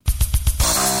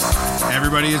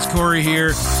Everybody, it's Corey here.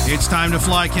 It's time to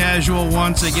fly casual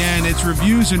once again. It's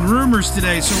reviews and rumors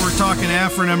today, so we're talking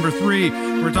Afra number 3.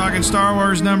 We're talking Star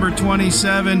Wars number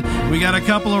 27. We got a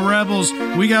couple of Rebels.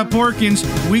 We got Porkins.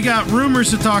 We got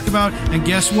rumors to talk about. And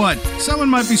guess what? Someone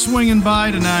might be swinging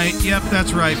by tonight. Yep,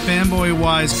 that's right. Fanboy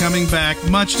Wise coming back,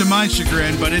 much to my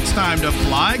chagrin, but it's time to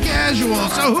fly casual,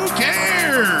 so who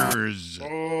cares?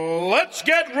 Let's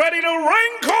get ready to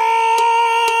wrinkle!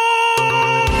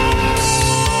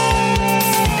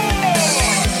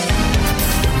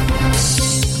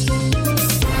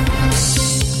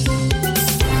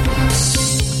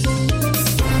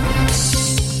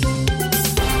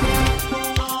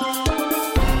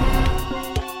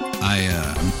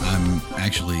 I'm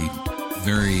actually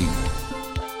very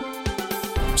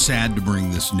sad to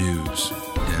bring this news.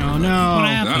 Oh no! What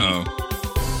happened?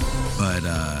 But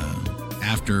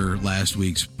after last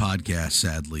week's podcast,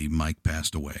 sadly, Mike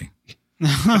passed away.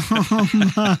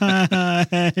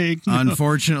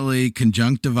 Unfortunately,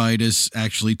 conjunctivitis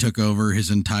actually took over his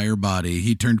entire body.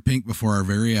 He turned pink before our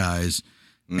very eyes,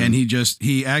 and he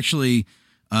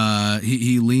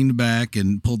leaned back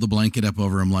and pulled the blanket up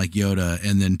over him like Yoda,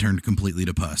 and then turned completely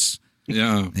to pus.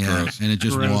 Yeah, gross. And it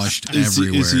just washed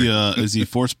everywhere. Is he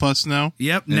force pus now?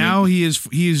 Yep. And now he is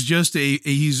just a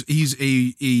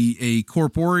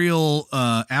corporeal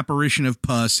apparition of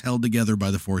pus held together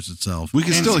by the Force itself. We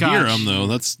can still hear him though.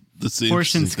 That's the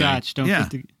Force and Scotch. Don't yeah.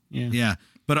 Yeah.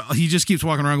 But he just keeps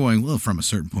walking around going, well, from a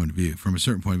certain point of view.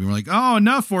 We're like, oh,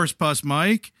 enough Force pus,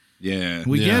 Mike. Yeah.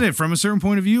 We get it from a certain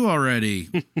point of view already.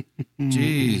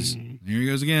 Jeez. Here he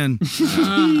goes again.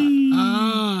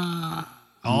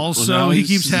 Also, he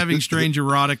keeps having strange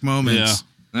erotic moments.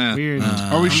 Yeah. Weird.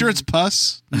 Are we sure it's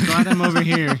pus? I'm glad I'm over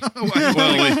here.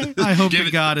 I hope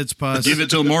to God it's pus. Give it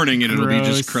till morning and it'll be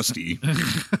just Gross. crusty.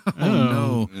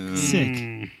 Oh, no.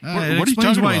 Sick. What are It you explains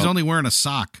talking why he's about? only wearing a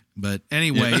sock. But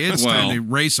anyway, it's well. time to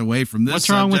race away from this What's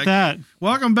wrong with subject. that?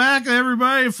 Welcome back,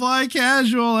 everybody. Fly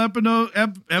casual. No.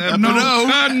 It's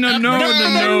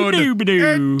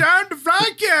time to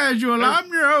fly casual.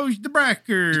 I'm your host, the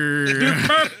Brecker.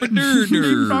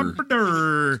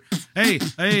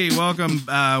 Hey,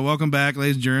 welcome back,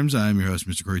 ladies and germs. I'm your host,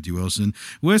 Mr. Corey T. Wilson.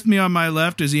 With me on my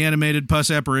left is the animated pus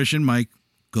apparition,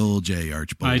 Michael J.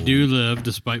 Archibald. I do live,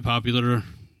 despite popular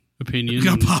opinion.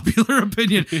 A popular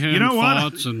opinion. You know what?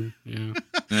 Thoughts and, yeah.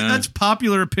 That's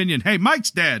popular opinion. Hey,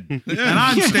 Mike's dead, and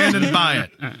I'm standing by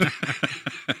it.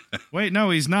 Wait, no,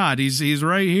 he's not. He's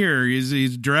right here.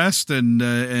 He's dressed, and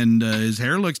his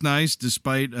hair looks nice,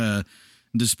 despite the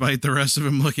rest of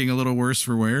him looking a little worse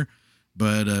for wear.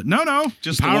 But no,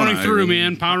 Just Powering through,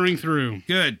 man. Powering through.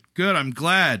 good. I'm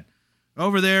glad.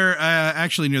 Over there,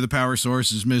 actually near the power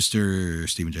source, is Mr.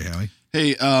 Stephen J. Howie.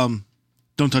 Hey,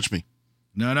 don't touch me.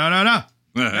 No. Don't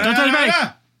touch me.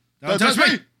 Don't touch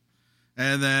me.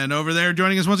 And then over there,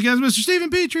 joining us once again is Mr. Stephen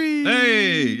Petrie.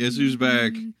 Hey, guess who's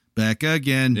back? Back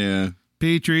again. Yeah.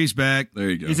 Petrie's back. There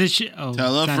you go. Is it? Tell a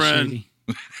it's not friend. shady.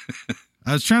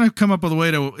 I was trying to come up with a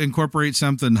way to incorporate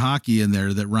something hockey in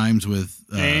there that rhymes with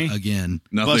again.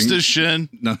 Bust his shin.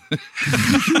 No.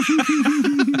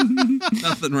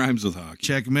 Nothing rhymes with hockey.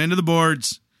 Check him into the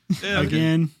boards. Yeah,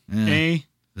 Again. Yeah. A.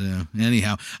 Yeah,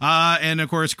 anyhow. And of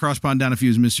course, cross pond down a few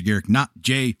is Mr. Garrick, not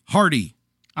Jay Hardy.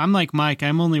 I'm like Mike.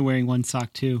 I'm only wearing one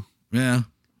sock too. Yeah.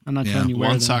 I'm not Yeah. telling you where.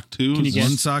 One sock too. Can you guess?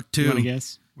 One sock You want too. to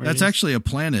guess? Where That's it is? actually a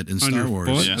planet in On Star your Wars.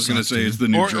 foot? I was going to say it's the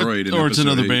new droid. In or it's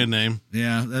episode another 8. band name.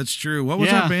 Yeah, that's true. What was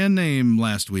Yeah. our band name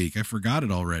last week? I forgot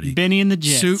it already. Benny and the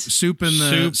Jets. Soup and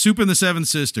the Seventh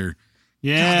Sister.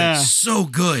 Yeah. God, that's so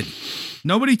good.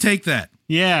 Nobody take that.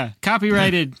 Yeah.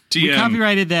 Copyrighted. We TM.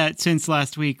 copyrighted that since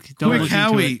last week. Don't Quick, look into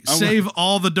Howie, it. save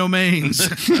all the domains.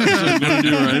 That's what I'm going to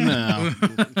do right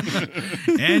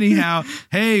now. Anyhow,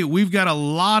 hey, we've got a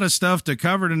lot of stuff to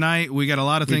cover tonight. We got a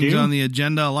lot of We things do? on the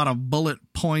agenda, a lot of bullet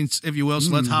points, if you will.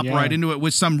 So let's hop yeah. right into it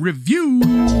with some review.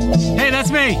 Hey,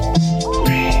 that's me.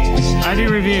 I do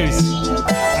reviews.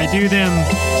 I do them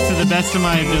to the best of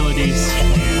my abilities.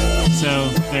 So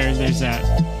there's that.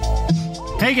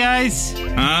 Hey guys,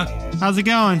 Huh? how's it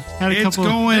going? Had a It's couple.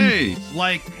 going Hey.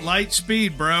 like light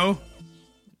speed, bro.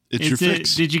 It's your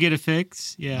fix. Did you get a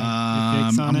fix? Yeah. your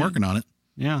fix on I'm it? working on it.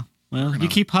 Yeah. Well, you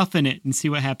keep huffing it and see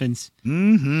what happens.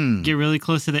 Mm-hmm. Get really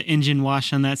close to the engine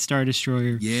wash on that Star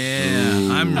Destroyer. Yeah,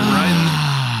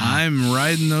 I'm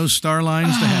riding those star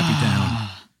lines to Happy Town.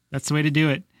 That's the way to do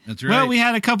it. That's right. Well, we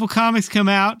had a couple comics come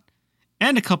out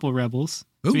and a couple Rebels.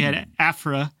 So we Ooh. had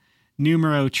Afra,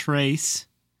 Numero Trace.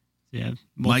 Yeah,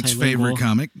 Mike's multilingual. favorite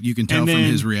comic. You can tell And from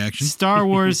then his reaction. Star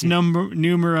Wars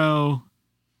Numero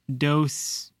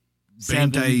Dos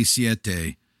 7.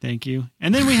 27. Thank you.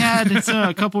 And then we had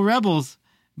a couple Rebels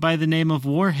by the name of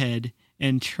Warhead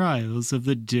and Trials of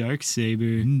the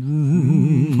Darksaber.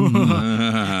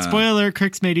 Spoiler alert,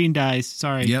 Kirk's Maideen dies.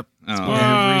 Sorry. Yep. Oh.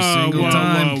 Every single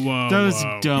time. Those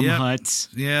dumb Yep. huts.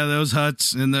 Yeah, those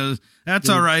huts and those. That's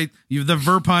all right. The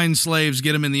Verpine slaves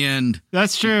get them in the end.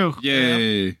 That's true.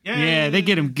 Yay. Yeah, they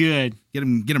get him good. Get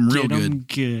them real Get 'em good.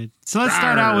 good. So let's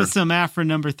start out with some Afra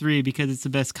number 3 because it's the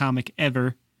best comic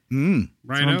ever. So I'm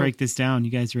going to break this down.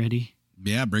 You guys ready?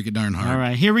 Yeah, break it darn hard. All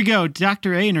right, here we go.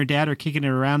 Dr. A and her dad are kicking it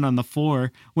around on the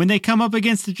floor when they come up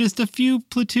against just a few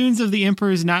platoons of the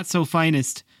Emperor's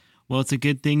not-so-finest. Well, it's a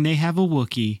good thing they have a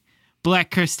Wookiee.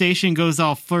 Black Crustacean goes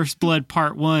all First Blood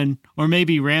Part 1, or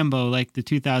maybe Rambo, like the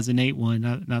 2008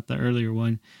 one, not the earlier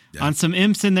one, on some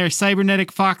imps and their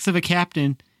cybernetic fox of a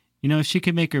captain. You know, if she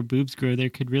could make her boobs grow, there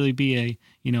could really be a,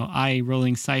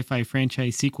 eye-rolling sci-fi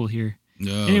franchise sequel here.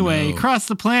 Anyway, across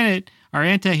the planet, our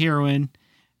anti-heroine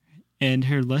and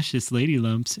her luscious lady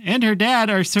lumps and her dad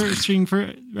are spending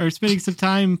some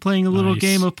time playing a little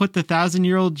game of put the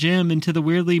 1,000-year-old gem into the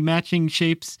weirdly matching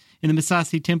shapes in the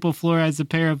Massassi temple floor as a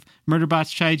pair of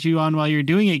murderbots chide you on while you're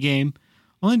doing it game,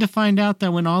 only to find out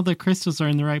that when all the crystals are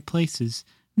in the right places,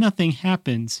 nothing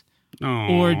happens. Aww.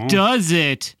 Or does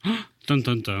it? Dun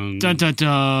dun dun. Dun dun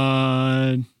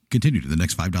dun. Continue to the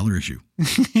next $5 issue.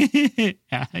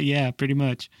 Yeah, pretty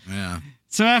much. Yeah.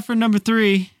 So after number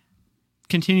 3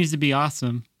 continues to be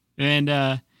awesome, and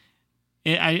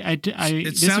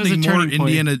It's this sounding was a more turning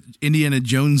point. Indiana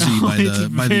Jonesy by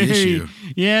the issue.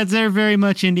 Yeah, they're very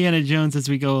much Indiana Jones as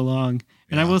we go along.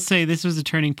 And I will say this was a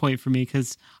turning point for me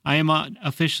because I am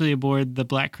officially aboard the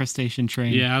Black Crustacean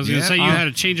train. Yeah, I was going to say you had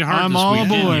a change of heart I'm this all week,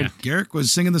 didn't aboard. ya? Garrick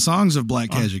was singing the songs of Black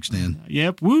Kazakhstan.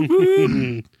 Yep. Woo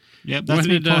woo. Yep. That's What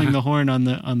me did, pulling the horn on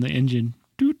the engine.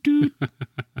 Doot doot.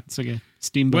 It's like a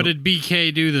steamboat. What did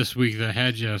BK do this week that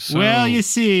had you so... Well, you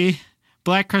see,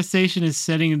 Black Crustacean is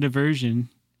setting a diversion.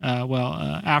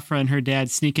 Afra and her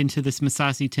dad sneak into this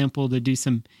Massassi temple to do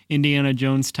some Indiana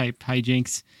Jones type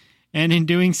hijinks. And in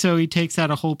doing so, he takes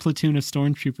out a whole platoon of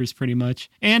stormtroopers pretty much,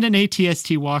 and an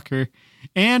ATST walker,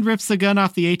 and rips the gun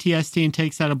off the ATST and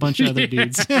takes out a bunch of other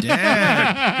dudes.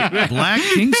 Yeah. Black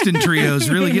Kingston trio's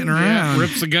really getting around.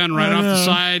 rips the gun right off the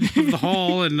side of the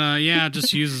hull and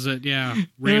just uses it. Yeah,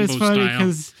 Rambo It was funny style.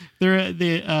 because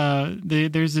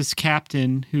there's this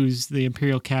captain who's the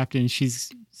Imperial captain.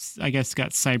 She's, I guess,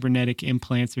 got cybernetic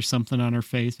implants or something on her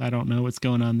face. I don't know what's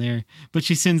going on there. But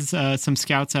she sends some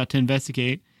scouts out to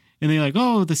investigate. And they're like,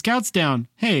 oh, the scout's down.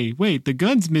 Hey, wait, the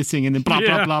gun's missing. And then blah,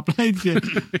 blah, blah, blah.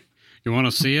 You want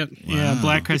to see it? Yeah,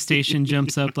 Black Crustacean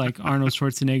jumps up like Arnold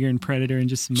Schwarzenegger in Predator and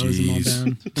just mows them all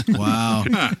down. Wow.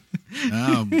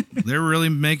 Wow. They're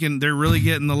really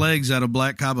getting the legs out of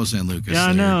Black Cabo San Lucas. Yeah,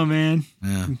 I know, man.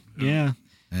 Yeah.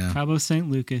 Yeah. Cabo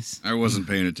St. Lucas. I wasn't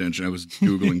paying attention. I was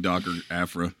Googling Dr.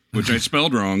 Afra, which I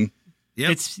spelled wrong. Yep.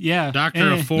 It's, Dr.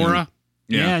 Afora.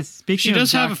 Yeah, speaking She of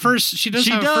does have a first. She does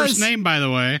have a first name, by the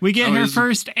way. We get her is it?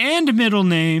 first and middle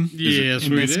name. Yes,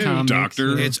 in we this do. comic.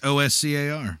 Doctor. It's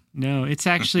OSCAR. No, it's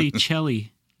actually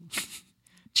Chelly.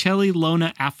 Chelly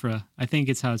Lona Afra. I think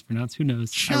it's how it's pronounced. Who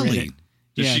knows? I read Chelly. it.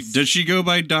 Yes. Does she go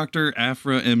by Dr.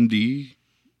 Afra MD?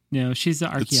 No, she's an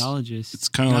archaeologist. it's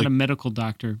kinda not like- a medical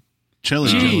doctor.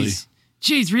 Jelly jelly.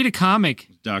 Jeez, read a comic.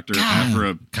 Dr.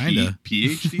 Afra kinda.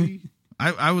 PhD?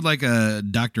 I would like a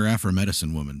Dr. Afra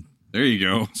medicine woman. There you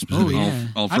go. Oh, yeah.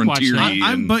 All I'd watch frontier-y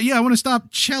that. and- But yeah, I want to stop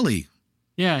Chelly.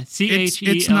 Yeah,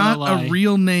 It's not CHELLI. a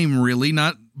real name, really,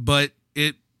 but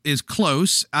it is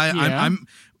close. I'm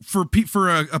for a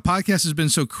podcast has been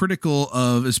so critical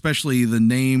of especially the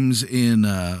names in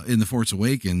the Force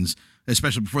Awakens,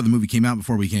 especially before the movie came out,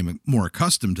 before we became more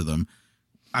accustomed to them.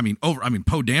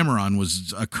 Poe Dameron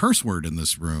was a curse word in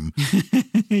this room.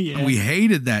 Yeah. We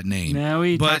hated that name. Now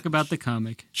we But talk about the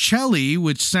comic. Chelly,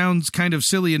 which sounds kind of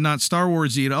silly and not Star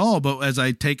Warsy at all, but as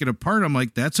I take it apart, I'm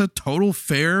like, that's a total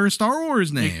fair Star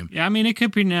Wars name. Yeah, I mean, it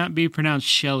could be pronounced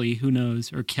Shelly. Who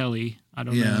knows? Or Kelly. I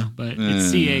don't Yeah. know. But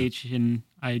it's CH, and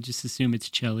I just assume it's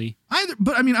Chelly.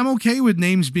 But I'm okay with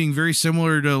names being very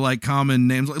similar to like common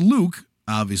names, like Luke,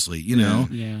 obviously, you know,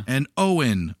 Yeah. and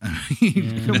Owen. I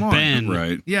mean, come on, Ben.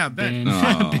 Right. Yeah, Ben.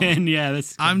 Ben. Ben, yeah,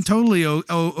 that's. I'm totally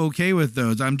okay with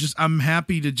those. I'm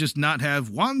happy to just not have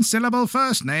 1 syllable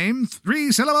first name,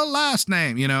 3 syllable last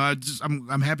name. You know,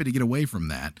 I'm happy to get away from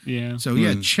that. Yeah. So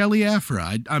yeah, Chelly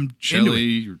Afra. I'm into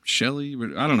it. Shelley,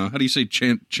 I don't know. How do you say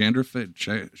Chandrafan?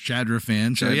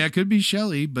 Shadrafan. So yeah, it could be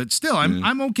Shelley, but still,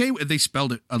 I'm okay with. They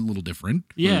spelled it a little different.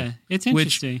 Yeah, it's Which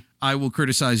interesting. I will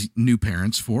criticize new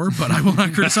parents for, but I will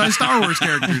not criticize Star Wars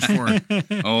characters for.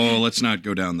 Oh, let's not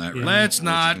go down that road. Let's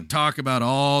not talk about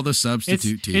all the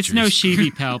substitute teachers. It's no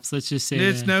Sheevy Palps. Let's just say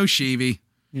It's that. no Sheevy.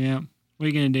 Yeah. What are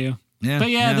you gonna do? Yeah, But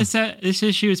yeah, this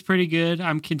issue is pretty good.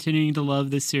 I'm continuing to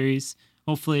love this series.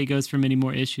 Hopefully, it goes for many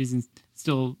more issues and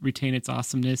still retain its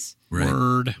awesomeness. Right.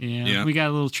 Word. Yeah, we got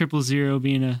a little 000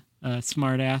 being a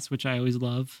smart ass, which I always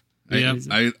love.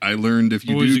 I learned if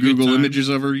you Always do a good Google time. images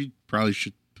of her, you probably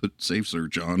should put safe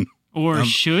search on. Or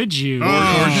should you?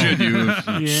 Or should you?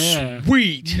 Yeah.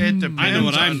 Sweet. It depends I know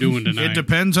what I'm doing tonight. It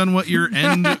depends on what your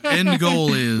end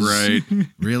goal is. Right.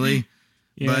 Really?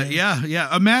 But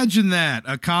yeah. Imagine that.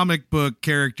 A comic book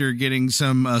character getting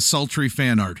some sultry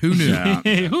fan art. Who knew? Yeah.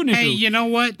 Hey, who knew? Hey, you know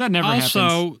what? That never also,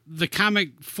 happens. the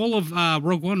comic full of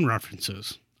Rogue One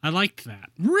references. I liked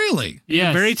that. Really?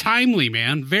 Yes. Very timely,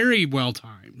 man. Very well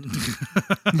timed.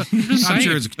 I'm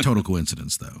sure it's a total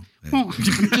coincidence, though. Well, I'm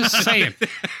just saying.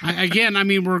 I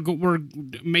mean, we're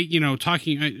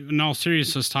talking in all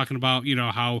seriousness, talking about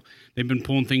how they've been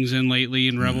pulling things in lately,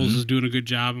 and Rebels is doing a good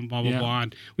job, and blah blah blah.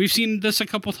 And we've seen this a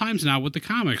couple times now with the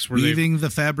comics, where Weaving the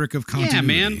fabric of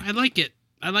continuity. yeah, man, I like it.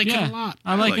 I like it a lot.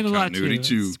 I like like it a lot too. continuity,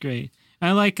 too. It's great.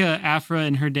 I like Afra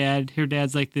and her dad. Her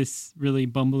dad's like this really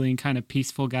bumbling, kind of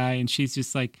peaceful guy, and she's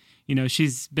just like,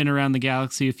 she's been around the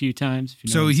galaxy a few times. If you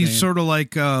know So what I'm he's saying. sort of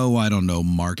like, I don't know,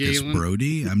 Marcus Galen?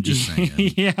 Brody. I'm just saying.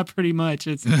 Yeah, pretty much.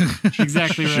 It's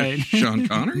exactly right. Sean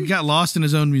Connery? He got lost in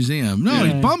his own museum. No,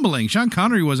 Yeah. he's bumbling. Sean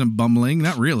Connery wasn't bumbling.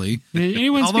 Not really.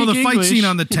 Anyone Although speak the fight English? scene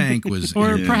on the tank was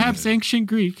or in, perhaps ancient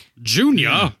Greek.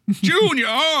 Junior,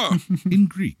 Junior! in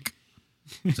Greek.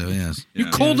 So, yes. you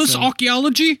call this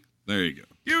archaeology? There you go.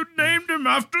 You named him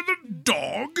after the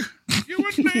dog. You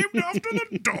were named after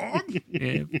the dog.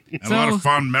 Yeah. A lot of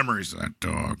fond memories of that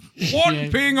dog. One Yeah.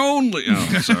 ping only. Oh,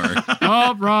 sorry.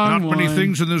 Oh, wrong Not many one.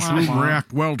 things in this Wah, room wah.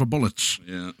 react well to bullets.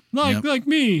 Yeah. Like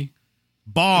me.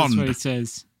 That's what he Bond.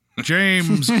 says.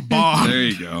 James Bond. There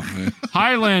you go.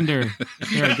 Highlander.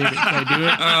 There, I did it. Did I do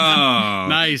it? Oh.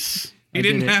 Nice. He I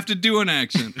did didn't it. have to do an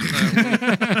accent.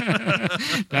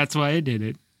 That's why I did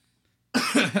it.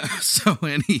 So,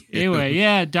 Anyway,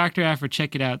 yeah, Dr. Afra,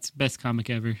 check it out. It's the best comic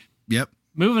ever. Yep.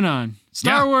 Moving on.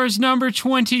 Star Yeah. Wars number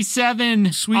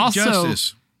 27 Sweet also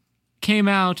justice. came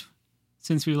out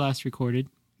since we last recorded.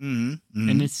 Mm-hmm.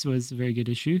 And this was a very good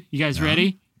issue. You guys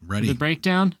ready? Ready. For the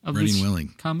breakdown of Ready this and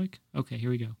willing. comic? Okay, here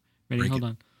we go. Ready? Break Hold it.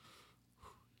 on.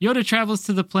 Yoda travels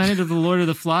to the planet of the Lord of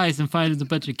the Flies and finds a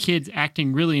bunch of kids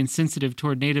acting really insensitive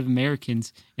toward Native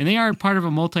Americans. And they are part of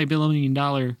a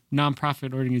multi-billion-dollar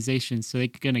nonprofit organization, so they're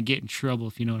going to get in trouble,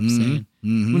 if you know what I'm saying.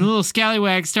 When the little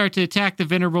scallywags start to attack the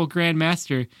venerable Grand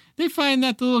Master, they find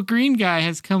that the little green guy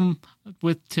has come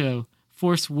with to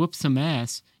force whoop some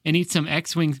ass and eat some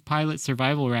X-Wing pilot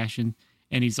survival ration.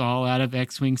 And he's all out of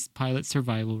X-Wing pilot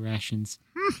survival rations.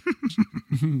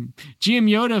 GM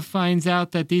Yoda finds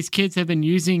out that these kids have been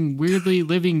using weirdly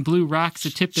living blue rocks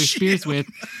to tip their spears with,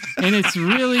 and it's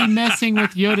really messing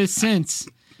with Yoda's sense.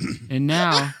 And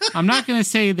now, I'm not going to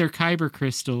say they're kyber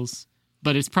crystals,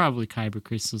 but it's probably kyber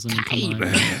crystals. I mean, come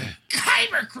on.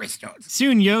 Kyber crystals.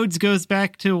 Soon, Yodes goes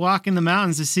back to walk in the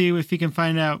mountains to see if he can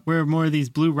find out where more of these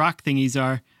blue rock thingies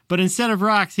are. But instead of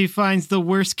rocks, he finds the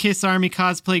worst Kiss Army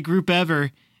cosplay group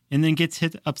ever, and then gets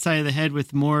hit upside the head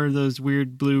with more of those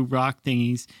weird blue rock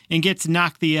thingies, and gets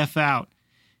knocked the F out.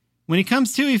 When he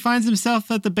comes to, he finds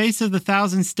himself at the base of the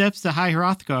 1,000 steps to High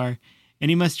Hrothgar, and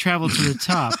he must travel to the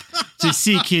top to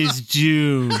seek his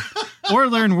doom. Or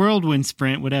learn Whirlwind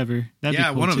Sprint, whatever. That'd be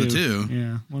Yeah, cool one of the too. two.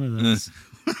 Yeah, one of those.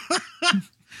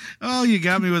 Oh, you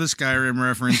got me with a Skyrim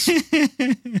reference.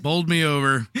 Bowled me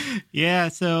over. Yeah,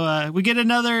 so we get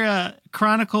another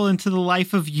chronicle into the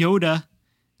life of Yoda.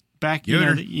 Back,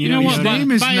 Yoda. you know what, His Yoda.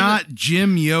 name is by the- not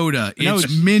Jim Yoda. No, It's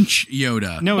it's- Minch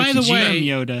Yoda. No, By it's the GM way-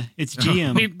 Yoda. It's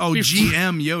GM.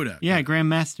 GM Yoda. Yeah,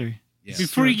 Grandmaster.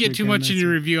 Before you get too much in your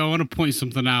Grandmaster. review, I want to point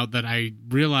something out that I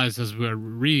realized as we were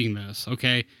reading this.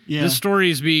 Okay, Yeah. this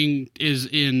story is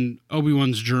in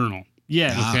Obi-Wan's journal.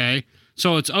 Yeah, Okay,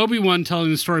 so it's Obi-Wan telling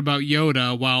the story about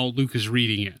Yoda while Luke is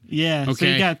reading it. yeah. Okay, So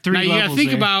you got three now you levels gotta think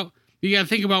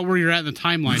there. about where you're at in the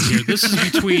timeline here. This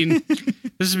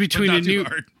is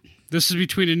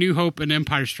between a New Hope and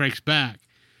Empire Strikes Back.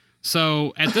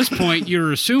 So at this point,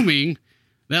 you're assuming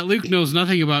that Luke knows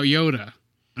nothing about Yoda.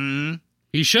 Mm-hmm.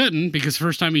 He shouldn't, because the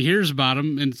first time he hears about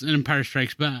him in Empire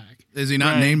Strikes Back. Is he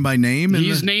not Right. named by name? in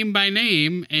He's the- named by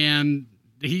name, and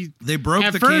They broke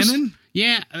at the first, canon?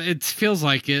 Yeah, it feels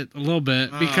like it a little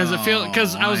bit because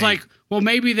I was I- like, well,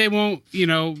 maybe they won't,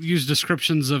 use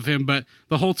descriptions of him, but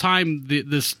the whole time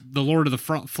the Lord of the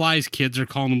Flies kids are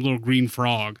calling him Little Green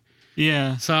Frog.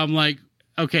 Yeah, So I'm like,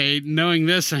 okay, knowing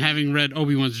this and having read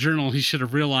Obi-Wan's journal, he should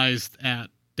have realized at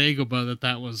Dagobah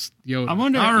that was Yoda. I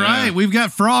wonder. All right, we've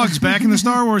got frogs back in the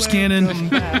Star Wars canon.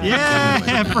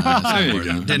 Yeah, bro. There you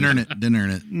go. Didn't earn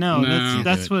it. No, No.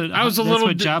 that's what I was a that's little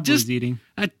what Jabba just- was eating.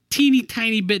 a teeny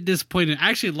tiny bit disappointed. I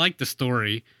actually like the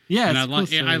story. Yeah, and it's I a cool like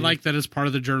story. I like that it's part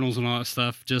of the journals and all that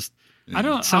stuff. Just I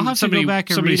don't. I'll have to somebody go back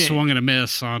and somebody read it. swung and a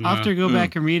miss on. I'll have to go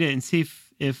back and read it and see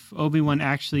if Obi-Wan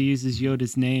actually uses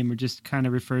Yoda's name or just kind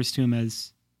of refers to him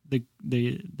as the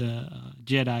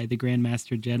Jedi, the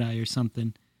Grandmaster Jedi or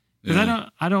something. Because Yeah.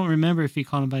 I don't remember if he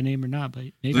called him by name or not. But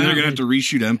maybe Then they're I gonna have did. to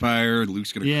reshoot Empire.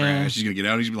 Luke's gonna Yeah. crash. He's gonna get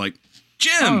out. He's gonna be like,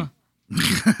 Jim.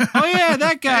 Oh yeah,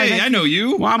 that guy. Hey, that- I know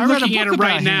you. Well, I'm I read a looking at book it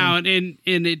right about now, and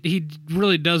he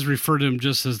really does refer to him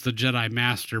just as the Jedi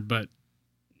Master, but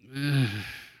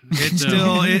It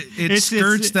still it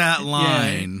skirts that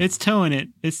line. Yeah, it's towing it.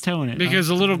 It's towing it. because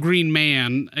the little green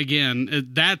man again,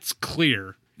 that's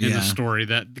clear in Yeah. the story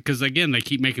that because again they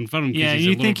keep making fun of him. 'cause yeah, he's you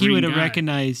a little think he green would have guy.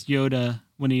 recognized Yoda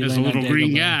when he as a landed little on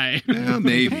green Dagobah. guy. Yeah,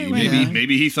 maybe, Hey,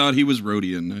 maybe he thought he was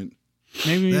Rodian,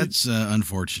 Maybe That's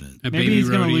unfortunate. A maybe baby he's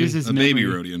gonna Rodian. lose his a memory. baby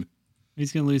Rodian.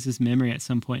 He's gonna lose his memory at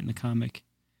some point in the comic.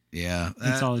 Yeah,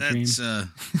 It's all a dream.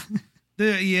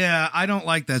 Yeah, I don't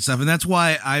like that stuff, and that's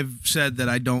why I've said that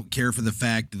I don't care for the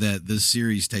fact that this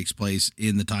series takes place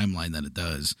in the timeline that it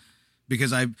does,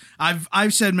 because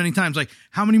I've said many times, like,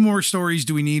 how many more stories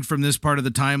do we need from this part of the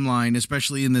timeline,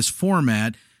 especially in this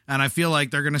format? And I feel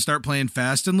like they're going to start playing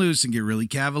fast and loose and get really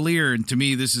cavalier, and to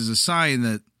me, this is a sign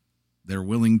that they're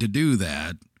willing to do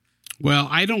that. Well,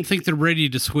 I don't think they're ready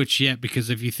to switch yet because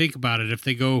if you think about it, if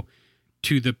they go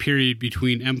to the period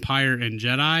between Empire and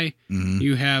Jedi,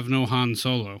 you have no Han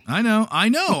Solo. I know.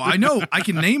 I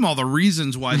can name all the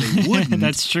reasons why they wouldn't.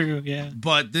 That's true. Yeah.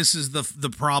 But this is the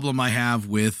problem I have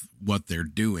with what they're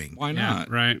doing. Why Yeah,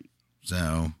 not? right.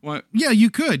 So, What? yeah, you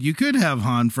could have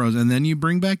Han frozen, and then you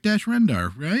bring back Dash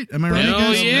Rendar, right? Am I right, Hell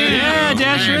guys? yeah. Yeah,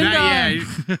 Dash Man, Rendar. yeah,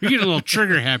 you're getting a little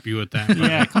trigger happy with that.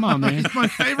 Yeah. Come on, man. My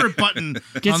favorite button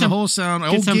Get on some- the whole sound.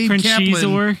 Get Old some Gabe Prince Kaplan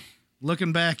Shizor.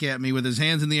 looking back at me with his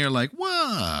hands in the air, like,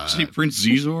 what? Say Prince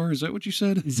Zizor? Is that what you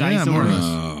said? Yeah, more or less.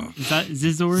 Oh,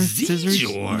 Zizor. Scissors.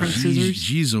 Zizor. Prince Scissors.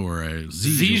 Gizor.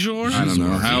 Zizor? I don't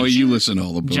know. How you listen to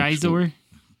all the books? Jizor.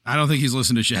 I don't think he's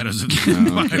listened to Shadows of the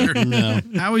Empire. No.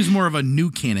 Howie's more of a new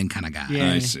canon kind of guy.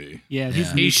 Yeah. I see. Yeah. He's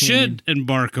Yeah. new He canon. should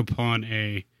embark upon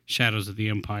a Shadows of the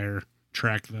Empire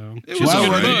trek, though. It was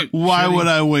okay. Why would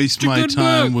I waste a my good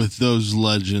time book. with those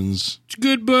legends? It's a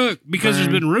good book because Burn.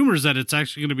 there's been rumors that it's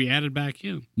actually going to be added back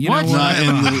in. You know What?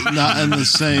 what? Not in the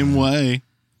same way.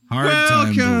 Hard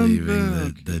time Welcome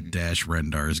believing that Dash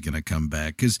Rendar is going to come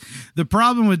back, because the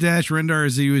problem with Dash Rendar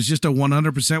is he was just a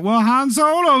 100%. Well, Han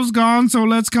Solo's gone, so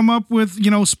let's come up with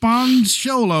Spawn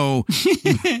Sholo.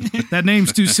 That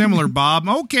name's too similar, Bob.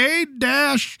 Okay,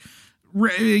 Dash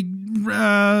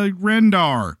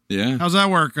Rendar. Yeah. How's that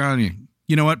work on you?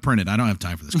 You know what? Print it. I don't have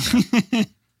time for this crap.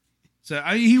 So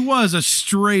he was a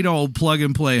straight old plug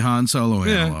and play Han Solo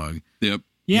Yeah. analog. Yep.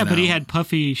 Yeah, You but he know. had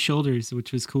puffy shoulders,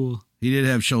 which was cool. He did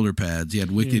have shoulder pads. He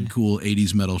had wicked Yeah. cool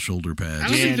 80s metal shoulder I pads.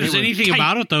 don't Yeah, think there's they were anything tight.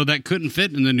 about it, though, that couldn't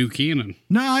fit in the new canon.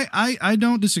 No, I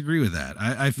don't disagree with that.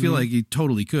 I feel like he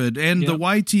totally could. And the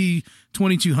Yep. YT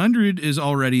 2200 is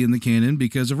already in the canon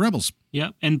because of Rebels.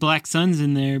 Yep. And Black Sun's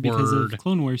in there because Word. of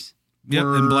Clone Wars. Yep.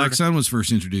 And Word. Black Sun was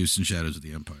first introduced in Shadows of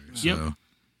the Empire. So, Yep.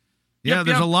 yeah, Yep,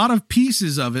 there's yep. a lot of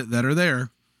pieces of it that are there.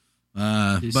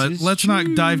 This But is let's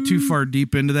not dive too far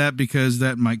deep into that because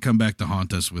that might come back to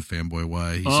haunt us with Fanboy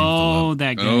Y. He Oh,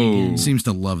 that guy Oh. again. seems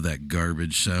to love that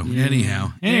garbage. So Yeah.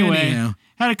 anyhow. Anyway,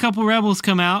 had a couple Rebels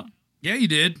come out. Yeah, you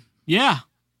did. Yeah.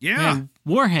 Yeah. And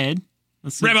Warhead.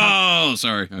 Let's Rebel!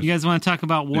 Sorry. You guys want to talk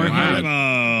about Warhead?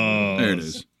 There it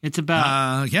is. It's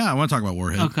about. Yeah, I want to talk about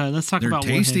Warhead. Okay, let's talk They're about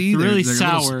tasty. Warhead. They're really They're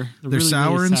sour. little- They're they're really,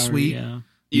 sour really and sour, sweet. Yeah.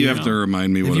 You Yeah. have to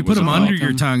remind me what If you it put was them about. under like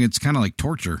your 'em. tongue, it's kind of like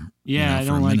torture. Yeah, I for a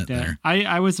don't like minute that. there.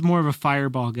 I was more of a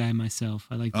Fireball guy myself.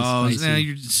 I like the spicy. now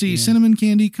you see Yeah. cinnamon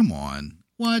candy. Come on,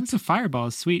 what? What's a Fireball?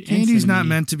 It's sweet. and Candy's not cinnamony.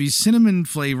 meant to be cinnamon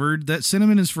flavored. That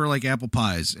cinnamon is for like apple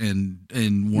pies and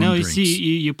warm No, you drinks.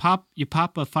 see, you pop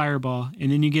a Fireball,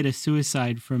 and then you get a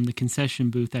suicide from the concession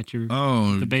booth at your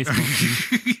the baseball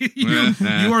team.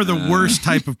 you are the worst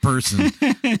type of person.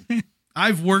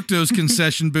 I've worked those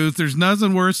concession booths. There's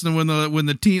nothing worse than when the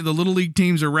little league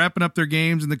teams are wrapping up their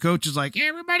games and the coach is like,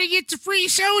 everybody gets a free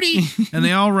soda, and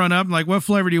they all run up and like, what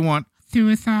flavor do you want?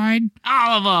 Suicide.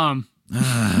 All of them.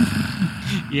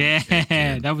 Yeah,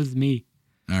 that was me.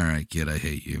 All right, kid, I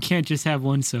hate you. Can't just have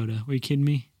one soda. Are you kidding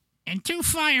me? And 2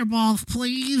 fireballs,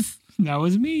 please. That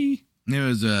was me. It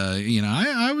was,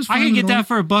 I was. I fine could with get that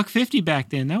for $1.50 back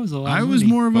then. That was a lot. I of was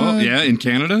money. more of a Oh, yeah, in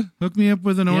Canada? hook me up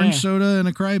with an orange Yeah. soda and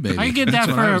a crybaby. I could get that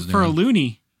That's what I was for a doing.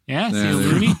 loony. Yeah, see, Yeah, a there-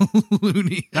 loony.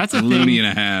 Loony. That's A a loony thing.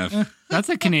 and a half. That's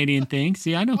a Canadian thing.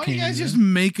 See, I know Why do you Canada. guys just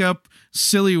make up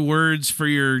silly words for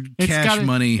your cash got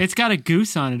money? It's got a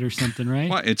goose on it or something, right?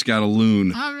 What? It's got a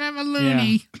loon. I'm a Yeah,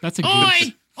 loony. that's a goose.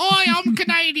 Oi, I'm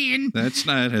Canadian. That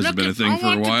hasn't Look been a at- thing I for a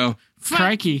want to- while.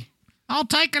 Crikey. I'll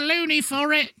take a loony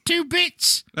for it. 2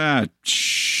 bits. Ah,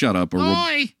 shut up, or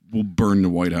Oi, we'll burn the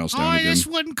White House down again. this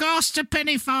wouldn't cost a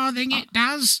penny farthing. It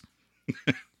does.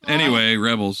 Anyway,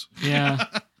 Rebels. Yeah.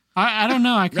 I don't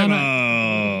know. I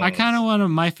kind of want a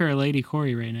My Fair Lady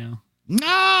Corey right now.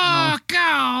 Oh,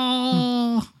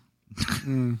 go.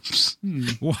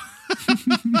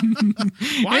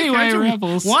 Anyway,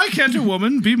 Rebels. Why can't a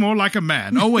woman be more like a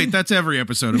man? Oh wait, that's every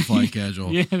episode of Fly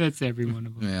Casual. Yeah, that's every one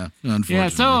of them. Yeah, unfortunately. Yeah,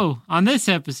 so on this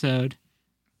episode,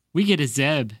 we get a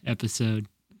Zeb episode.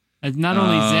 Not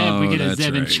only Zeb, we get a that's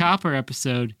Zeb and right. Chopper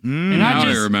episode. Mm. And Now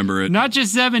I remember it. Not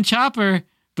just Zeb and Chopper,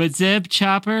 but Zeb,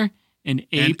 Chopper, and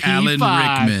and AP5.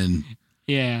 Alan Rickman.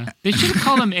 Yeah. They should have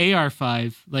called him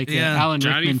AR5, like Yeah. Alan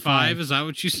Johnny Rickman 5, is that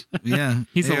what you said? Yeah,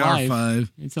 He's alive. AR5.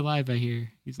 It's alive, I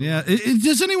hear. He's Yeah, alive.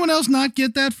 does anyone else not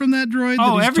get that from that droid?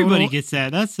 Oh, that he's everybody total- gets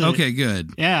that. That's a, Okay,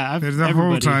 good. Yeah, The whole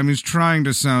everybody. time he's trying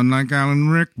to sound like Alan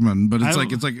Rickman, but it's I-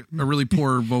 like a really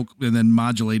poor vocal and then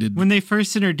modulated. When they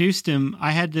first introduced him,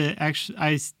 I had to actually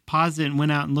paused it and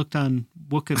went out and looked on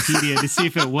Wikipedia to see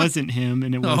if it wasn't him,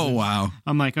 and it wasn't. Oh wow!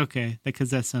 I'm like, okay,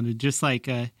 because that sounded just like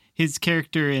his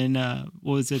character in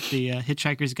what was it, the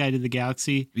Hitchhiker's Guide to the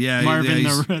Galaxy? Yeah, Marvin,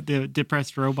 yeah, the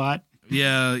depressed robot.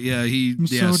 Yeah, he. I'm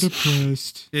yes, so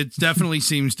depressed. it definitely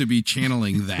seems to be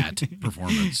channeling that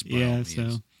performance. by all Yeah,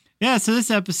 means. so this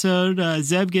episode,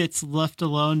 Zeb gets left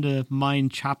alone to mine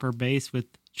Chopper base with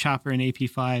Chopper and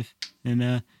AP5,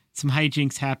 and some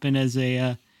hijinks happen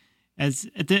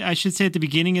I should say at the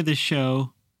beginning of the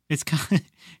show. It's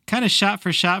kind of shot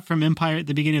for shot from Empire at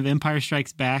the beginning of Empire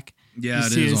Strikes Back. Yeah, you it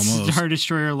see is a almost. Star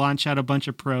Destroyer launch out a bunch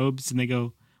of probes, and they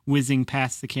go whizzing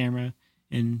past the camera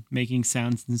and making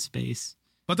sounds in space.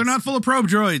 But they're not full of probe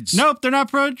droids. Nope, they're not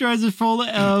probe droids. They're full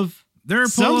of They're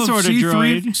some full of sort of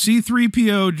droid.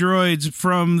 C3PO droids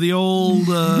from the old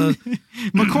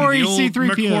McCory the old C3PO.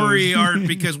 McCory art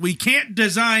because we can't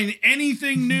design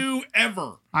anything new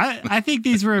ever. I think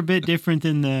these were a bit different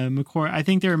than the McCory. I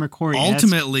think they were McCory.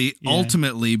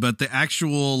 Ultimately, but the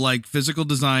actual like physical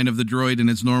design of the droid in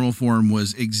its normal form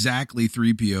was exactly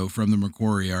 3PO from the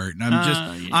McCory art.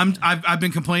 And I've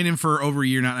been complaining for over a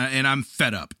year now, and I'm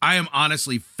fed up. I am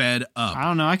honestly fed up. I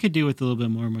don't know. I could do with a little bit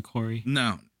more McCory.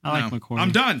 No, I like McCory.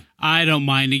 I'm done. I don't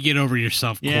mind it. Get over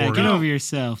yourself, Yeah, Corey. get over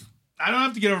yourself. I don't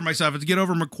have to get over myself. It's to get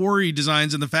over McQuarrie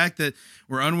designs and the fact that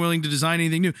we're unwilling to design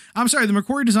anything new. I'm sorry, the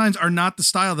McQuarrie designs are not the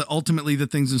style that ultimately the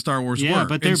things in Star Wars Yeah, were.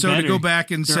 but they're and so better. to go back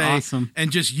and They're say awesome.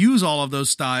 and just use all of those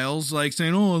styles, like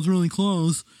saying, "Oh, it's really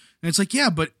close," and it's like,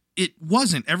 yeah, but it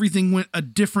wasn't. Everything went a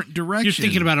different direction. You're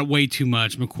thinking about it way too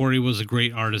much. McQuarrie was a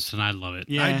great artist, and I love it.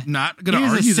 Yeah, I'm not going he to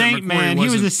was argue a saint, that McQuarrie man. He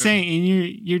was wasn't a saint,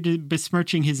 and you're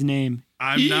besmirching his name.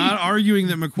 I'm not arguing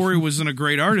that McQuarrie wasn't a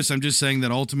great artist. I'm just saying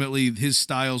that ultimately his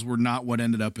styles were not what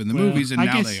ended up in the movies, and I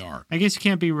now guess, they are. I guess you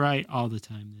can't be right all the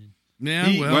time.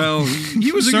 Then Yeah,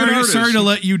 He was a good sorry, artist. sorry to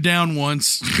let you down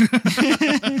once.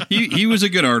 He was a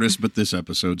good artist, but this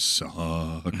episode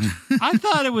sucked. I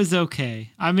thought it was okay.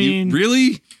 I mean,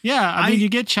 Really? yeah. I mean, you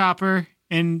get Chopper,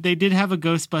 and they did have a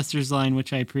Ghostbusters line,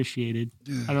 which I appreciated.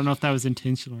 I don't know if that was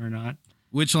intentional or not.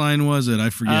 Which line was it? I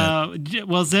forget.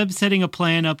 Well, Zeb's setting a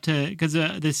plan up to because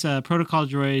this protocol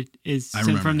droid is I sent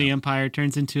remember from the now. Empire,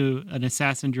 turns into an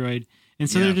assassin droid, and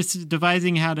so Yeah. they're just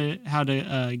devising how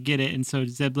to get it. And so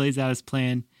Zeb lays out his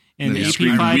plan, and Then he AP5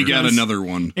 screamed, "We got goes- another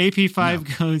one."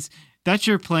 AP5 goes, "That's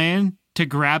your plan to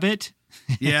grab it."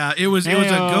 Yeah, it was a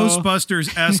Heyo.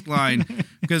 Ghostbusters-esque line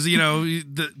because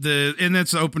the and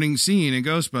that's the opening scene in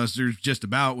Ghostbusters, just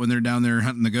about when they're down there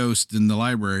hunting the ghost in the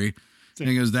library. And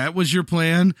he goes, "That was your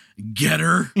plan, get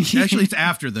her." Actually, it's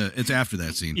after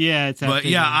that scene. Yeah, it's But after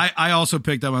yeah, that. I also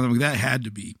picked up on that had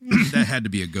to be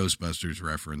a Ghostbusters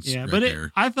reference. Yeah, right but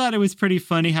there. I thought it was pretty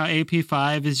funny how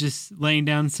AP5 is just laying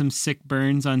down some sick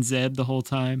burns on Zeb the whole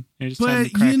time. They're just having But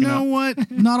to crack you know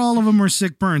what? Not all of them were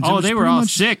sick burns. It Oh, was they were pretty all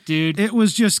much- sick, dude. It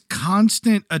was just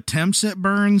constant attempts at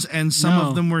burns, and some No.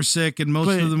 of them were sick, and most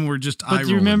But- of them were just. But do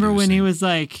you remember when he eye-roll-inducing. was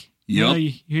like, Yup.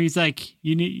 he's like,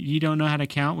 you don't know how to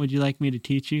count? Would you like me to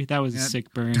teach you? That was a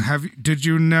sick burn. Did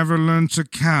you never learn to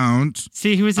count?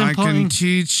 See, he was implying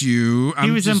teach you.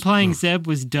 he was implying Zeb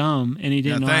was dumb and he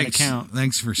didn't know how to count.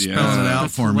 Thanks for spelling Yeah. it out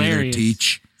That's for me there, hilarious.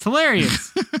 Teach. It's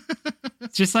hilarious.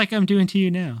 It's just like I'm doing to you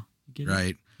now. You get it?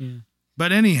 Right. Yeah.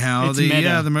 But anyhow, It's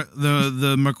meta.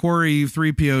 the McQuarrie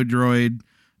 3PO droid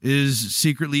is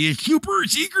secretly a super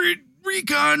secret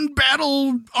recon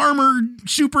battle armored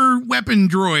super weapon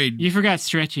droid. You forgot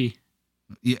Stretchy.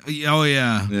 Yeah, oh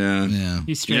yeah, Yeah.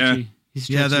 He's Stretchy. He's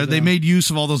yeah. Stretchy, They though. made use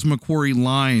of all those Macquarie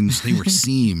lines. They were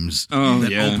seams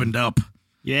that opened up.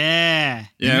 Yeah.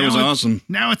 Yeah, it was Now awesome.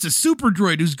 Now it's a super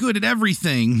droid who's good at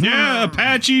everything. Yeah,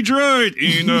 Apache droid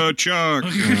in a chuck.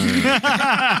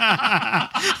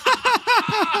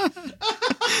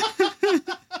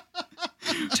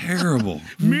 Terrible.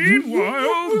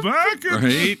 Meanwhile, back at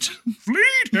Right?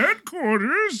 Fleet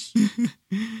headquarters.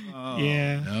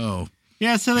 Yeah. Oh,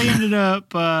 Yeah, so they ended up,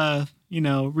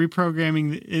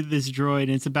 reprogramming this droid,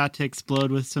 and it's about to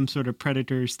explode with some sort of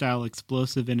Predator-style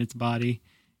explosive in its body.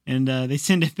 And they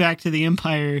send it back to the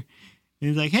Empire, and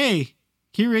it's like, hey,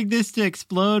 can you rig this to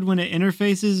explode when it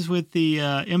interfaces with the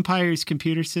Empire's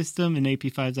computer system? And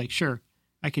AP5's like, sure,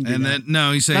 I can do and that. then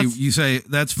no, you say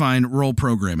that's fine. Roll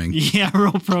programming. Yeah,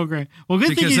 roll program. Well, good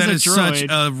thing Because he's that a is droid. such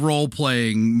a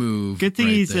role-playing move. Good thing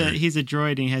right he's there. a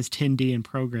droid and he has 10D in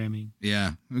programming.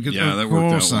 Yeah. Because Yeah, of that worked out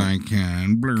course well. I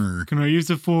can. Blur. Can I use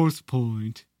a force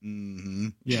point? Mm-hmm.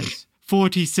 Yes.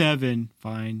 47.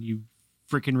 Fine. You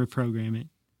freaking reprogram it.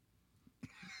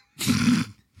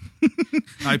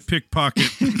 I pickpocket.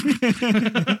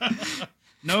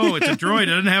 No, it's a droid. It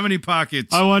doesn't have any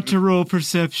pockets. I want to roll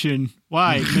perception.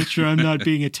 Why? Make sure I'm not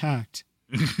being attacked.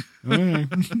 All right.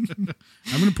 I'm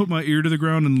going to put my ear to the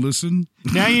ground and listen.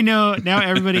 Now you know. Now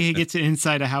everybody gets an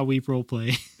insight of how we role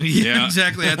play. Yeah.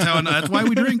 Exactly. That's why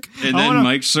we drink. And I then wanna-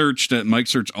 Mike searched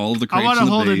all of the I crates want in to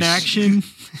the hold an base. action.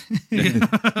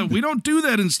 We don't do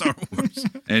that in Star Wars.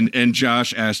 And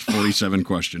Josh asked 47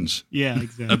 questions Yeah,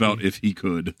 exactly. about if he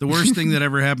could. The worst thing that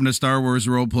ever happened to Star Wars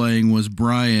role playing was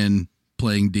Brian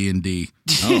playing D&D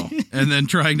Oh. and then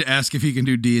trying to ask if he can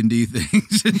do D&D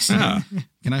things. It's, Ah.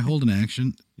 Can I hold an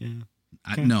action? Yeah.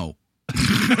 No.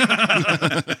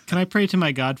 Can I pray to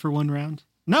my God for one round?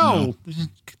 No.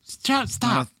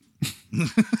 Stop.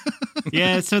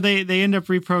 Yeah, so they end up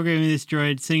reprogramming this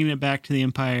droid, sending it back to the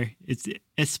Empire. It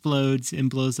explodes and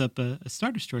blows up a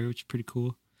Star Destroyer, which is pretty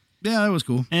cool. Yeah, that was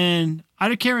cool. And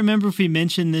I can't remember if we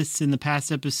mentioned this in the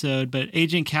past episode, but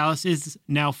Agent Callus is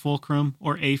now Fulcrum,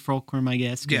 or a Fulcrum, I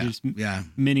guess. 'Cause Yeah. there's Yeah.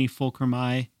 many Fulcrum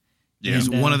I. He's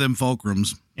And, one of them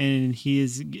fulcrums. And he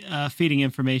is feeding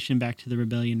information back to the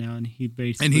rebellion now, and he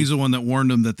basically And he's the one that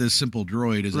warned him that this simple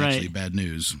droid is Right. actually bad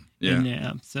news. Yeah.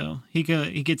 And, so he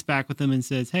gets back with them and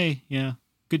says, "Hey, yeah,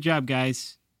 good job,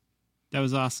 guys. That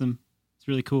was awesome. It's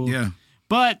really cool." Yeah.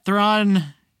 But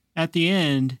Thrawn, at the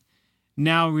end,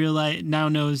 now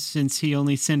knows, since he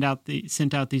only sent out these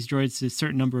droids to a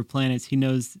certain number of planets, he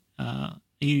knows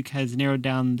he has narrowed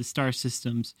down the star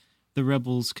systems the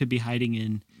rebels could be hiding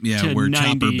in. Yeah, to we're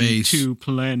Chopper Base. 92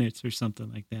 planets or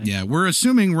something like that. Yeah, we're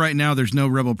assuming right now there's no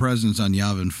rebel presence on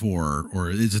Yavin 4,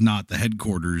 or it's not the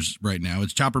headquarters right now.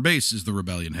 It's Chopper Base is the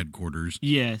rebellion headquarters.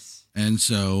 Yes. And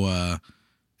so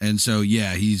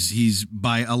yeah, he's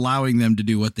by allowing them to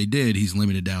do what they did, he's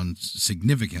limited down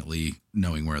significantly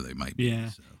knowing where they might be.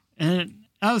 Yeah. So. And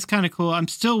that was kind of cool. I'm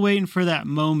still waiting for that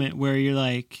moment where you're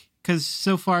like, because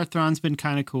so far Thrawn's been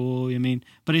kind of cool. I mean,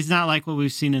 but he's not like what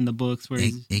we've seen in the books where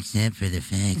he's, Except for the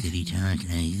fact that he talks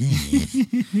like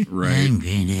this. Right. I'm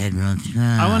Grand Admiral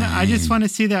Thrawn. I just want to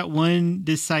see that one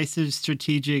decisive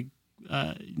strategic,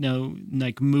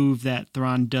 move that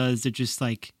Thrawn does that just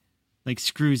like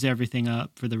screws everything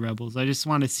up for the rebels. I just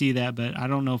want to see that, but I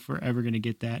don't know if we're ever going to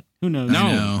get that. Who knows? I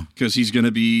No, know. because he's going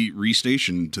to be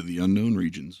restationed to the unknown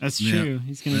regions. That's Yeah. true.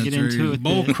 He's going to That's get into very- it. with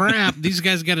Bull the- crap. These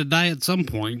guys got to die at some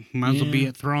point. Might as well be Yeah.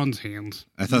 at Thrawn's hands.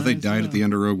 I thought they Might as died well. at the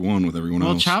end of Rogue One with everyone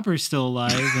Well, else. Chopper's still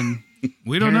alive, and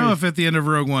We don't know Harry- if at the end of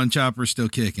Rogue One Chopper's still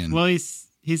kicking. well,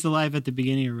 he's alive at the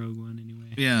beginning of Rogue One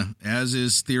anyway. Yeah, as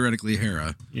is theoretically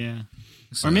Hera. Yeah.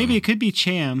 So, Or maybe it could be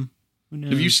Cham. Who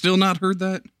knows? Have you still not heard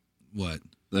that? what?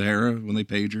 The Hera when they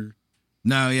page her?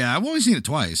 No, yeah, I've only seen it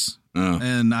twice, Oh,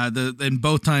 and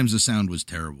both times the sound was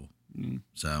terrible.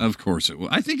 So of course it will.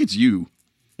 I think it's you.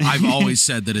 I've always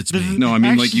said that it's me. No, I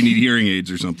mean like Actually- you need hearing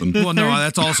aids or something. The Well, no, third-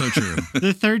 that's also true.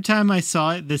 The third time I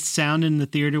saw it, the sound in the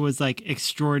theater was like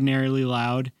extraordinarily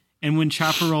loud. And when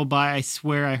Chopper rolled by, I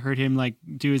swear I heard him like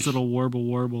do his little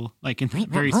warble, like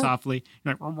very softly,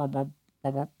 like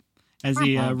as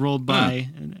he rolled by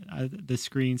the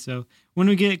screen. So when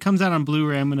it comes out on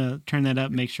Blu-ray, I'm gonna turn that up,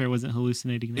 and make sure I wasn't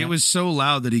hallucinating. That. It was so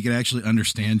loud that he could actually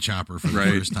understand Chopper for the Right.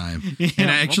 first time.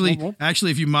 And actually,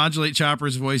 if you modulate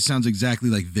Chopper's voice, it sounds exactly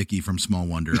like Vicky from Small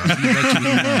Wonder. I bet you he knows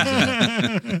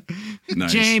that.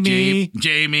 Nice. Jamie.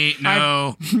 Jamie,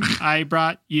 no. I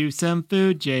brought you some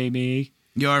food, Jamie.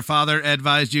 Your father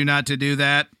advised you not to do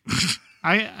that.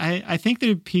 I think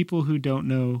there are people who don't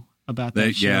know about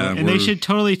that show, yeah, and they we're- should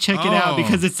totally check it out Oh.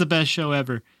 because it's the best show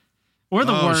ever. or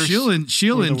the worst. She'll Or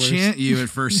the worst. enchant you at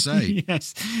first sight.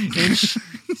 Yes, and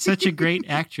such a great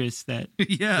actress that.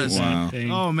 Yes. Wow.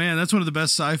 Thing. Oh man, that's one of the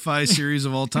best sci-fi series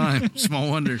of all time. Small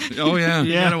Wonder. Oh yeah.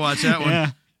 You gotta watch that one.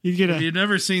 Yeah, you get If a. you've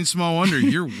never seen Small Wonder,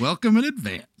 you're welcome in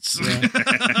advance.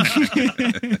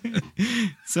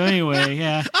 So anyway,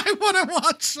 yeah. I want to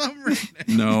watch some right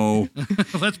No. now.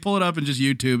 Let's pull it up and just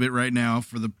YouTube it right now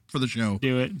for the show.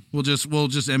 Do it. We'll just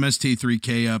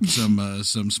MST3K up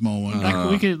some Small Wonder.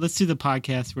 We could let's do the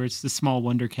podcast where it's the Small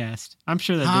Wonder cast. I'm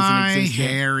sure that doesn't exist yet.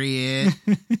 Harriet.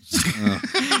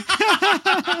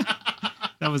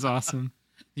 That was awesome.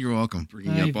 You're welcome.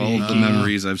 Bringing Hi, up all of the Vicky.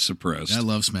 memories I've suppressed. I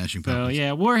love smashing So puppets.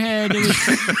 yeah, Warhead.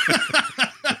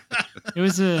 It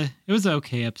was an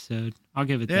okay episode. I'll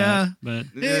give it Yeah. that. But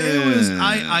It was.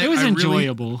 I it was I really-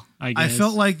 enjoyable. I guess. I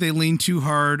felt like they leaned too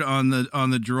hard on the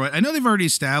droid. I know they've already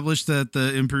established that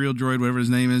the Imperial droid, whatever his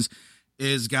name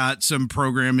is got some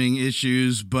programming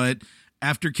issues, but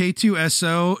after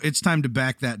K2SO, it's time to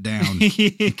back that down.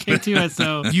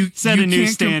 K2SO You- set you a new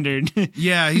can't standard.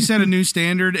 Yeah, he set a new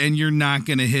standard, and you're not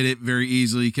going to hit it very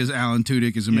easily because Alan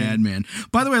Tudyk is a madman.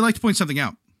 By the way, I'd like to point something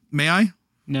out. May I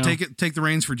No, take the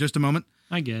reins for just a moment?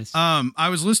 I guess. I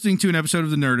was listening to an episode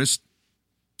of The Nerdist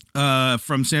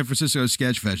from San Francisco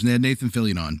Sketchfest, and they had Nathan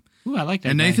Fillion on. Ooh, I like that.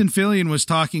 And guy. Nathan Fillion was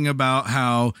talking about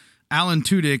how Alan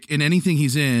Tudyk, in anything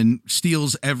he's in,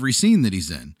 steals every scene that he's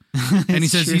in. And he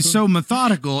says true. he's so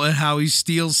methodical at how he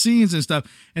steals scenes and stuff.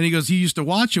 And he goes, he used to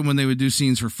watch him when they would do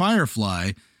scenes for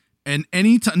Firefly. And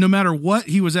anytime, no matter what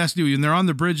he was asked to do, and they're on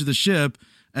the bridge of the ship,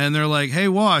 and they're like, hey,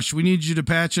 Wash, we need you to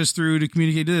patch us through to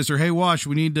communicate to this. Or, hey, Wash,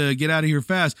 we need to get out of here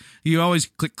fast. He always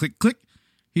click, click, click.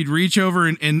 He'd reach over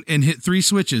and hit 3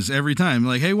 switches every time.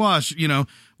 Like, hey, Wash,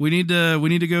 we need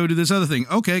to go to this other thing.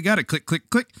 Okay, got it. Click, click,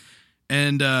 click.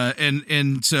 And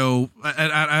so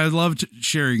I loved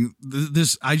sharing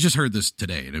this. I just heard this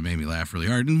today, and it made me laugh really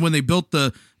hard. And when they built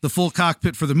the full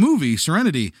cockpit for the movie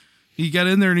Serenity, he got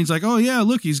in there and he's like, oh yeah,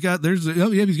 look, he's got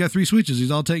 3 switches.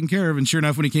 He's all taken care of. And sure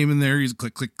enough, when he came in there, he's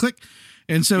click, click, click.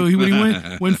 And so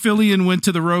when Fillion went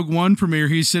to the Rogue One premiere,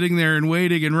 he's sitting there and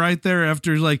waiting, and right there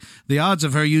after, like, the odds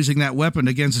of her using that weapon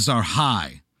against us are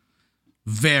high,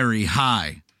 very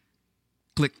high.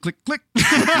 Click, click, click.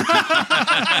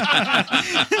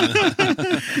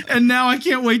 And now I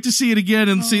can't wait to see it again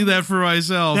and see that for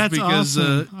myself. That's because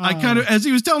awesome. I kind of, as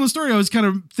he was telling the story, I was kind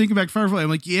of thinking back to Firefly. I'm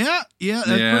like, yeah, that's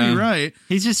pretty right.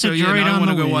 He's just So a yeah, droid now on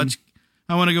the go wind. watch.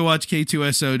 I want to go watch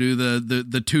K2SO do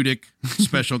the Tudyk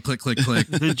special click, click, click.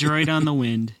 The droid on the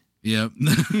wind. Yep.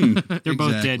 They're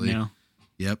both dead now.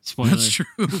 Yep. Spoiler. That's true.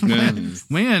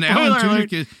 Man, Alan alert.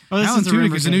 Tudyk Oh, this Alan is a Tudyk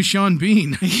rumor is the new guy. Sean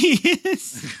Bean. He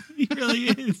is. He really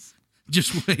is.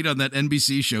 Just wait on that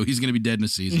NBC show. He's going to be dead in a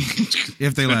season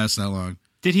if they last that long.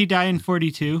 Did he die in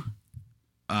 42?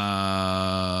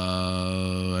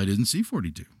 I didn't see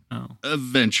 42. Oh,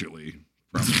 Eventually.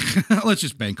 Probably. Let's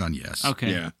just bank on yes.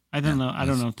 okay. Yeah. I don't know. I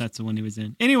don't know if that's the one he was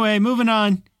in. Anyway, moving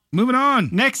on. Moving on.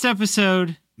 Next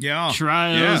episode, Yeah.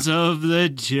 Trials of the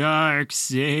Dark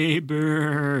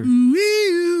Saber.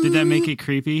 Did that make it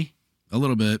creepy? A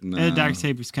little bit. No. The Dark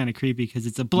Saber's kind of creepy because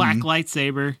it's a black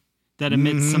lightsaber that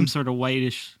emits some sort of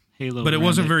whitish halo. But it around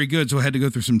wasn't very good, so I had to go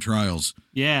through some trials.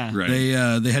 Yeah. Right.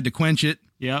 They had to quench it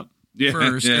Yep. Yeah,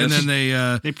 first, yes. and then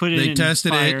they put it they in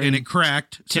tested fire it and it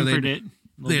cracked. So Tempered they it.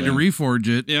 they had to reforge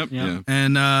it. Yep. Yeah.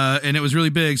 Yeah. And it was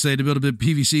really big, so they had to build a big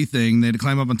PVC thing. They had to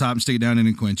climb up on top and stick it down in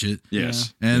and quench it.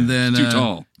 Yes. And then Too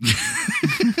tall.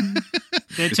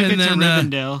 They took it And to then,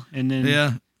 Rivendell, and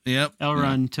then Yep.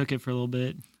 Elrond took it for a little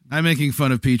bit. I'm making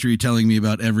fun of Petrie telling me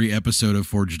about every episode of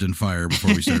Forged in Fire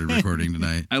before we started recording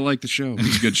tonight. I like the show.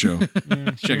 It's a good show. Yeah,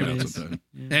 Check sure it out is. sometime.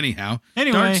 Anyhow,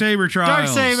 Anyway, Darksaber Trials.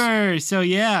 Darksaber. So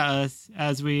yeah,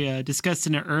 as we discussed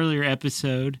in an earlier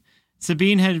episode,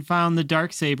 Sabine had found the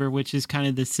Darksaber, which is kind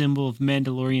of the symbol of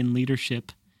Mandalorian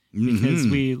leadership, because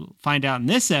we find out in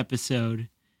this episode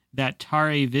that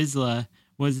Tare Vizsla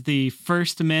was the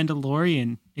first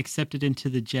Mandalorian accepted into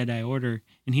the Jedi Order,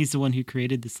 and he's the one who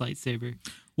created this lightsaber.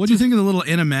 What do you think of the little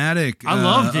animatic? I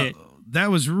loved it.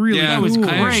 That was really Yeah, That was cool.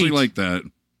 I actually great. like that.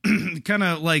 Kind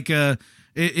of like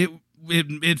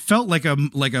it felt like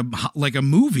a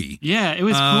movie. Yeah, it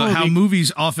was cool. How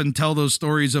movies often tell those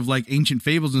stories of like ancient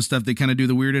fables and stuff. They kind of do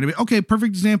the weird anime. Okay, perfect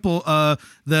example.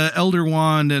 The Elder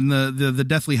Wand and the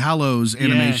Deathly Hallows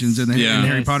animations in the Yeah.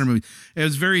 Harry Yes. Potter movie. It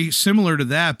was very similar to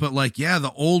that, but like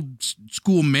the old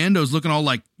school Mandos looking all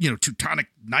like Teutonic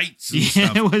knights and yeah,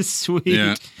 stuff. it was sweet.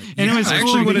 Yeah. And it was I cool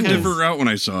actually went a because- different route when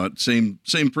I saw it. Same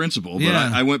principle, but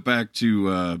Yeah. I went back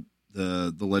to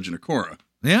the Legend of Korra.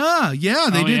 Yeah,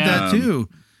 they Oh, did yeah. that too.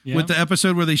 Yeah. With the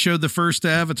episode where they showed the first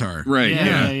Avatar. Right.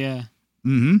 Yeah.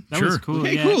 Mm-hmm. That sure. was cool.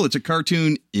 Hey, yeah. cool. It's a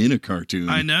cartoon in a cartoon.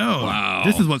 I know. Wow.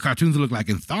 This is what cartoons look like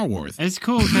in Star Wars. It's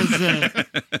cool because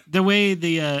the way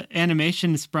the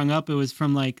animation sprung up, it was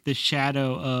from like the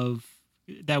shadow of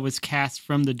that was cast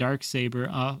from the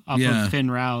Darksaber off Yeah. of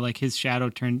Finn Rao. Like his shadow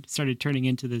started turning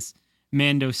into this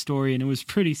Mando story, and it was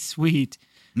pretty sweet.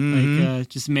 Like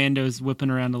just Mando's whipping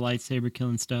around a lightsaber,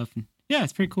 killing stuff. And yeah,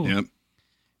 it's pretty cool. Yep.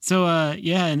 So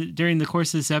and during the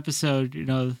course of this episode,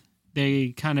 they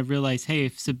kind of realize, hey,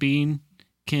 if Sabine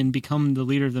can become the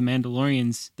leader of the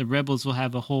Mandalorians, the rebels will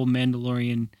have a whole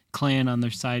Mandalorian clan on their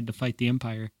side to fight the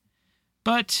Empire.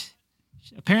 But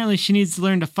apparently she needs to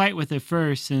learn to fight with it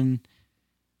first, and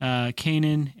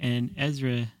Kanan and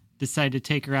Ezra decide to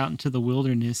take her out into the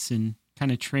wilderness and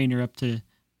kind of train her up to,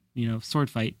 sword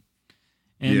fight.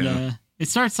 And it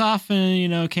starts off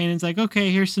and, Kanan's like,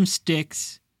 okay, here's some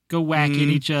sticks. Go whack at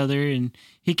each other, and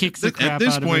he kicks the crap At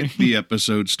this out point, of her. the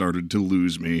episode started to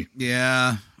lose me.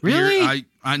 Yeah. Really?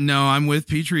 I know. I'm with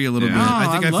Petrie a little Yeah. bit. Oh,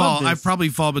 I think I I love fall. I this. probably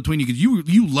fall between you because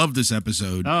you love this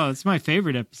episode. Oh, it's my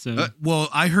favorite episode. Well,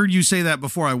 I heard you say that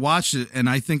before I watched it, and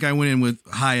I think I went in with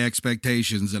high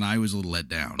expectations, and I was a little let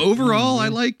down. Overall, I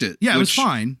liked it. Yeah, it was which-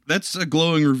 fine. That's a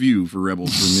glowing review for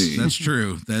Rebels for me. That's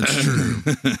true. That's true.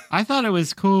 I thought it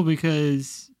was cool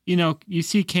because, you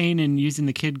see Kanan using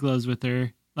the kid gloves with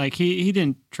her. Like, he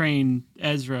didn't train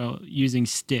Ezra using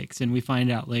sticks, and we find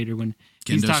out later when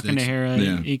he's Kendo talking to sticks. Hera,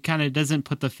 Yeah. he kind of doesn't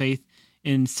put the faith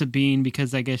in Sabine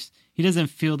because I guess he doesn't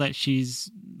feel that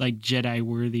she's, like, Jedi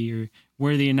worthy or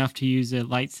worthy enough to use a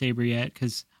lightsaber yet,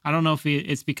 because I don't know if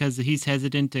it's because he's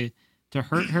hesitant to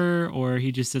hurt her or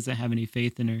he just doesn't have any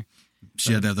faith in her.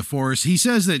 She had to have the Force. He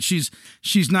says that she's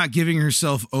not giving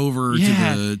herself over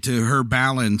Yeah. to her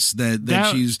balance. That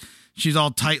That- she's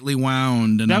all tightly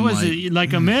wound. And That I'm was like,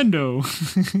 like a Mando.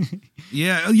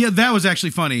 yeah, that was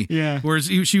actually funny. Yeah. Whereas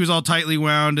she was all tightly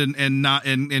wound and not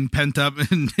and pent up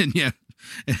and yeah.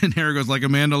 And Hera goes like a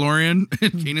Mandalorian,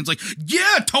 and Kanan's like,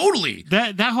 yeah, totally.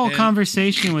 That whole And-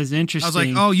 conversation was I interesting. was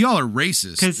like, oh, y'all are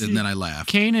racist, 'Cause and then I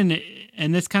laughed. Kanan,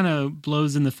 and this kind of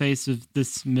blows in the face of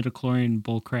this midichlorian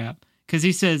bullcrap. Because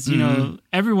he says,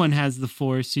 everyone has the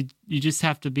Force. You just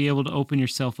have to be able to open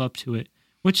yourself up to it,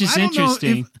 which is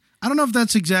interesting. I don't know if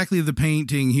that's exactly the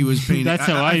painting he was painting. That's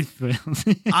how I feel.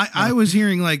 I was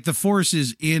hearing like the Force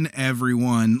is in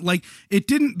everyone. Like it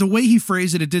didn't, the way he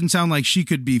phrased it, it didn't sound like she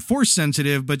could be Force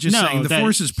sensitive, but just No, saying the that-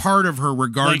 Force is part of her Like,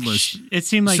 regardless. it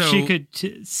seemed like she So-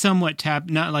 could somewhat tap,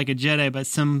 not like a Jedi, but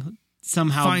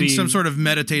somehow Find be, some sort of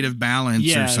meditative balance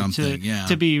or something.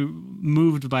 to be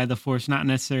moved by the Force, not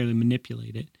necessarily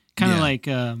manipulate it. Kind of Yeah. like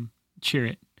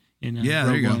Chirrut in Yeah,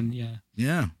 there Rogue you go. One. Yeah.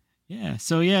 Yeah. Yeah.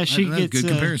 So yeah, she That's a gets good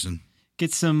comparison.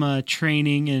 Gets some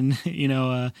training, and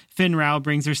Finn Rao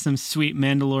brings her some sweet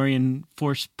Mandalorian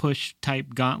Force push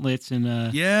type gauntlets,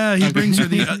 and Yeah, he brings her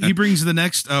he brings the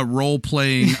next role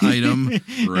playing item,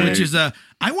 Right. which is I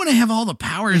want to have all the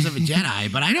powers of a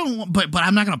Jedi, but I don't. But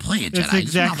I'm not going to play a Jedi. that's I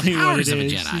just want all the exactly what powers it of a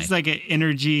is. Jedi. It's like an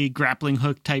energy grappling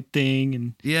hook type thing,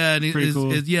 and Yeah, and Pretty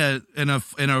cool. and a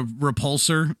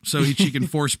repulsor, so she can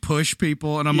force push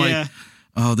people. And I'm Yeah. like,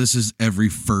 oh, this is every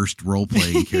first role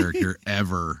playing character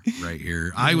ever, right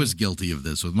here. I was guilty of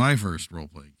this with my first role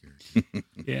playing character,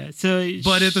 yeah. So,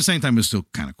 but at the same time, it's still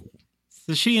kind of cool.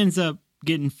 so she ends up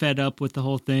getting fed up with the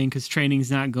whole thing because training's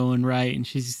not going right, and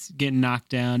she's getting knocked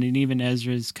down, and even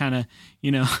Ezra's kind of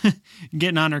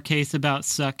getting on her case about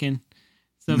sucking.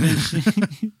 So then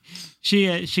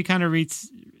she kind of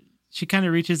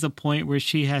reaches a point where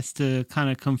she has to kind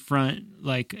of confront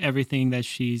like everything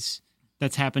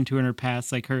that's happened to her in her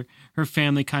past, like her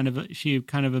family she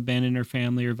abandoned her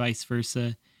family or vice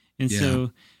versa, and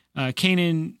so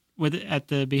Kanan, at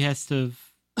the behest of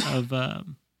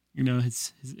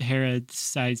his Hera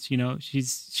decides,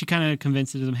 she kind of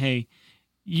convinces him, hey,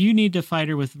 you need to fight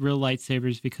her with real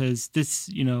lightsabers because this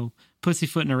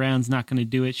pussyfooting around's not going to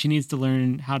do it. She needs to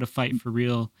learn how to fight for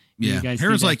real. Yeah, You guys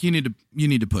Hera's need to- like, you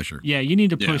need to push her. yeah, you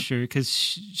need to push her because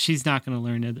she's not going to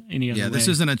learn it any other way. Yeah, this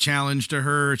isn't a challenge to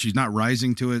her. She's not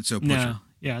rising to it, so push her.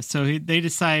 Yeah, so they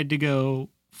decide to go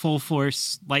full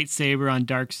force lightsaber on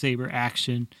Darksaber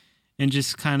action, and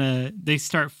just kind of they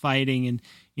start fighting, and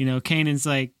Kanan's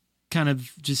like kind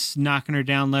of just knocking her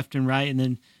down left and right, and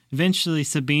then eventually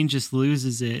Sabine just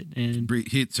loses it and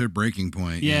Hits her breaking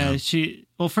point. yeah.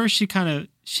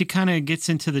 She kind of gets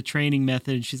into the training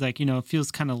method, and she's like, it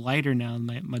feels kind of lighter now,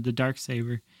 the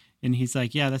Darksaber. And he's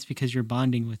like, yeah, that's because you're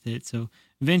bonding with it. So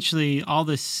eventually all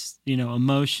this,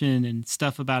 emotion and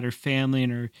stuff about her family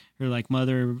and her like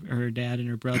mother or her dad and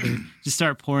her brother just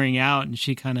start pouring out. And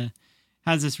she kind of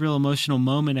has this real emotional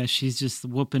moment as she's just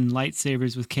whooping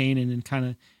lightsabers with Kanan and kind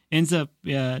of ends up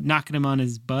knocking him on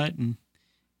his butt. And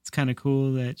it's kind of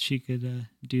cool that she could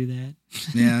do that.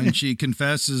 Yeah, and she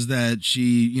confesses that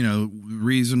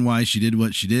reason why she did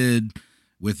what she did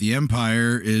with the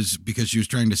Empire is because she was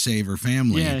trying to save her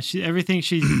family. Yeah, everything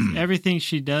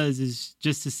she does is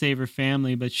just to save her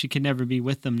family, but she can never be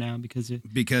with them now because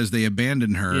they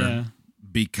abandoned her. Yeah.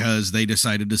 Because they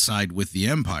decided to side with the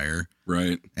Empire.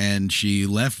 Right. And she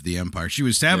left the Empire. She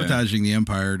was sabotaging the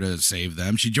Empire to save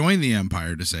them. She joined the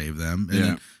Empire to save them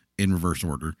in reverse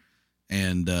order.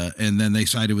 And then they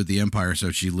sided with the Empire,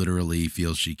 so she literally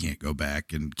feels she can't go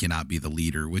back and cannot be the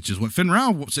leader, which is what Finn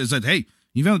Rao says that, hey,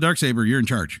 you found the Darksaber, you're in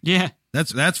charge. Yeah.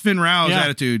 That's Finn Rao's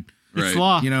attitude. It's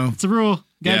law. It's a rule.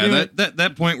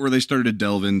 That point where they started to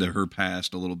delve into her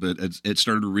past a little bit, it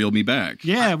started to reel me back.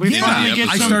 Yeah, we finally get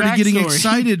I some started getting backstory.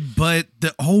 excited, but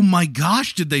oh my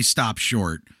gosh, did they stop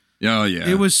short? Oh yeah,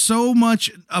 it was so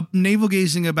much navel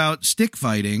gazing about stick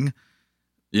fighting,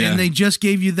 and they just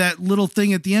gave you that little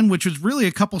thing at the end, which was really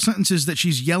a couple sentences that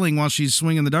she's yelling while she's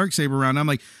swinging the Darksaber around. I'm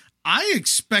like, I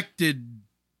expected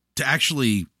to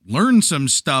actually learn some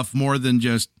stuff more than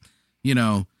just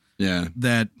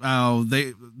that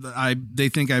they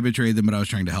think I betrayed them, but I was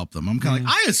trying to help them. I'm kind of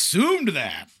like, I assumed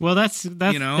that. Well, that's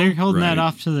they're holding that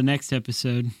off to the next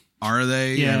episode. Are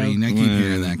they? Yeah. I mean, I keep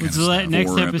hearing that kind of stuff.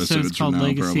 Next episode is called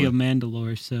Legacy of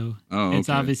Mandalore, so it's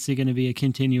okay. obviously going to be a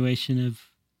continuation of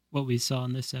what we saw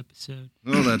in this episode.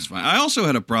 Oh, that's fine. I also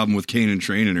had a problem with Kanan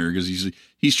training her because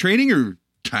he's training her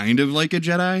kind of like a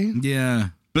Jedi. Yeah.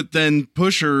 But then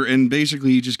push her and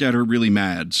basically just got her really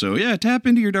mad. So yeah, tap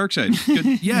into your dark side.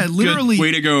 Good, yeah, literally. Good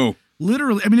way to go.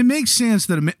 Literally, I mean, it makes sense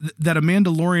that a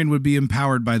Mandalorian would be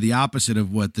empowered by the opposite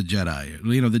of what the Jedi.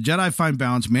 The Jedi find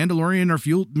balance.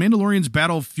 Mandalorians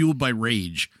battle fueled by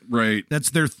rage. Right. That's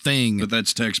their thing. But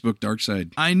that's textbook dark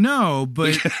side. I know,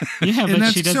 but but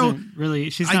she doesn't really.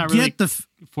 She's not really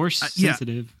force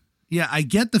sensitive. Yeah, I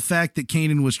get the fact that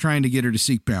Kanan was trying to get her to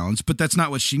seek balance, but that's not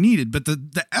what she needed. But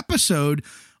the episode,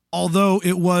 although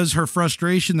it was her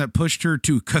frustration that pushed her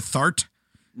to cathart,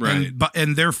 right,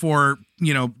 and therefore,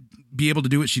 be able to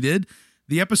do what she did,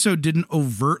 the episode didn't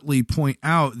overtly point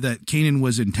out that Kanan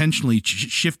was intentionally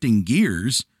shifting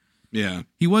gears. Yeah.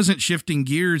 He wasn't shifting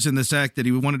gears in the fact that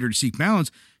he wanted her to seek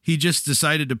balance. He just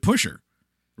decided to push her.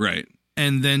 Right.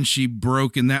 And then she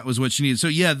broke, and that was what she needed. So,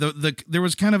 yeah, there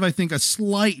was kind of, I think, a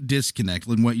slight disconnect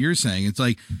in what you're saying. It's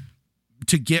like,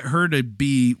 to get her to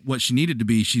be what she needed to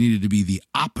be the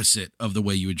opposite of the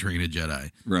way you would train a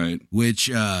Jedi. Right. Which,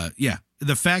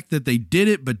 the fact that they did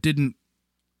it but didn't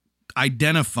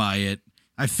identify it,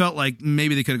 I felt like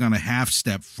maybe they could have gone a half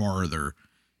step farther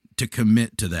to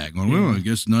commit to that. Going, well, I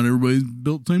guess not everybody's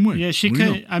built the same way. Yeah, she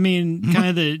could. I mean, kind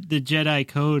of the Jedi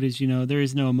code is, there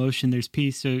is no emotion, there's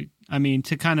peace. So, I mean,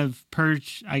 to kind of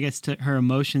purge, I guess, to her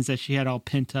emotions that she had all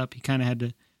pent up, he kind of had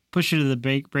to push her to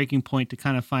the breaking point to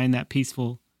kind of find that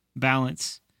peaceful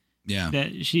balance. Yeah,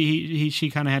 that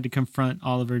she kind of had to confront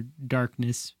all of her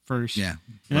darkness first. Yeah,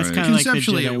 and that's kind of like the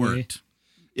Jedi it worked. way.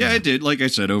 Yeah, it did. Like I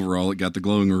said, overall, it got the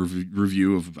glowing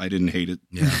review of I didn't hate it.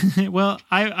 Yeah. Well,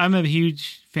 I'm a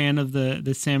huge fan of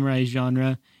the samurai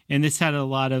genre, and this had a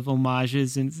lot of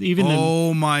homages, and even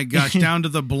my gosh, down to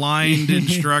the blind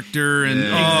instructor, and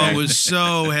it was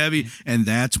so heavy, and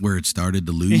that's where it started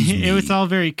to lose me. It was all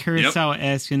very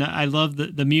Kurosawa-esque, and I love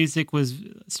the music was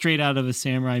straight out of a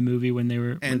samurai movie when they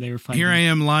were fighting. Here I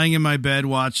am lying in my bed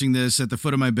watching this at the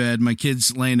foot of my bed. My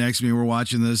kids laying next to me were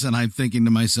watching this, and I'm thinking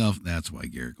to myself, "That's why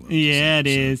Garrett loves Yeah, it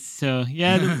is. So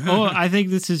yeah, I think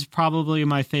this is probably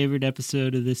my favorite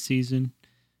episode of this season,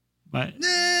 but.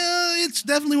 It's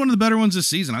definitely one of the better ones this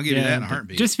season. I'll give you that in a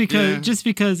heartbeat. Just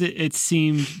because it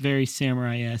seemed very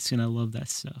samurai-esque, and I love that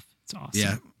stuff. It's awesome.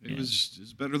 Yeah. It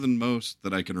was better than most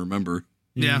that I can remember.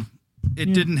 Yeah.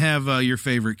 It didn't have your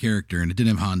favorite character, and it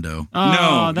didn't have Hondo. Oh,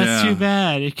 no, that's too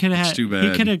bad. It could have. Too bad.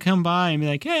 He could have come by and be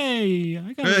like, "Hey,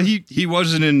 I got." He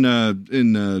wasn't in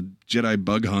Jedi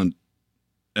Bug Hunt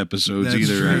episodes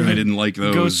either. True. I didn't like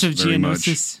those. Ghosts of very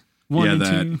Geonosis much. 1 and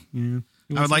that. 2. Yeah.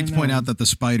 I would like to point out that the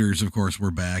spiders, of course,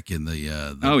 were back in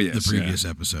the previous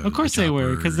episode. Of course they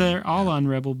were, because they're all on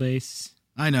Rebel base.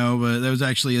 I know, but there was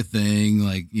actually a thing,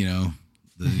 like,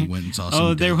 they went and saw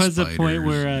some there was spiders. a point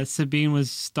where Sabine was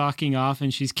stalking off,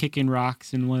 and she's kicking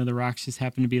rocks, and one of the rocks just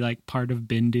happened to be like part of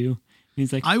Bendu.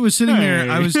 He's like, I was sitting there.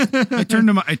 I turned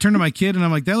to my kid, and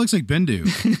I'm like, that looks like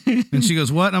Bendu. And she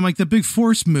goes, what? And I'm like, the big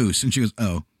force moose. And she goes,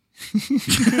 oh.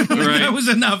 That was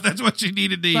enough. That's what she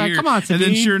needed to hear. Come on, Sabine.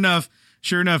 And then sure enough,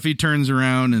 sure enough, he turns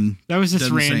around and That was just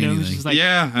doesn't say random. It was anything. just like,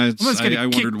 yeah, I'm just gonna I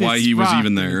kick wondered why this he was rock. even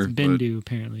And there. it's but Bendu,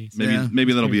 apparently. So. Maybe Yeah.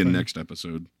 maybe that'll Very be in funny. next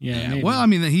episode. Yeah, maybe. Well, I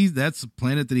mean, that's the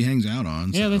planet that he hangs out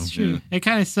on. yeah, so. that's true. yeah. It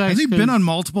kind of sucks. Has he 'cause been on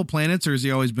multiple planets, or has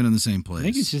he always been in the same place? I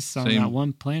think he's just on Same- that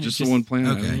one planet. Just the one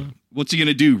planet. okay. What's he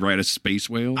gonna do? Ride a space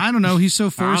whale? I don't know. He's so I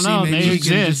forcey. don't know. Maybe They he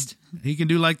can exist. he can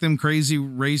do like them crazy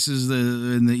races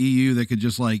in the EU that could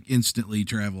just like instantly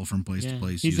travel from place to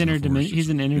place. He's using the Force. He's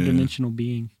an interdimensional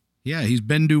being. Yeah, he's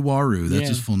Bendu Waru. That's Yeah.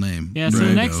 his full name. Yeah, so the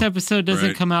Right. next episode doesn't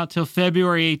Right. come out till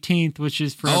February 18th, which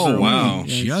is forever. Oh, wow. away.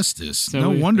 Yeah, Justice. So no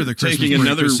we- wonder the Christmas Taking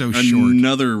break was so short.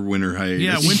 another winter hiatus.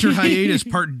 Yeah, winter hiatus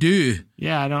part 2.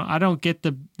 yeah, I don't get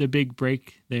the big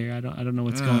break there. I don't know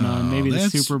what's going on. Oh, Maybe the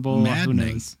that's Super Bowl. Who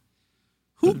maddening. knows?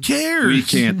 Who cares? We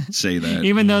can't say that.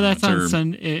 Even though that's on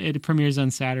term. it premieres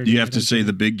on Saturday. You have I to don't say think-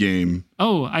 the big game.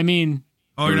 Oh, I mean,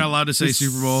 Oh, you're not allowed to say The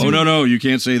Super Bowl. Oh no, you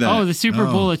can't say that. oh, the Super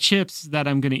Oh. Bowl of chips that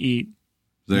I'm gonna eat.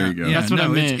 there you go. Yeah, That's what I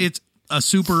no, meant. It's a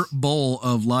Super Bowl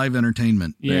of live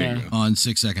entertainment There Yeah, you go. on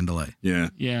 6-second delay. Yeah.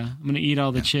 yeah. I'm gonna eat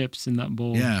all the chips in that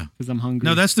bowl. Yeah. because I'm hungry.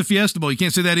 No, that's the Fiesta Bowl. You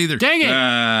can't say that either. dang it!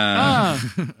 Ah,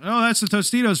 Oh, that's the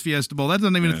Tostitos Fiesta Bowl. That's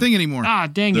not even a thing anymore.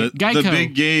 Dang the it! Geico.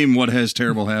 big game. What has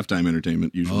terrible halftime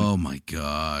entertainment usually? Oh my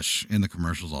gosh. And the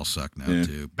commercials all suck now Yeah.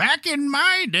 too. Back in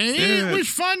my day, Yeah. it was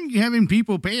fun having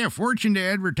people pay a fortune to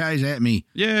advertise at me.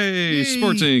 Yay,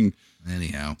 sporting.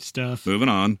 Anyhow. Stuff. Moving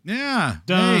on. Yeah.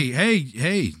 Duh.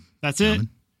 Hey. That's it.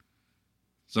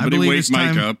 Somebody believe wake it's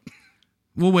Mike time- up.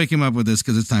 We'll wake him up with this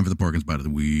because it's time for the Porkins Bite of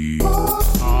the Week.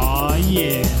 Aw,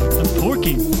 yeah. The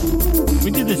porking.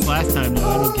 We did this last time, though.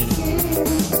 I don't get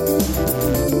it.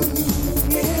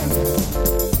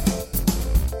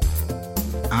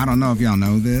 I don't know if y'all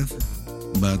know this,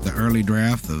 but the early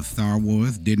draft of Star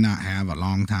Wars did not have a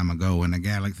long time ago in a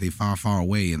galaxy far, far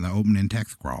away in the opening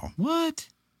text scroll. What?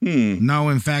 No,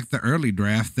 in fact, the early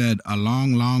draft said a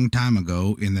long, long time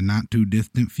ago in the not too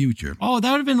distant future. Oh, that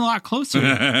would have been a lot closer.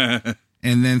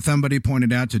 And then somebody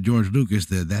pointed out to George Lucas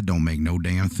that don't make no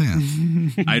damn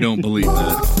sense. I don't believe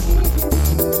that.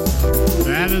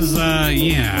 That is,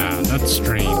 that's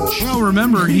strange. Well,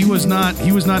 remember, he was not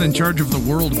in charge of the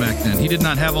world back then. He did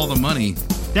not have all the money.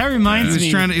 That reminds me.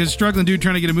 He was a struggling dude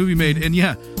trying to get a movie made. And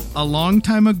yeah, a long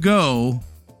time ago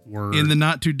Word. in the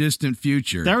not too distant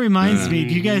future. That reminds me.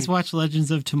 Do you guys watch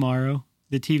Legends of Tomorrow,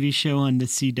 the TV show on the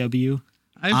CW?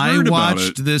 I've I heard watched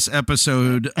about it. this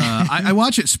episode. I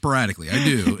watch it sporadically. I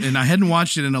do, and I hadn't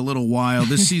watched it in a little while.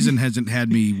 This season hasn't had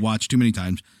me watch too many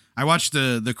times. I watched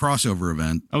the crossover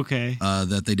event Okay.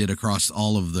 that they did across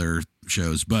all of their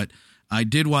shows, but I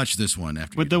did watch this one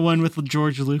after. With the one with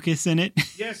George Lucas in it.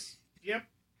 Yes.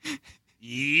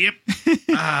 Yep.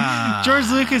 George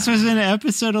Lucas was in an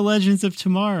episode of Legends of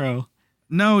Tomorrow.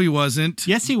 No, he wasn't.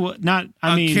 Yes, he was. Not,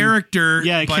 I a mean. character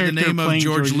yeah, a by the character name of playing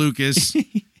George George- Lucas,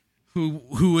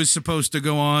 who was supposed to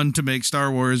go on to make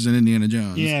Star Wars and Indiana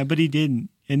Jones. Yeah, but he didn't.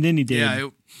 And then he did. Yeah,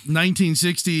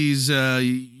 1960s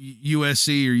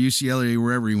USC or UCLA,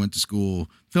 wherever he went to school.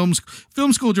 Film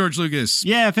school, George Lucas.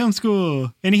 Yeah, film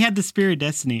school. And he had the Spear of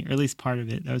Destiny, or at least part of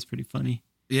it. That was pretty funny.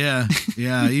 Yeah.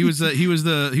 He was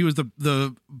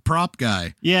the prop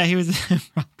guy. Yeah, he was a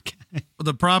prop guy.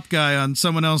 The prop guy on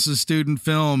someone else's student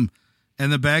film,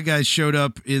 and the bad guys showed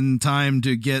up in time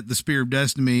to get the Spear of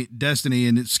Destiny,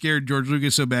 and it scared George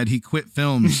Lucas so bad he quit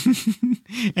films.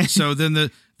 So then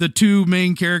the two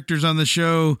main characters on the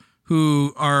show,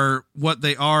 who are what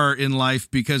they are in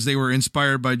life because they were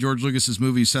inspired by George Lucas's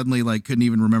movies, suddenly couldn't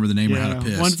even remember the name or how to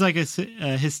piss. One's like a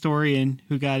historian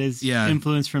who got his Yeah.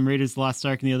 influence from Raiders of the Lost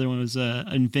Ark, and the other one was an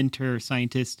inventor or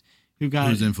scientist who got Who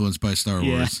was influenced by Star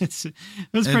Yeah, Wars. it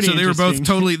was And pretty so they were both interesting.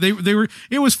 totally they were.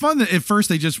 It was fun that at first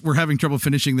they just were having trouble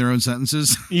finishing their own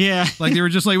sentences. Yeah. Like they were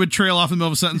just would trail off in the middle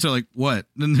of a sentence. They're like, "What?"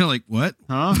 And they're like, "What?"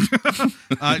 Huh?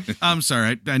 I'm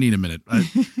sorry. I need a minute.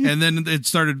 And then it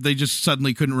started. They just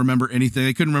suddenly couldn't remember anything.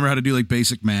 They couldn't remember how to do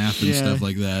basic math and Yeah. stuff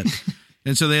like that.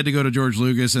 And so they had to go to George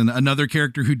Lucas, and another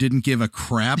character who didn't give a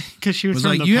crap Because she was was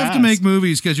from like, the "You have to past. make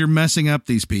movies because you're messing up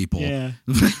these people." Yeah.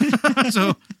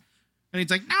 So, and he's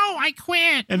like, "No, I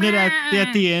quit." And then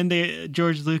at the end,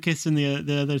 George Lucas and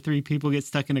the other three people get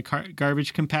stuck in a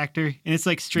garbage compactor, and it's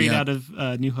straight Yep. out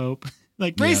of New Hope.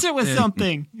 Brace it with Yeah.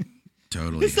 something.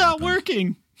 Totally, It's not happened.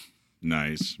 working.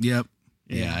 Nice. Yep.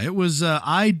 Yeah, it was.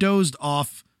 I dozed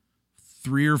off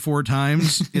 3 or 4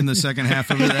 times in the second half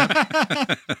of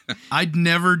it. I'd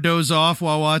never doze off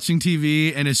while watching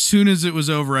TV, and as soon as it was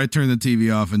over, I turned the TV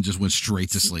off and just went straight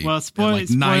to sleep. Well, at spoiler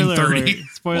 9:30. alert.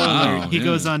 Spoiler Wow, alert. He yeah.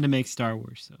 goes on to make Star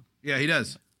Wars, so Yeah, he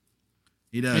does.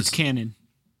 He does. it's canon.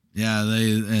 Yeah,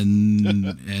 and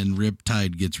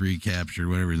Riptide gets recaptured.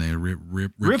 Whatever his name,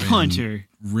 Rip Rip Hunter.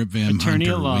 Rip Van Attorney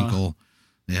Hunter at law. Winkle.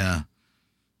 Yeah.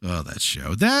 Oh, that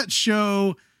show. That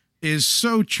show is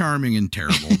so charming and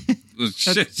terrible.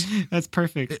 That's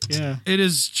perfect. Yeah. It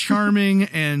is charming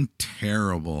and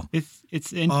terrible.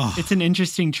 It's an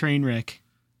interesting train wreck.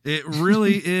 It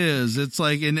really is. It's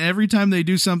like, and every time they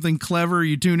do something clever,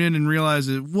 you tune in and realize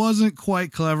it wasn't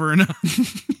quite clever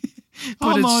enough.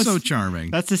 But Almost. it's so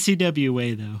charming. That's the CW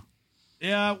way, though.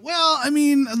 Yeah, well, I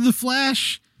mean, The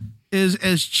Flash is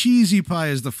as cheesy pie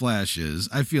as The Flash is.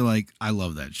 I feel like I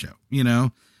love that show, you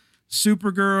know?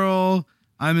 Supergirl,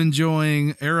 I'm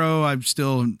enjoying. Arrow, I've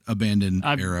still abandoned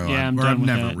Arrow. I'm I've done with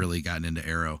never that. really gotten into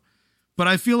Arrow. But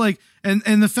I feel like, and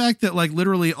the fact that like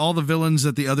literally all the villains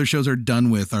that the other shows are done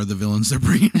with are the villains they're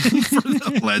bringing in for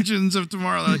the Legends of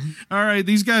Tomorrow. Like, all right,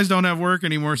 these guys don't have work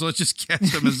anymore, so let's just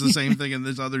cast them as the same thing in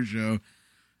this other show.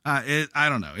 I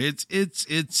don't know.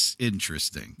 It's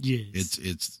interesting. Yes.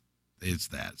 It's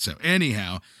that. So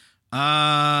anyhow,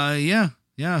 yeah.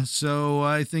 So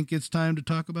I think it's time to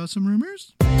talk about some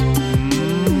rumors.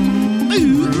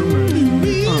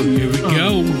 Here we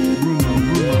go.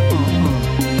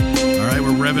 All right,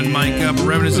 we're revving Mike up,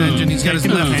 revving his engine. He's got his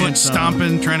Taking left the foot pants off.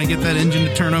 stomping, trying to get that engine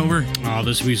to turn over. Oh,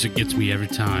 this music gets me every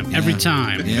time. Every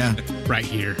time. Yeah. Right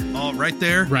here. Oh, right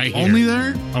there. Right here. Only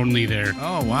there. Only there.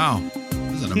 Oh wow.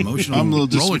 This is an emotional. I'm a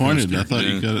little roller disappointed. coaster. I thought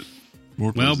you got it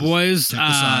more Well, places. boys, Check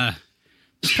this out.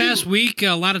 this past week,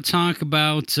 a lot of talk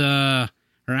about, or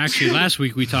actually last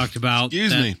week we talked about.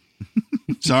 Excuse that- me.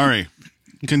 Sorry.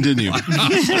 Continue.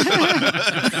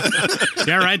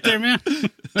 Yeah, right there, man.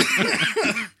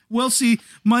 Well, see,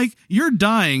 Mike, you're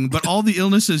dying, but all the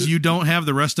illnesses you don't have,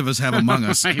 the rest of us have among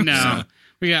us. I know.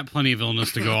 We got plenty of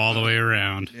illness to go all the way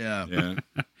around. Yeah. Yeah.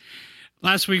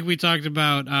 Last week we talked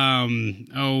about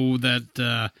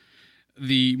that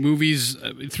the movies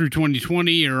through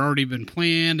 2020 are already been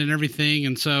planned and everything,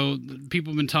 and so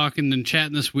people have been talking and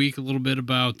chatting this week a little bit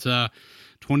about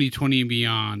 2020 and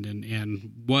beyond,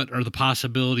 and what are the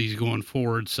possibilities going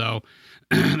forward. So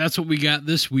that's what we got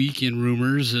this week in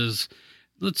rumors. Is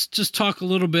let's just talk a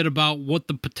little bit about what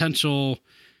the potential,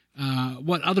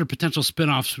 what other potential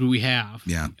spinoffs do we have?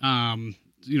 Yeah.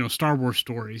 Star Wars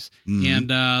stories. And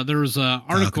there was an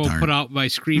article Katarn. put out by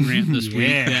Screen Rant this week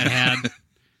Yeah. that had.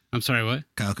 I'm sorry, what?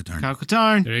 Kyle Katarn. Kyle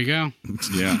Katarn. There you go.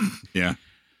 Yeah.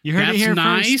 You heard That's it here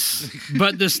nice. first.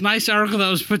 But this nice article that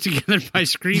was put together by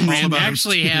Screen All Rant about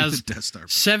actually the has Death Star.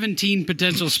 17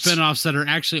 potential spinoffs that are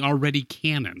actually already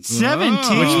canon.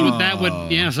 17. Which that would,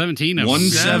 17 of them.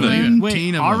 17. Wait,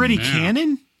 17 of already them. Yeah.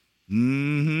 canon?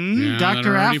 Mm-hmm. Yeah, Dr. that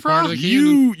are already part Afro? of the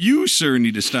canon. You sir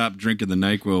need to stop drinking the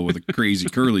NyQuil with a crazy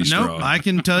curly straw. Nope, I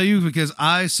can tell you because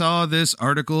I saw this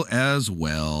article as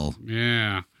well.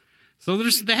 Yeah. So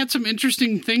they had some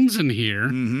interesting things in here,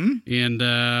 and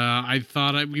I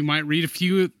thought we might read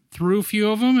through a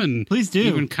few of them, and Please do.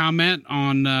 even comment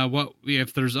on what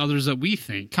if there's others that we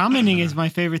think. Commenting is my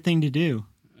favorite thing to do.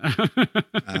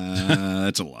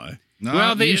 That's a lie. No,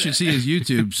 Well, you should see his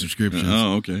YouTube subscriptions.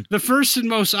 Oh, okay. The first and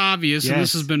most obvious, and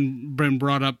this Yes. has been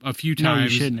brought up a few No, you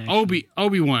times. shouldn't, actually.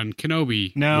 Obi-Wan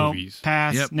Kenobi No, movies,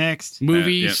 pass. Yep. Next.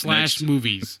 movie Yep, / next.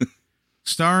 movies.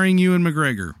 Starring Ewan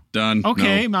McGregor. Done.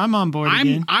 Okay, No. I'm on board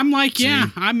again. I'm like, yeah,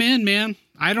 I'm in, man.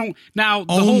 I don't now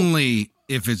the whole. Only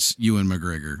if it's Ewan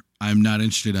McGregor. I'm not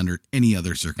interested under any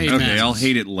other circumstances. Amen. Okay, I'll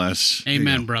hate it less.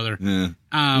 Amen, brother.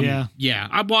 Yeah. Yeah.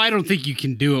 I don't think you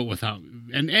can do it without.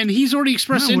 And he's already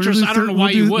expressed No, we'll interest. do I don't know why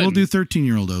we'll you do, wouldn't. We'll do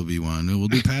 13-year-old Obi-Wan. We'll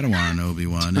do Padawan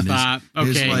Obi-Wan. And Stop.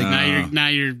 his, Okay, like, now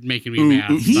you're making me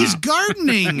mad. he's Stop.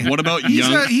 gardening. What about He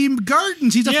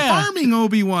gardens. He's a Yeah. farming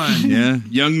Obi-Wan. Yeah,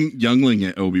 youngling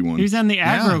at Obi-Wan. He was on the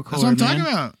Yeah, aggro that's core, what I'm man. talking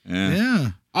about. Yeah.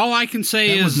 Yeah. All I can say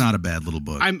That is was not a bad little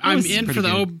book. I'm was in for pretty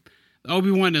the good.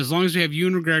 Obi-Wan as long as we have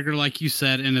Ewan McGregor, like you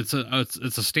said, and it's a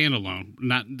standalone,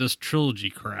 not this trilogy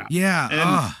crap.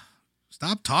 yeah.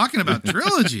 Stop talking about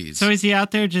trilogies. So is he out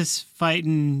there just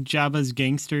fighting Jabba's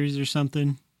gangsters or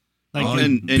something? Like, Oh,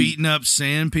 and- beating up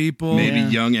sand people. Maybe Yeah.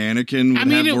 young Anakin would I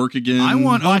mean, have work again. I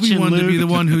want Watching Obi-Wan to be Luke. the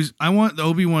one who's. I want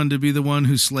Obi-Wan to be the one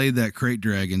who slayed that crate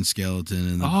dragon skeleton.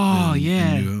 In the, Oh,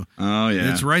 yeah. Oh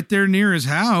yeah. It's right there near his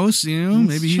house. You know,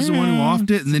 That's maybe he's the one who true. offed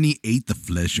it, and then he ate the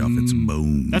flesh off its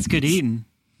bones. that's good eating.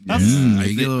 That's,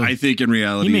 I think in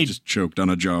reality He he made- just choked on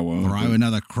a Jawa. Throw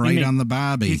another crate made- on the He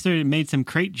bobby. sort of made some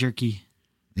crate jerky.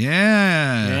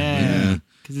 Yeah, Yeah.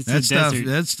 Because it's That a stuff.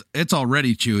 desert. It's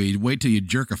already chewy. Wait till you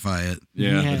jerkify it.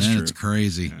 Yeah, Yeah. that's Then true. it's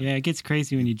crazy. Yeah, it gets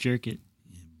crazy when you jerk it.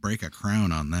 Break a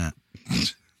crown on that.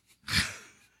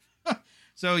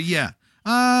 So yeah.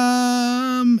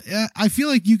 Yeah, I feel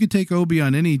like you could take Obi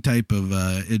on any type of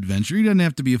adventure. He doesn't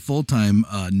have to be a full-time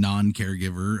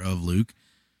non-caregiver of Luke,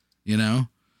 you know?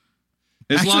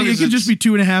 Actually, it could just be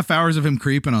 2.5 hours of him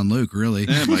creeping on Luke, really.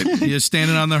 Yeah, it might be. Just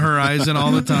standing on the horizon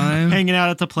all the time. Hanging out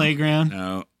at the playground.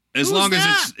 No. As long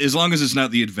as it's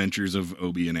not the adventures of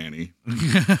Obi and Annie.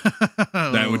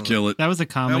 That would kill it. That was a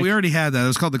comic. No, we already had that. It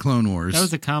was called the Clone Wars. That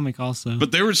was a comic also.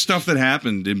 But there was stuff that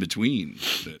happened in between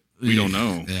that we don't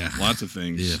know. Yeah. Lots of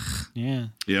things. Yeah.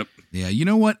 Yep. Yeah, you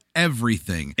know what?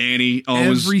 Everything. Annie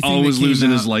Everything always that came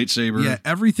losing his out- lightsaber. Yeah,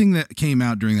 everything that came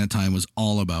out during that time was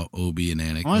all about Obi and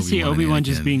Anakin. I want to see Obi-Wan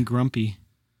just being grumpy.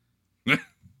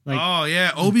 Like, oh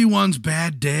yeah, Obi-Wan's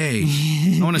bad day.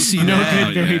 I want to see no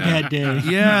that. good, very yeah. bad day.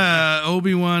 Yeah,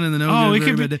 Obi-Wan and the no Oh, good, it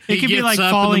very could bad be, day. it could be gets like up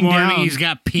falling in the morning, down. He's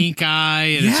got pink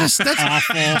eye, and Yes, it's just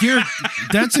awful. Garrett,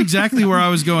 that's exactly where I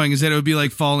was going. Is that it would be like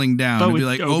falling down? But It'd be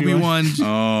with like Obi-Wan. Obi-Wan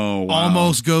Oh, wow.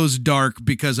 almost goes dark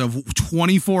because of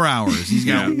 24 hours. He's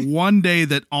got one day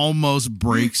that almost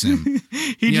breaks him.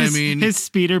 He You know what I just mean? his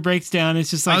speeder breaks down.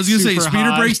 It's just like I was gonna say super speeder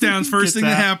hot. breaks down. First Gets thing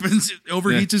that out. happens,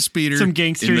 overheats his speeder. Some in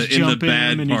gangsters the jump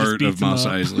bad in and he just part beats of them Mos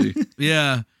up. Eisley.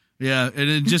 Yeah, and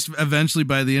it just eventually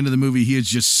by the end of the movie, he is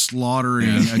just slaughtering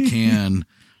a can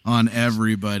on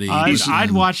everybody.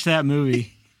 I'd watch that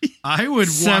movie. I would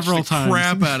several watch the times.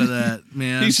 crap out of that,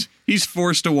 man. He's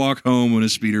forced to walk home when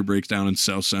his speeder breaks down in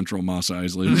South Central Mos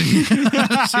Eisley.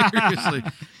 Seriously,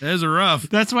 that is rough.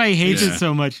 That's why he hates Yeah. it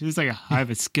so much. It's like I have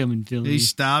a scum and villainy. He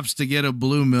stops to get a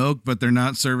blue milk, but they're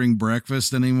not serving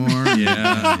breakfast anymore.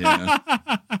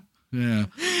 yeah. Yeah.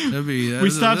 That'd be, We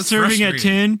stopped that's serving at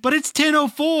frustrating. 10, but it's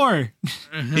 10:04.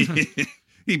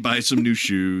 He buys some new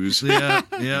shoes. Yeah,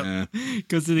 Yeah.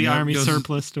 Goes to the Yep, army goes-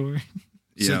 surplus store.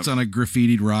 Sits on a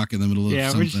graffitied rock in the middle of Yeah,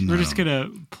 something. we're just gonna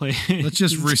play. Let's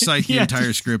just recite the Yeah,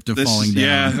 entire script of This- falling down.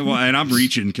 Yeah, well, and I'm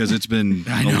reaching because it's been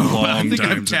I a know. long I think time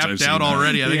I've since I've tapped seen out that.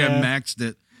 already. I think Yeah. I've maxed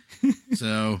it.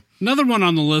 So Another one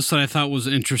on the list that I thought was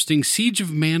interesting: Siege of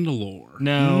Mandalore.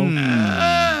 No,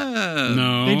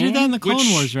 No, they did that in the Clone Which-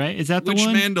 Wars, right? Is that the Which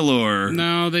one? Mandalore?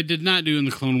 No, they did not do in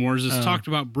the Clone Wars. It's Oh. talked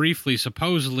about briefly,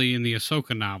 supposedly in the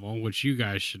Ahsoka novel, which you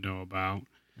guys should know about.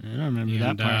 I don't remember that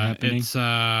And, part happening. it's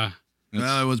well,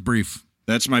 it was brief.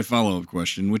 That's my follow-up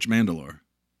question. Which Mandalore?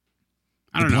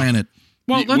 I The don't know. planet.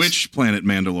 Well, let's, Which planet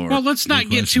Mandalore? Well, let's not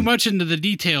get too question. much into the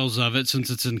details of it since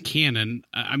it's in canon.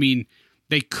 I mean,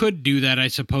 they could do that, I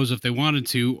suppose, if they wanted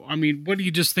to. I mean, what do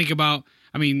you just think about?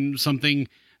 I mean, something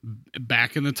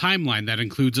back in the timeline that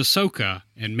includes Ahsoka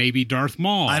and maybe Darth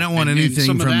Maul. I don't want and anything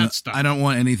some from of that the, stuff. I don't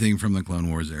want anything from the Clone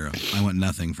Wars era. I want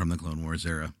nothing from the Clone Wars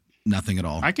era. Nothing at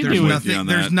all. I could there's do with nothing. you on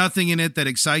There's that. nothing in it that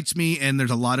excites me, and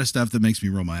there's a lot of stuff that makes me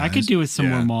roll my eyes. I could do with some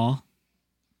Yeah. more Maul.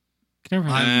 Could never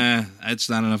have- That's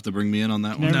not enough to bring me in on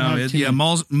that one. Never No, have too yeah,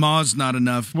 many. Maw's not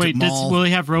enough. Wait, will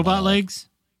he have robot legs?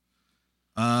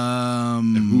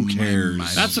 Who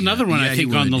cares? That's another one I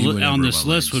think on this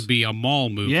list would be a Maul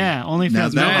movie. Yeah, only if Now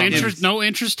it's that- No robot if- interest. No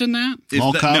interest in that. If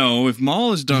Mall that- Cop? no, if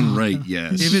Maul is done right,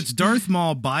 yes. If it's Darth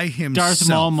Maul by himself, Darth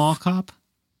Maul Mall Cop.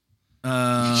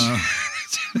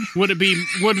 Would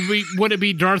it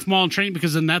be Darth Maul and training?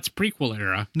 Because then that's prequel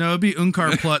era. no, it'd be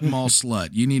Unkar Plutt Maul Slut.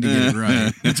 You need to get it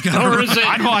right. It's got Or is it?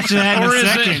 I'd watch that in or a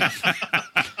is second.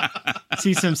 it?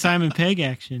 See some Simon Pegg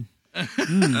action.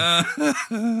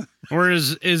 Or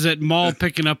is it Maul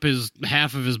picking up his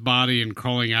half of his body and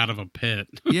crawling out of a pit?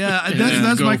 Yeah, And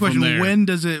that's go my from question. there.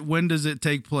 When does it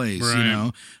take place? Right. You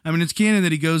know, I mean, it's canon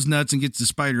that he goes nuts and gets the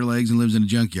spider legs and lives in a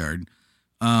junkyard.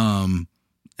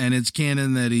 And it's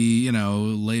canon that he, you know,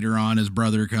 later on his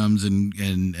brother comes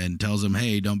and tells him,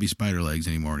 "Hey, don't be spider legs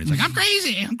anymore." And he's like, "I'm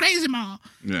crazy, Maul."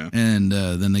 yeah. And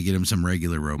then they get him some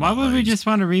regular robot. Why would we legs. just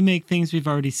want to remake things we've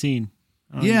already seen?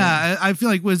 Yeah, I feel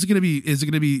like is it gonna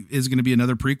be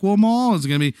another prequel Maul? Is it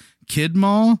gonna be Kid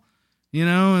Maul? You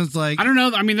know, it's like I don't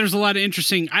know. I mean, there's a lot of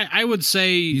interesting. I would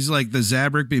say. he's like the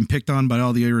Zabrak being picked on by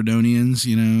all the Iridonians.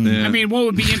 You know, Yeah. I mean, what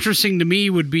would be interesting to me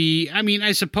would be. I mean,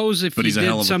 I suppose if But he he's a did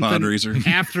hell of a something pod racer.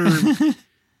 after,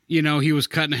 you know, he was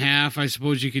cut in half. I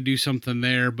suppose you could do something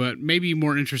there. But maybe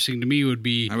more interesting to me would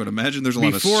be I would imagine there's a lot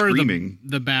of before screaming.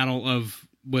 the battle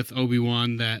with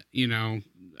Obi-Wan, that, you know,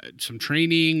 some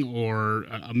training or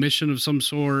a mission of some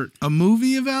sort. a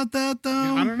movie about that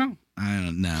though. I don't know. I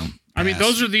don't know. I mean, Pass.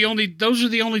 those are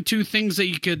the only two things that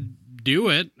you could do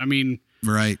it. I mean,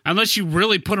 right. unless you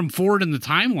really put him forward in the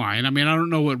timeline. I mean, I don't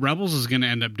know what Rebels is going to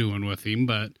end up doing with him,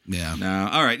 but Yeah, No,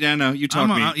 all right. Yeah, no, you talk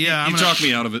I'm me. a- yeah, you I'm gonna- talk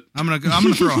me out of it. I'm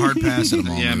gonna throw a hard pass at them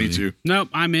all. Yeah, me too. nope,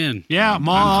 I'm in. Yeah,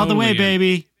 Maul I'm all the way, totally in.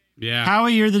 baby. Yeah.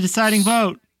 Howie, you're the deciding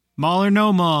vote. Maul or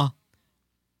no Maul?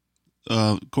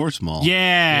 Of course, Maul.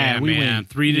 Yeah, Yeah, we man. win.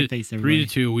 Three We to face three everybody.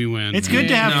 to two, we win. It's good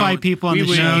to have No, 5 people on we the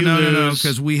win. show. No, You no, lose.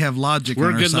 because we have logic. We're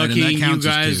on our good side, and looking. that You counts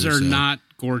as guys two, are so. not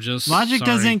gorgeous. Logic Sorry.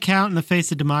 doesn't count in the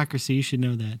face of democracy. You should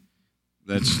know that.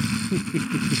 That's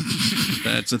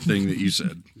That's a thing that you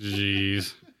said.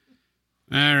 Jeez.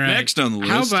 All right. Next on the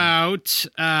list. How about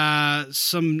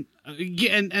some?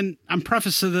 And I'm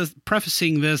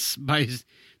prefacing this by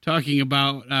talking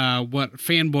about what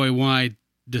Fanboy Y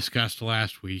discussed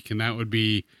last week, and that would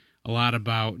be a lot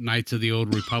about Knights of the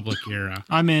Old Republic era.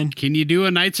 I'm in. Can you do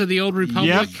a Knights of the Old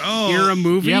Republic era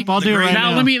movie? Yep, I'll do it right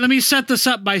now. Let me set this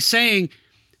up by saying,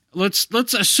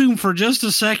 let's assume for just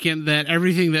a second that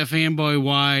everything that Fanboy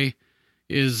Y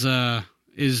is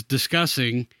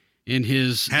discussing in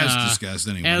his discussed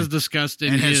anyway, has discussed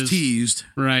in and his has teased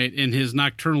in his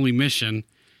Nocturnal Emission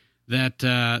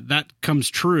that comes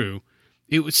true.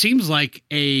 It seems like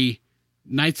a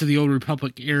Knights of the Old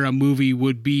Republic era movie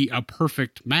would be a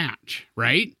perfect match,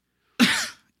 right?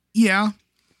 Yeah.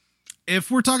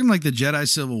 If we're talking like the Jedi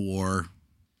Civil War,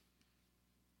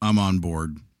 I'm on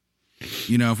board.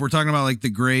 You know, if we're talking about like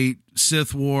the Great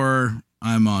Sith War,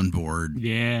 I'm on board.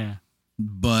 Yeah.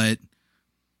 But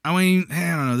I mean,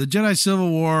 I don't know. The Jedi Civil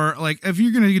War, like if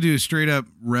you're going to do a straight up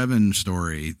Revan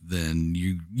story, then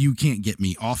you can't get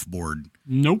me off board.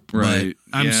 Nope. Right.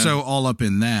 But I'm so all up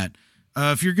in that.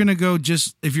 If you're going to go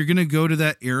to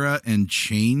that era and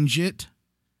change it,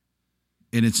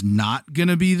 and it's not going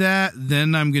to be that,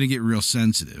 then I'm going to get real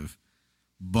sensitive.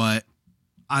 But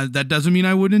that doesn't mean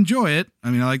I would enjoy it. I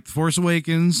mean, I like The Force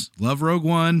Awakens, love Rogue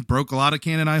One, broke a lot of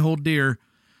canon I hold dear.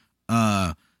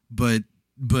 But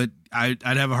I'd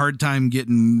have a hard time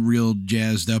getting real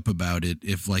jazzed up about it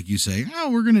if, like you say,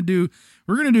 oh, we're gonna do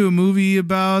a movie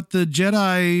about the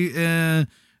Jedi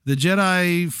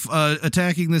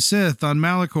attacking the Sith on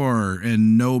Malachor,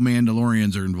 and no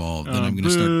Mandalorians are involved. Then I'm gonna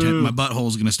start my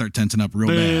butthole's gonna start tensing up real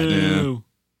bad. Yeah.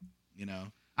 You know,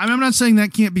 I'm not saying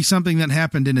that can't be something that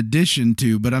happened in addition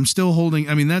to, but I'm still holding.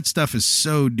 I mean, that stuff is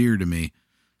so dear to me.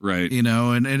 Right. You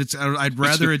know, and it's I'd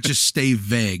rather it just stay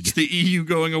vague. It's the EU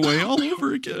going away all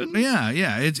over again.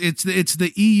 Yeah. It's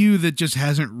the EU that just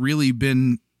hasn't really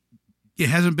been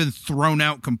thrown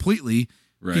out completely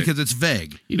because it's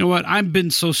vague. You know what? I've been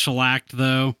so shellacked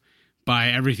though by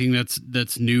everything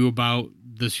that's new about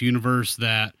this universe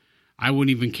that I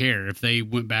wouldn't even care if they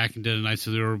went back and did a Knights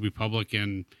of the Old Republic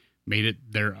and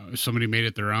somebody made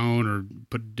it their own, or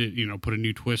put a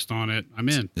new twist on it. I'm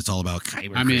in. It's all about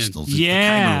Kyber I'm in. crystals. It's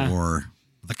Yeah. the Kyber War.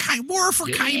 The Kyber War for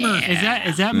Kyber.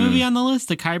 Is that movie on the list?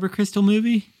 The Kyber Crystal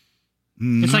movie?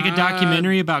 It's like a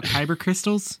documentary about Kyber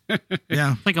crystals.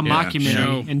 Yeah. It's like a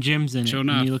mockumentary, and Jim's in it.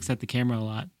 And he looks at the camera a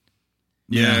lot.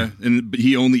 Yeah, but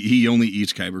he only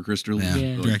eats Kyber crystals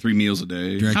like 3 meals a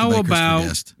day. How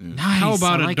about Nice,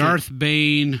 a Darth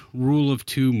Bane Rule of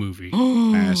 2 movie?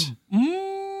 Pass.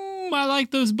 I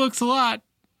like those books a lot.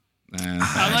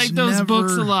 I like those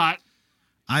books a lot.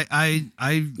 I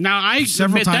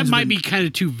admit that might be kind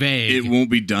of too vague. It won't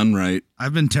be done right.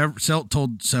 I've been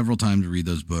told several times to read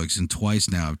those books, and twice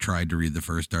now I've tried to read the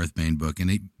first Darth Bane book,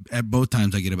 and at both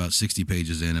times I get about 60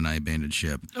 pages in and I abandon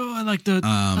ship. Oh, I like those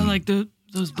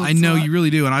books. I know you really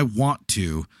do, and I want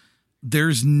to.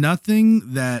 There's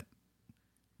nothing that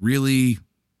really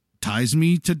ties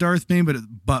me to Darth Bane,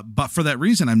 but for that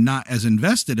reason, I'm not as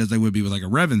invested as I would be with like a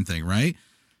Revan thing, right?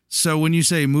 So when you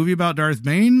say movie about Darth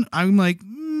Bane, I'm like,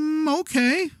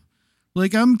 okay,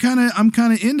 like I'm kind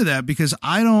of into that because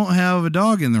I don't have a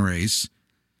dog in the race,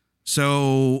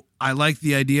 so I like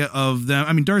the idea of them.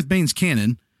 I mean, Darth Bane's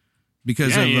canon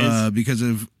because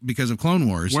of Clone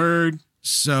Wars. Word.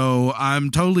 So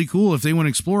I'm totally cool if they want to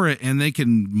explore it and they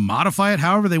can modify it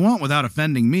however they want without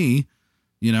offending me.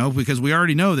 You know, because we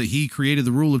already know that he created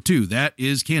the Rule of 2. That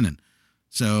is canon.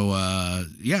 So,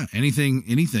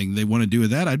 anything they want to do with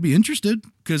that, I'd be interested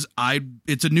because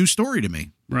it's a new story to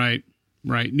me. Right.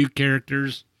 New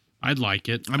characters. I'd like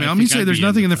it. I mean, let me say there's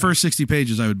nothing in the first 60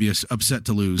 pages I would be upset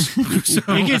to lose. So,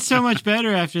 it gets so much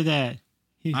better after that.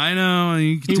 I know.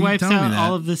 He wipes out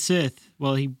all of the Sith.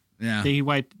 Well, they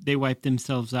wiped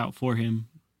themselves out for him,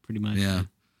 pretty much. Yeah.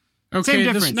 Okay, Same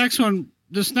difference.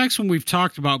 This next one we've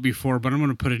talked about before, but I'm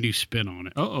going to put a new spin on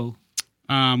it. Boba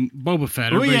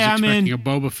Fett. Everybody's expecting a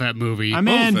Boba Fett movie. I'm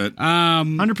in.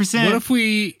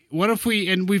 100%. What if we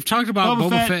and we've talked about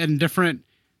Boba Fett in different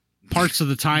parts of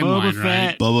the timeline,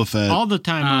 right? Boba Fett. All the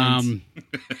timelines.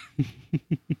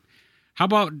 How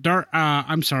about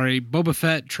Boba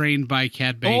Fett trained by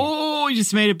Cad Bane? Oh, you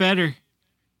just made it better.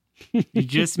 You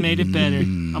just made it better.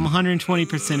 I'm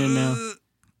 120% in now.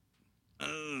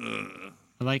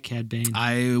 I like Cad Bane.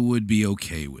 I would be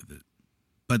okay with it,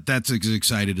 but that's as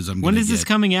excited as I'm. When is this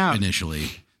coming out?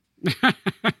 Initially,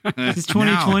 is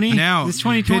 2020? Now, is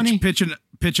 2020?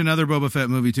 Pitch another Boba Fett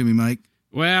movie to me, Mike.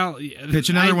 Well, Pitch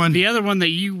another one. The other one that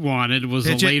you wanted was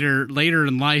Pitch a it. later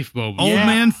in life Boba. Old Yeah.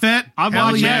 Man Fett. I'll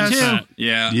Hell watch that yes. too.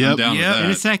 Yeah, Yep. I'm down Yep. with In a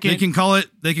that. second. They can call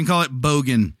it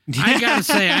Bogan. I gotta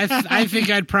say, I think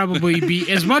I'd probably be,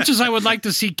 as much as I would like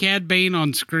to see Cad Bane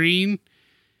on screen,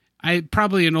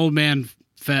 probably an Old Man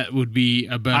Fett would be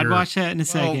a better. I'd watch that in a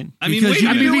second. I mean, Because wait you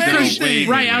a can minute. do Wait, anything. wait,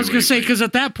 Right, wait, I was wait, gonna say wait. because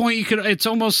at that point it's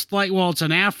almost like, well, it's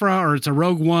an Afra or it's a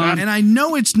Rogue One. And I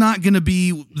know it's not going to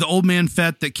be the Old Man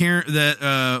Fett that Karen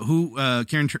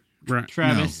Right.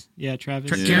 Travis. Yeah, Travis.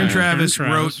 Karen Travis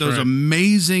Karen wrote Travis, those right.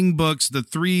 amazing books, the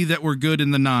 3 that were good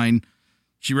in the 9.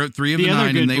 She wrote 3 of The the other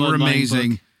 9, good and they were Bloodline amazing.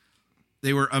 book.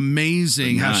 They were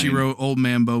amazing The how she 9. wrote Old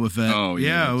Man Boba Fett. Oh,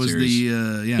 yeah, it was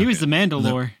serious. He was the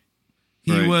Mandalore.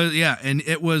 He Right. was, and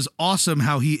it was awesome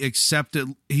how he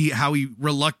how he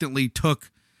reluctantly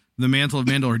took the mantle of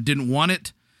Mandalore, didn't want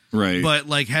it, Right. but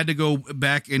like had to go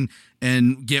back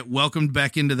and get welcomed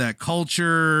back into that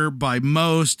culture by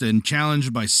most and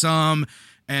challenged by some.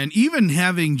 And even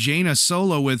having Jaina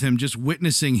Solo with him, just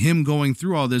witnessing him going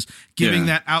through all this, giving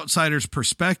Yeah. that outsider's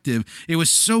perspective, it was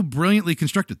so brilliantly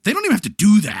constructed. They don't even have to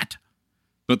do that,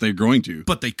 But they're going to.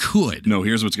 but they could. No,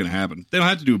 here's what's going to happen. They don't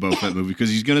have to do a Boba Fett movie because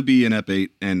he's going to be in Ep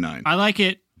 8 and 9. I like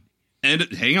it. And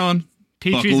hang on.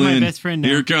 Petrie's Buckle my in. best friend now.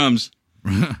 Here it comes.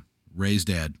 Ray's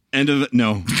dad. End of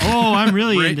no. Oh, I'm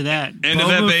really into that. End of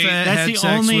Boba Ep 8. Fett That's had the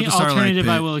sex only with the Starlight alternative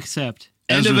I Pit. will accept.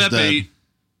 End of Ezra's Ep dead. 8.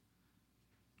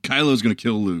 Kylo's going to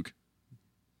kill Luke.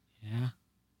 Yeah,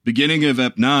 Beginning of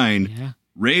Ep 9. yeah.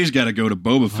 Ray's got to go to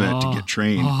Boba Fett to get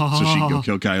trained so she can go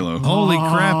kill Kylo. Holy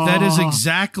crap, that is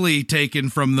exactly taken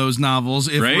from those novels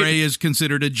if Right? Ray is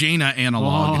considered a Jaina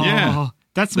analog. Oh, Yeah.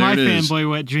 That's There my it is. fanboy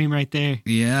wet dream right there.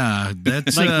 Yeah,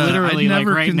 that's Like literally, I like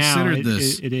never right now, considered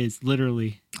this. it is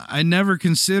literally. I never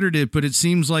considered it, but it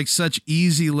seems like such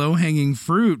easy, low-hanging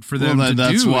fruit for them to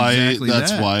that's do why exactly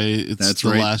that's that. why it's That's the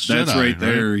right. Last That's Jedi, right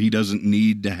there. He doesn't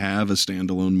need to have a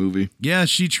standalone movie. Yeah,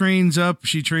 she trains up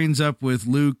with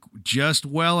Luke just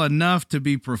well enough to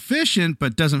be proficient,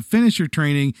 but doesn't finish her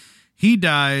training. He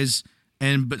dies,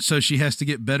 but so she has to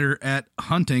get better at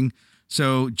hunting.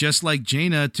 So just like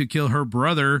Jaina to kill her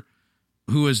brother,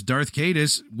 who is Darth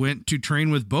Caedus, went to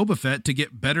train with Boba Fett to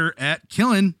get better at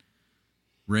killing.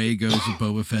 Rey goes with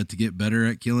Boba Fett to get better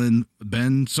at killing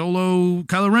Ben Solo,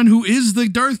 Kylo Ren, who is the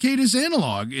Darth Caedus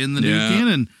analog in the new Yeah.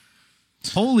 canon.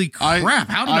 Holy crap!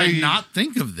 How did I I- not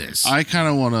think of this? I kind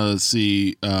of want to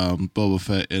see Boba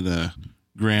Fett in a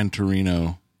Gran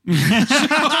Torino kind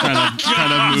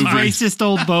of movie. Racist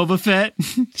old Boba Fett.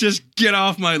 Just get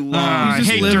off my lawn. I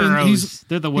just hate living- Duros.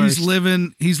 They're the worst.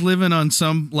 He's living on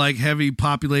some like heavy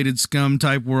populated scum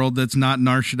type world that's not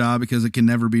Nar Shaddaa because it can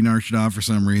never be Nar Shaddaa for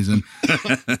some reason.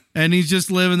 And he's just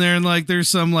living there and like there's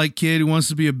some like kid who wants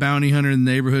to be a bounty hunter in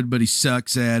the neighborhood, but he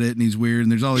sucks at it and he's weird.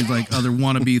 And there's all these like other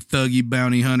wannabe thuggy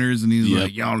bounty hunters, and he's Yep.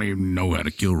 like, y'all don't even know how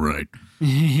to kill right.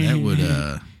 That would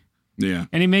Yeah.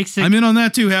 And he makes it. I'm in on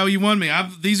that too. How you won me?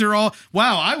 These are all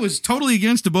wow. I was totally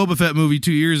against a Boba Fett movie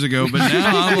 2 years ago, but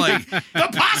now I'm like the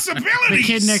possibilities. the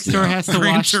kid next door has to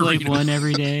Gran wash Slave Torino. 1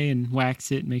 every day and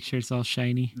wax it and make sure it's all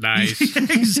shiny. Nice.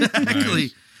 Exactly.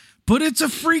 Nice. But it's a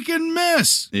freaking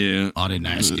mess. Yeah. I didn't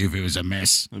ask you if it was a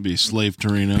mess. That'd be Slave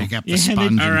Torino. Pick up the Yeah, sponge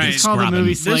All and right. get It's called the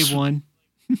movie scrubbing. Slave 1.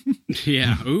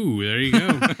 Yeah. Ooh, there you go.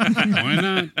 Why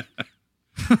not?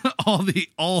 all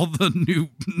the new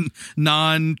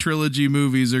non-trilogy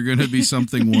movies are going to be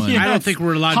something one. Yeah. I don't think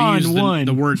we're allowed Han to use one.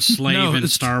 the word slave No, in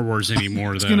it's- Star Wars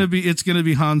anymore. It's though. gonna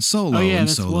be Han Solo, Oh, yeah, and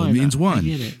that's Solo one. means I one.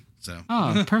 get it. So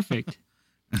Oh, perfect.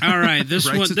 All right, this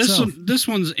Writes one, itself. this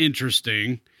one's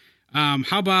interesting. How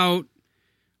about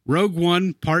Rogue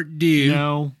One Part 2?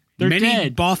 No, they're Many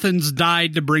dead. Bothans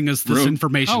died to bring us this Rogue-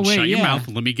 information. Oh, wait, Shut your yeah. mouth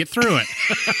and let me get through it.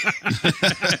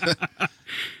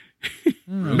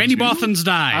 Many Bothans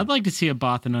died. I'd like to see a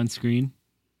Bothan on screen.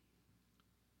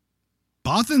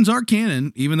 Bothans are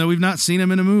canon, even though we've not seen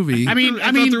them in a movie. I mean,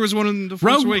 I thought there was one in the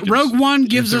Force Awakens. Rogue One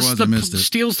gives there us was, I missed it.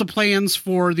 steals the plans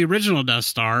for the original Death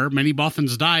Star. Many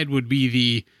Bothans died would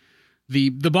be the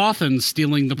Bothans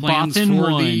stealing the plans Bothan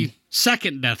for one. the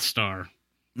second Death Star.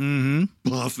 mm-hmm.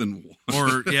 Bothan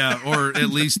one. or at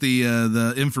least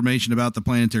the information about the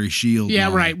planetary shield. Yeah,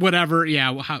 and all right. Whatever.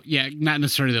 Yeah. Not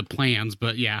necessarily the plans,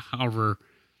 but yeah. However,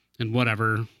 and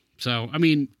whatever. So, I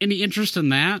mean, any interest in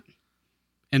that?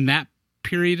 In that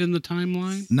period in the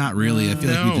timeline? that. Not really. I feel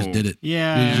like we just No. did it.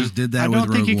 Yeah. We just did that I with don't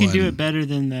think Rogue you can do One. it better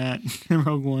than that in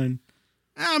Rogue One.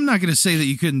 I'm not going to say that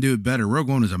you couldn't do it better. Rogue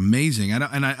One is amazing.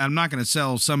 I'm not going to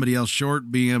sell somebody else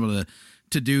short being able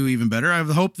to do even better. I have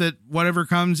the hope that whatever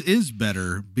comes is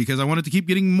better because I want it to keep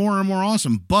getting more and more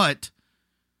awesome. But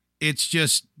it's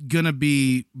just going to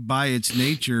be by its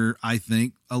nature, I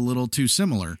think, a little too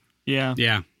similar. Yeah.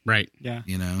 Yeah, right. Yeah.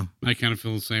 You know, I kind of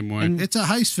feel the same way. And- it's a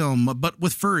heist film, but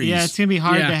with furries. Yeah, it's going to be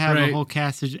hard Yeah, to have right. a whole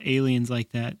cast of aliens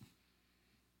like that.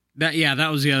 That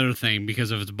was the other thing,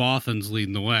 because if it's Bothans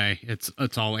leading the way, it's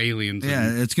all aliens. Yeah,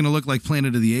 it's going to look like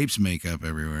Planet of the Apes makeup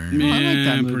everywhere. Oh, I like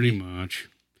that movie. pretty much.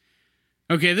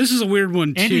 Okay, this is a weird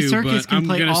one Andy too. Serkis but can I'm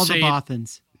play gonna all say the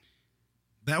Bothans.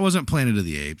 That wasn't Planet of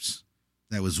the Apes.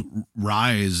 That was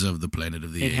Rise of the Planet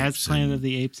of the Apes. It has Planet of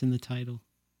the Apes in the title.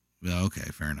 Well, okay,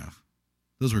 fair enough.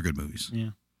 Those were good movies.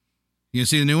 Yeah. You gonna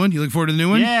see the new one? You look forward to the new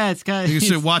one? Yeah, it's got. You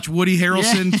can watch Woody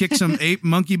Harrelson Yeah. kick some ape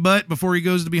monkey butt before he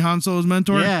goes to be Han Solo's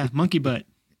mentor? Yeah, monkey butt.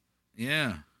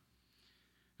 Yeah.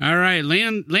 All right,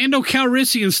 Lando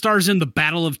Calrissian stars in the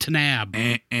Battle of Tanab.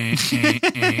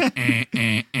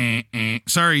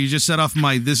 Sorry, you just set off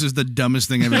my "this is the dumbest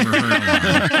thing I've ever heard."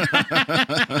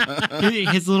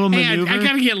 His little Hey, maneuver. I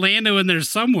gotta get Lando in there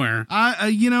somewhere.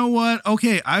 You know what?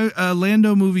 Okay,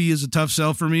 Lando movie is a tough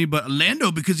sell for me, but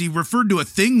Lando, because he referred to a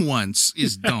thing once,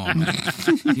 is dumb.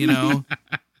 You know,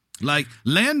 like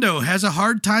Lando has a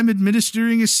hard time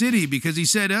administering a city because he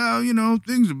said, "Oh, you know,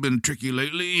 things have been tricky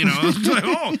lately." You know, it's like,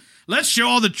 oh, let's show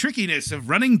all the trickiness of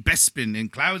running Bespin in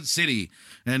Cloud City.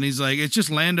 And he's like, it's just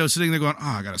Lando sitting there going, "Oh,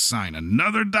 I gotta sign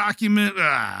another document."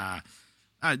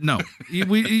 No,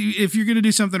 if you're gonna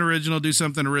do something original, do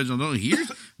something original. No,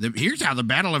 here's how the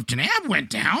Battle of Tanab went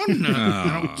down.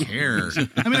 I don't care.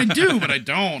 I mean, I do, but I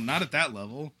don't. Not at that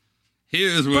level.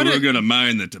 Here's where we're going to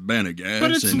mine the Tabana gas,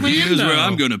 But it's and here's Lando. where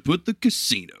I'm going to put the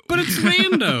casino. But it's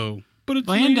Lando.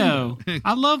 Lando.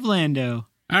 I love Lando.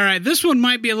 All right, this one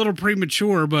might be a little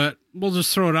premature, but we'll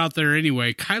just throw it out there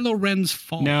anyway. Kylo Ren's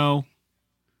fall. No.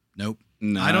 Nope.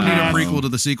 No. I don't need a prequel to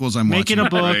the sequels I'm Make watching. it a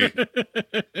book.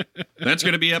 Right. That's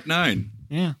going to be Ep9.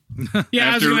 Yeah. Yeah,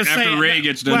 after, I was after gonna say Ray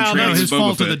gets done well, No, training his Boba fall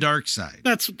to Fett. the dark side.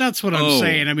 That's what I'm Oh.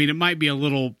 saying. I mean, it might be a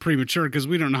little premature because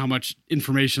we don't know how much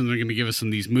information they're going to give us in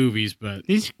these movies, but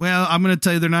These Well, I'm going to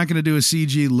tell you, they're not going to do a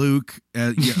CG Luke,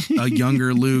 a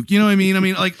younger Luke. You know what I mean? I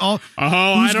mean, like all.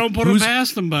 I don't put them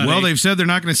past them, buddy. Well, they've said they're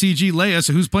not going to CG Leia,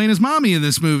 so who's playing his mommy in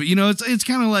this movie? You know, it's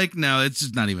kind of like, no, it's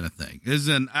just not even a thing.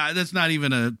 That's not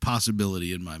even a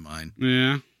possibility in my mind.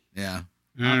 Yeah. Yeah,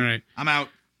 All right. I'm out.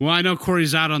 Well, I know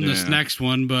Corey's out on this Yeah. next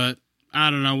one, but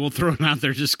I don't know. We'll throw it out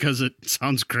there just because it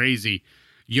sounds crazy.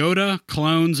 Yoda,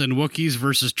 clones, and Wookiees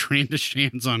versus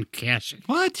Trandashans on Kashyyyk.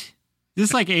 what? Is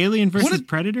this like Alien versus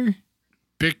Predator?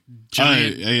 Big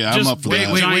giant. Hey, I'm just up for big,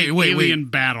 that. giant Wait. alien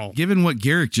battle. Given what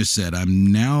Garrick just said,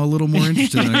 I'm now a little more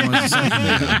interested than I was a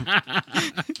second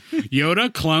ago.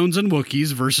 Yoda, clones, and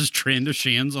Wookiees versus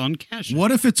Trandashans on Kashyyyk.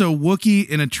 What if it's a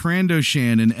Wookiee and a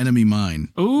Trandoshan in Enemy Mine?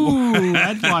 Ooh,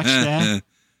 I'd watch that.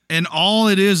 And all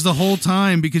it is the whole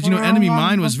time, because, you know, Enemy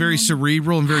Mine was very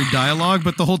cerebral and very dialogue,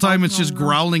 but the whole time it's just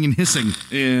growling and hissing.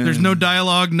 Yeah. There's no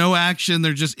dialogue, no action.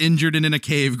 They're just injured and in a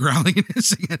cave growling and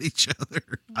hissing at each other.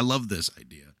 I love this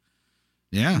idea.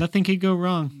 Yeah. Nothing could go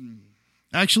wrong.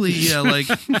 Actually, yeah, like,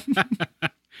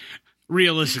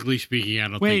 Realistically speaking, I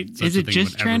don't think Wait, such is a it thing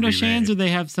just would ever be Trandoshans, made. or they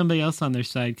have somebody else on their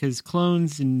side? Because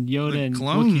clones and Yoda The and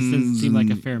clones Wookiees doesn't seem like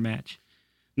a and- fair match.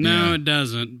 No, Yeah. it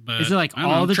doesn't. But Is it like I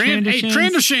don't all know. the Trandoshans? Hey,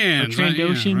 Trandoshans. Or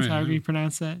Trandoshans, Yeah, right. however you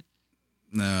pronounce that.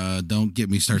 don't get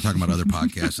me started talking about other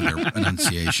podcasts and their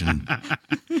enunciation.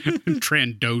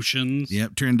 Trandoshans.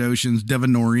 Yep, Trandoshans,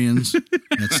 Devonorians.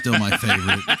 That's still my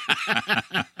favorite.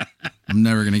 I'm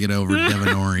never going to get over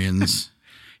Devonorians.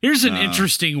 Here's an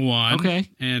interesting one. Okay.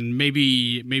 And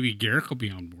maybe Garrick will be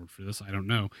on board for this. I don't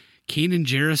know. Kanan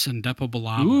Jarrus and Depa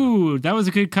Billaba. Ooh, that was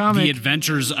a good comic. The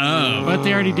Adventures of. But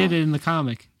they already did it in the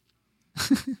comic.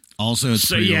 Also, it's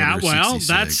So yeah, pre-order well,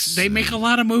 66, they make a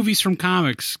lot of movies from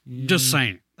comics. Just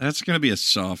saying. That's going to be a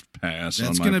soft pass.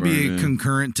 That's going to be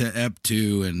concurrent to Ep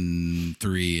 2 and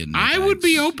 3. And I would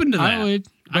be open to that. I would.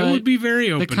 I would but be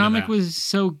very open. The comic to that. was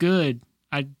so good,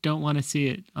 I don't want to see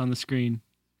it on the screen.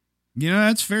 You know,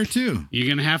 that's fair too. You're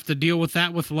gonna have to deal with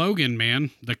that with Logan, man.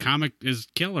 The comic is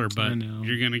killer, but I know.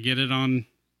 you're gonna get it on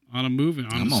a movie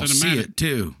on I'm a going to see cinematic. it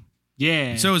too.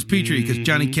 Yeah. So is Petrie, because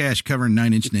Johnny Cash covering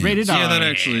 9 Inch Nails. Rated Yeah, R. that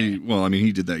actually. Well, I mean,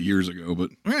 he did that years ago, but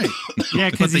Right. Yeah,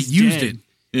 But because they he's used dead.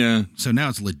 it. yeah, So now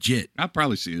it's legit. I'll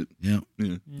probably see it. Yep.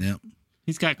 Yeah. Yep.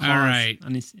 He's got claws. All right.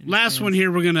 On his Last one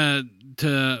here, we're gonna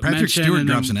Patrick mention, Stewart and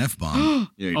drops then- an F-bomb.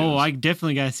 Yeah. He Oh, does. I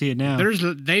definitely got to see it now.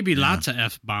 They be lots of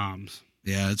F bombs.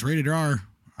 Yeah, it's rated R.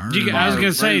 I was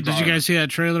gonna say, did you guys see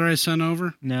that trailer I sent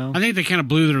over? No. I think they kind of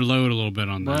blew their load a little bit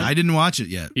on that. What? I didn't watch it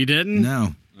yet. You didn't?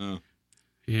 No.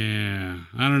 Yeah,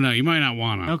 I don't know. You might not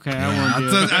want to. Okay, I won't do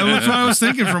it. That's what I was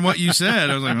thinking from what you said.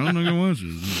 I was like, I'm not going to watch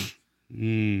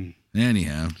this.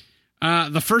 Anyhow.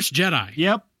 The First Jedi.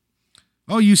 Yep.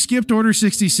 Oh, you skipped Order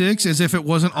 66 as if it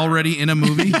wasn't already in a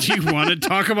movie? Do you want to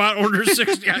talk about Order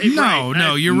 60?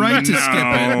 No, you're right to skip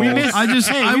it. We missed- I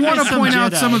we want missed to some point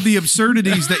out Jedi. some of the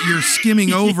absurdities that you're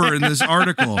skimming over in this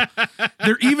article.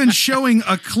 They're even showing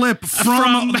a clip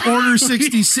from Order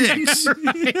 66.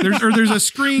 There's a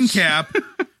screen cap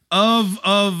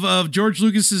of George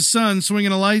Lucas's son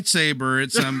swinging a lightsaber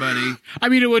at somebody. I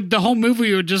mean, the whole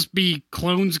movie would just be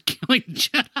clones killing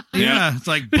Jedi. Yeah, it's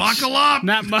like buckle up.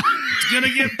 Not much. It's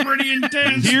gonna get pretty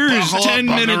intense. Here's Buckle up, 10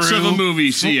 minutes of a buckaroo.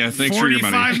 movie. See ya. Thanks for your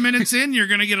 45 money. minutes in, you're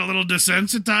gonna get a little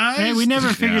desensitized. Hey, we never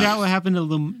figured out what happened to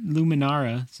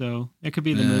Luminara, so that could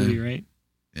be the movie, right?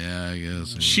 Yeah, I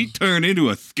guess. She turned into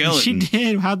a skeleton. She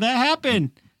did. How'd that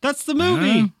happen? That's the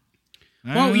movie.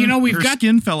 Well, you know, we've her got-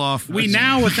 skin fell off. We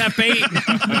now, with that bait,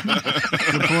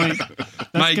 Good point.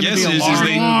 That's My gonna guess be a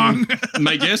is long they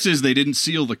my guess is they didn't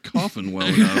seal the coffin well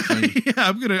enough. yeah,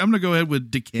 I'm gonna go ahead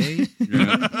with decay.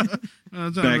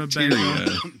 Bacteria.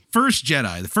 First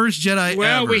Jedi, the first Jedi.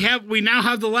 well, ever. we now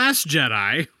have the Last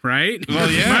Jedi, right? Well,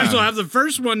 yeah. Might as well have the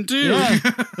first one too. Yeah,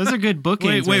 those are good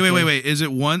bookends. Wait. Is it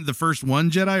the first one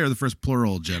Jedi or the first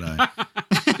plural Jedi?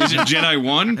 Is it Jedi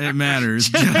 1? It matters.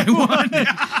 Jedi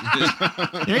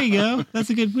one. There you go. That's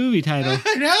a good movie title.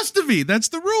 It has to be. That's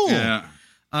the rule. Yeah.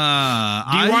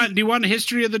 Do you want a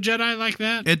history of the Jedi like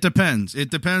that? It depends. It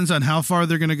depends on how far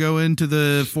they're going to go into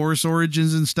the Force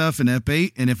origins and stuff in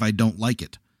Ep8, and if I don't like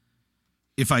it.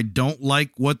 If I don't like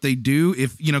what they do,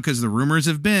 because the rumors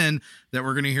have been that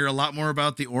we're going to hear a lot more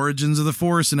about the origins of the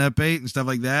Force in Ep8 and stuff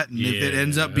like that. And if it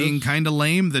ends up being kind of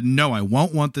lame, then no, I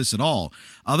won't want this at all.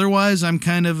 Otherwise, I'm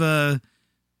kind of a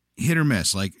hit or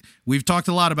miss. Like, we've talked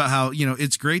a lot about how,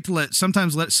 it's great to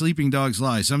sometimes let sleeping dogs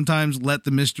lie. Sometimes let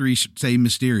the mystery stay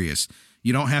mysterious.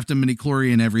 You don't have to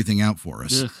midichlorian everything out for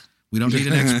us. Ugh. We don't need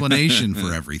an explanation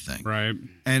for everything. Right.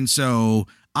 And so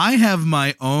I have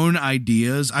my own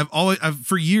ideas.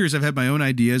 For years, I've had my own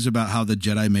ideas about how the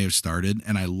Jedi may have started,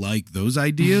 and I like those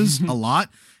ideas a lot.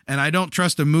 And I don't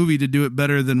trust a movie to do it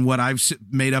better than what I've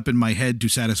made up in my head to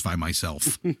satisfy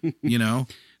myself.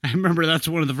 I remember that's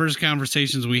one of the first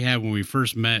conversations we had when we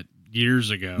first met years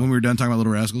ago. When we were done talking about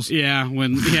Little Rascals. Yeah,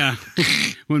 when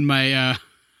my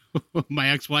my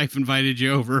ex-wife invited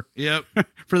you over. Yep.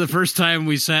 For the first time,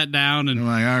 we sat down and I'm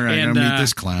like, all right, and, I'll meet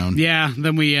this clown. Yeah,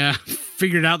 then we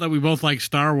figured out that we both like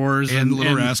Star Wars And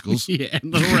Little Rascals. Yeah,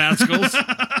 and Little Rascals.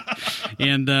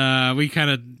 And we kind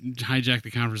of hijacked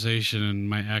the conversation, and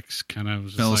my ex kind of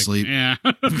was just Fell like, asleep. Yeah.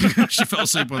 She fell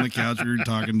asleep on the couch. We were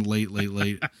talking late.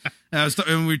 I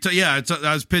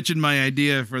was pitching my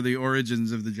idea for the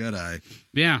origins of the Jedi.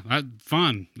 Yeah,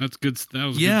 fun. That's good. That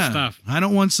was Yeah, good stuff. I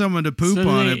don't want someone to poop So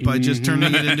on they- it by just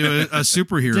turning it into a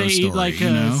superhero They story. eat like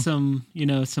you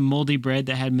know? some moldy bread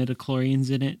that had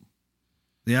midichlorians in it.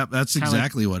 Yep, that's kinda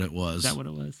exactly what it was. Is that what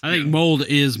it was? I think mold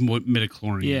is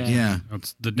midichlorian. Yeah. Yeah.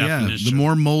 That's the Yeah, definition. the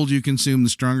more mold you consume, the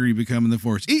stronger you become in the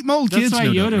Force. Eat mold, That's kids. why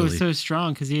No, Yoda don't was really. so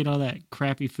strong, because he ate all that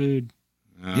crappy food.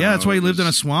 Yeah, that's why he lived on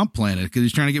a swamp planet, because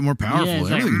he's trying to get more powerful. Yeah, it's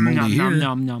like, Everything's moldy nom, here. nom,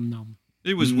 nom, nom, nom.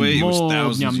 It was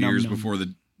thousands Yum, yum, years yum. before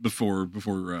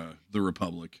the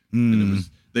Republic. And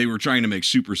they were trying to make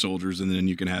super soldiers, and then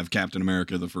you can have Captain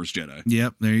America, the first Jedi.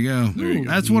 Yep, there you go. Ooh,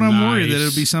 That's what I'm worried, that nice.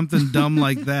 it'll be something dumb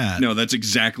like that. No, that's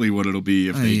exactly what it'll be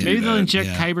if they yeah. do Maybe they'll that. inject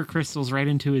yeah. kyber crystals right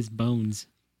into his bones.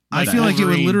 I Like feel like it would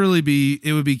Wolverine. literally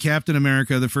be Captain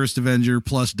America, the first Avenger,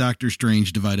 plus Doctor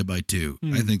Strange divided by 2.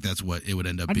 I think that's what it would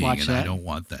end up I'd being, watch and that. I don't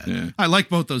want that. Yeah. I like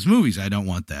both those movies. I don't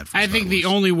want that. For I Star think the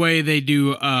Wars. only way they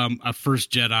do a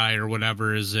first Jedi or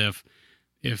whatever is if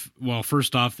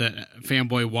first off, that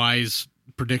Fanboy Wise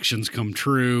predictions come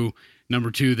true.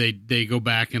 Number 2, they go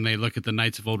back and they look at the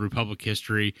Knights of Old Republic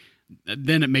history.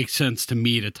 Then it makes sense to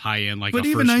me to tie in like But a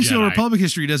even first Knights of the Jedi. Republic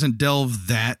history doesn't delve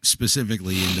that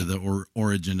specifically into the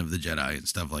origin of the Jedi and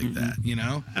stuff like that. You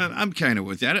know? I'm kind of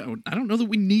with you. I don't know that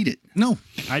we need it. No,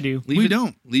 I do. we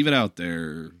don't. Leave it out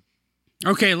there.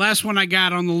 Okay, last one I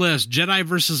got on the list: Jedi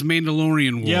versus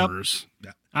Mandalorian Yep. Wars.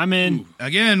 I'm in.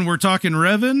 Again, we're talking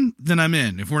Revan, then I'm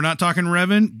in. If we're not talking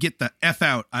Revan, get the F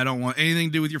out. I don't want anything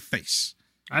to do with your face.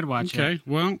 I'd watch it. Okay,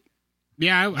 well,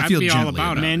 yeah, I'd feel be all gently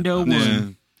about it. Mando won. Yeah.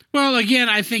 Well, again,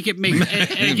 I think it makes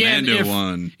again Mando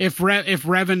won. if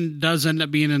Revan does end up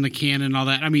being in the canon and all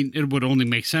that. I mean, it would only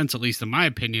make sense, at least in my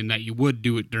opinion, that you would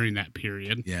do it during that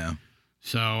period. Yeah.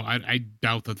 So I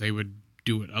doubt that they would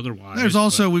do it otherwise. There's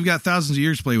also, but- we've got thousands of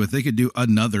years to play with. They could do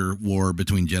another war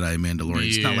between Jedi and Mandalorians.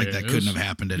 It's not like that couldn't have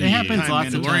happened at It any happens time.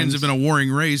 lots of Mandalorians times. have been a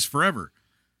warring race forever.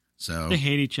 So, They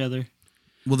hate each other.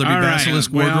 will there be All right.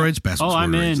 Basilisk Well- war droids? Basilisk Oh,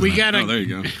 I'm war in. droids we tonight. got Oh, there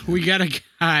you go. we got a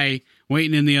guy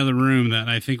waiting in the other room that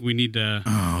I think we need to.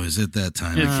 Oh, is it that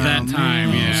time? It's again? that time.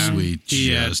 Oh, Yeah, sweet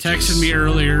he justice. texted me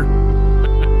earlier.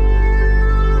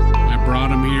 brought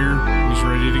him here. He's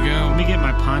ready to go. Let me get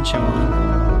my poncho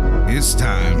on. It's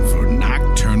time for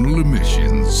Nocturnal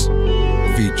Emissions,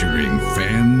 featuring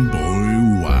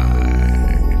Fanboy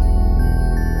Y.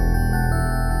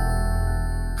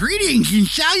 Greetings and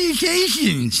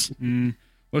salutations.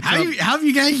 What's How up? have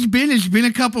you guys been? It's been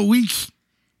a couple weeks.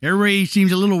 Everybody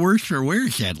seems a little worse for wear,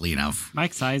 sadly enough.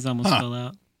 Mike's eyes almost fell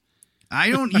out. I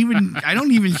don't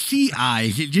even see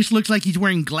eyes. It just looks like he's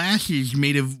wearing glasses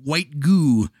made of white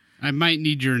goo. I might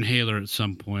need your inhaler at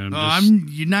some point.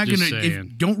 You're not just gonna.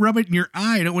 saying. Don't rub it in your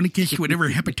eye. I don't want to catch whatever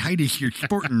hepatitis you're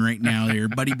sporting right now, there,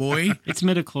 buddy boy. It's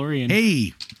midichlorian.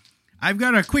 Hey, I've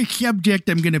got a quick subject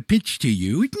I'm going to pitch to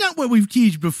you. It's not what we've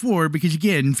teased before because,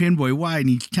 again, Fanboy Y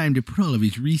needs time to put all of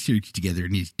his research together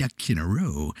and his ducks in a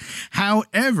row.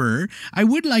 However, I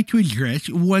would like to address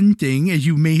one thing, as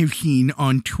you may have seen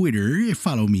on Twitter.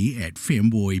 Follow me at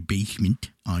Fanboy Basement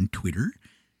on Twitter.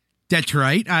 That's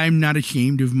right. I'm not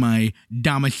ashamed of my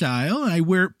domicile. I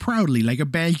wear it proudly like a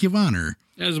badge of honor.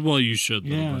 As well you should, though,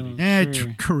 Yeah. buddy. That's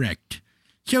Sure. correct.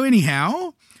 So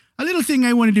anyhow, a little thing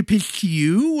I wanted to pitch to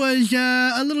you was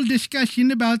a little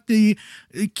discussion about the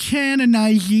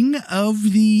canonizing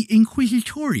of the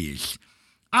Inquisitorius.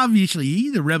 Obviously,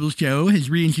 the Rebel Show has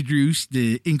reintroduced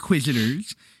the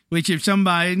Inquisitors, which have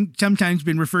sometimes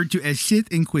been referred to as Sith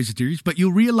Inquisitors, but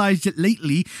you'll realize that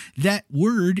lately that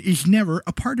word is never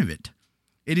a part of it.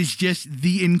 It is just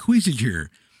the Inquisitor,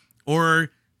 or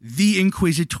the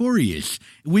Inquisitorius,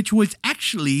 which was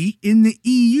actually in the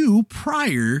EU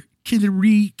prior to the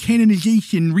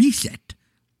recanonization reset,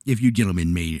 if you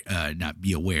gentlemen may not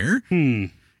be aware.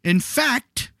 In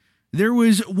fact, there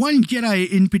was one Jedi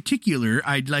in particular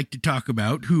I'd like to talk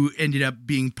about who ended up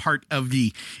being part of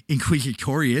the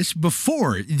Inquisitorius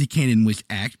before the canon was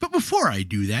axed. But before I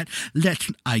do that,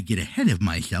 lest I get ahead of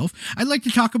myself, I'd like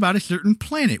to talk about a certain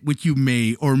planet which you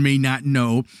may or may not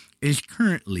know is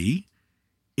currently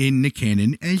in the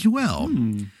canon as well.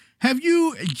 Have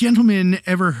you gentlemen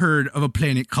ever heard of a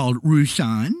planet called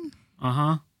Rusan?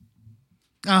 Uh-huh.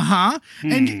 Uh-huh.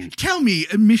 And tell me,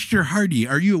 Mr. Hardy,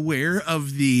 are you aware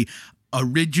of the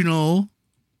original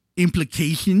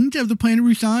implications of the planet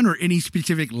Rusan or any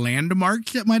specific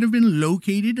landmarks that might have been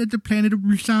located at the planet of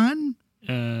Rusan?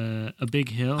 A big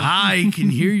hill. I can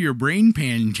hear your brain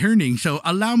pan turning, so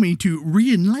allow me to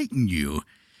re-enlighten you.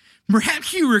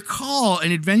 Perhaps you recall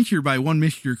an adventure by one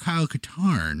Mr. Kyle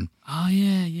Katarn. Oh,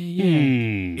 yeah.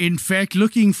 In fact,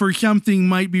 looking for something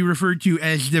might be referred to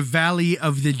as the Valley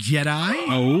of the Jedi.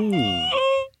 Oh.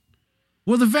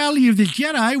 Well, the Valley of the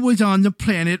Jedi was on the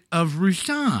planet of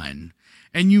Rusan.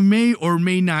 And you may or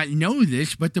may not know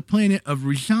this, but the planet of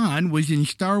Rusan was in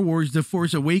Star Wars The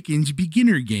Force Awakens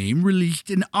beginner game released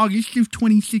in August of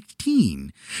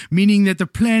 2016, meaning that the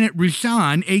planet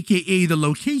Rusan, aka the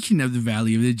location of the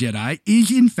Valley of the Jedi,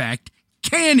 is in fact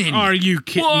canon. Are you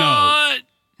kidding? No.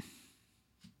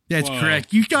 That's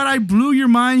correct. You thought I blew your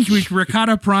minds with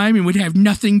Ricotta Prime and would have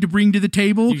nothing to bring to the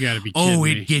table? You gotta be kidding Oh,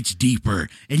 me. it gets deeper,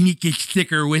 and it gets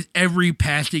thicker with every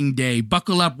passing day.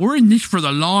 Buckle up. We're in this for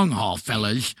the long haul,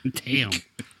 fellas. Damn.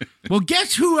 Well,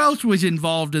 guess who else was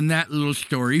involved in that little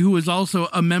story who was also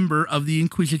a member of the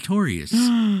Inquisitorius?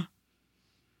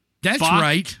 That's Fuck.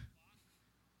 right.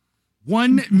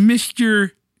 One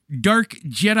Mr. Dark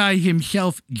Jedi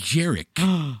himself,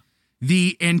 Jarek.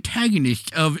 The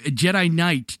antagonist of Jedi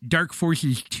Knight Dark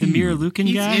Forces 2. The Mirror Lucan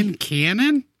He's guy? in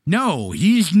canon? No,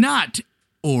 he is not.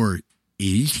 Or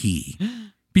is he?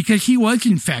 Because he was,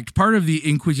 in fact, part of the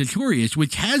Inquisitorius,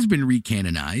 which has been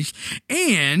recanonized,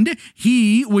 and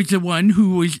he was the one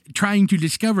who was trying to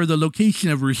discover the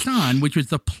location of Rusan, which was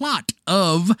the plot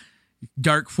of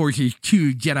Dark Forces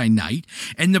 2 Jedi Knight,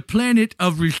 and the planet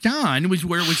of Rusan was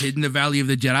where it was hidden, the Valley of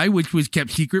the Jedi, which was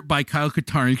kept secret by Kyle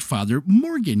Katarn's father,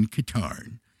 Morgan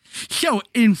Katarn. So,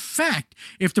 in fact,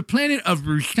 if the planet of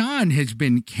Rusan has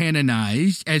been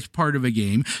canonized as part of a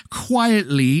game,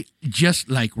 quietly, just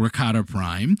like Ricotta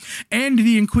Prime, and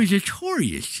the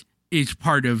Inquisitorius is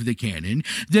part of the canon,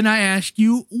 then I ask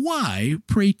you, why,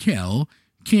 pray tell,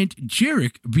 can't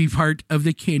Jarek be part of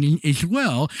the canon as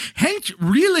well, hence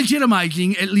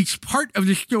re-legitimizing at least part of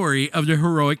the story of the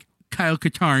heroic Kyle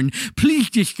Katarn? Please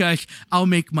discuss. I'll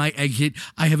make my exit.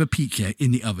 I have a pizza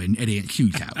in the oven at Aunt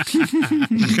Sue's house.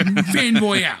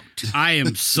 Fanboy out. I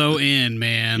am so in,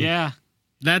 man. Yeah.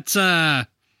 That's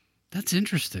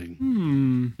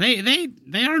interesting.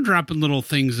 They are dropping little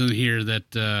things in here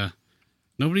that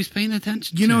nobody's paying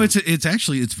attention to. You know, it's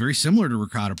very similar to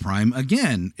Ricotta Prime,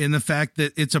 again, in the fact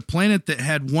that it's a planet that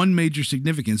had one major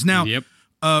significance. Now, Yep.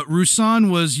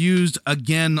 Rusan was used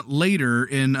again later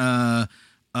in the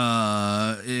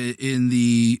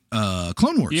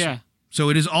Clone Wars. Yeah. So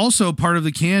it is also part of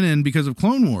the canon because of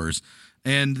Clone Wars.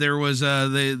 And there was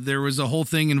a whole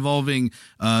thing involving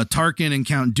Tarkin and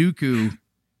Count Dooku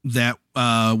that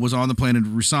was on the planet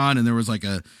Rusan, and there was like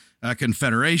a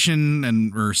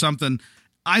confederation or something.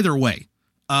 Either way,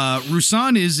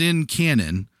 Rusan is in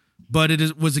canon, but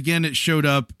it showed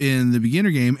up in the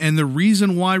beginner game, and the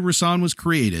reason why Rusan was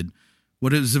created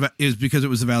is because it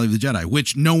was the Valley of the Jedi,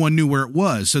 which no one knew where it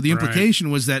was. So the implication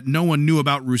was that no one knew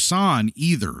about Rusan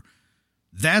either.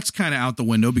 That's kind of out the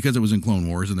window because it was in Clone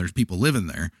Wars and there's people living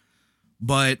there.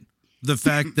 But the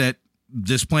fact that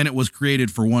this planet was created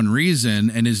for one reason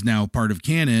and is now part of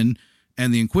canon,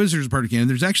 and the Inquisitors are part of canon,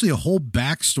 there's actually a whole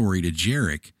backstory to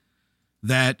Jarek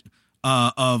that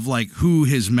of like who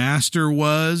his master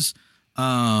was.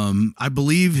 I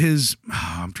believe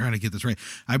I'm trying to get this right.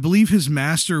 I believe his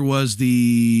master was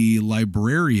the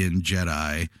librarian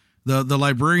Jedi. The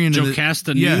librarian.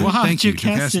 Jocasta Nu. Yeah, Wow, thank you.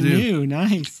 Jocasta Nu.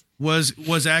 Nice.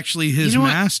 Was actually his You know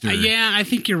what? master. Yeah, I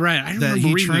think you're right. I that remember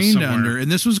he reading trained this somewhere. under,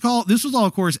 and this was all,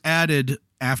 of course, added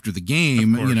after the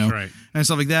game, Of course, right. and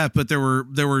stuff like that. But there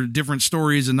were different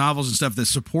stories and novels and stuff that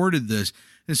supported this,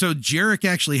 and so Jarek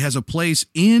actually has a place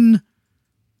in.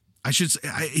 I should say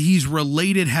he's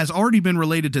related, has already been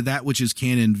related to that which is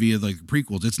canon via the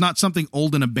prequels. It's not something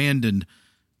old and abandoned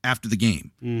after the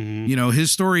game. Mm-hmm.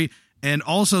 His story. And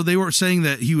also, they were saying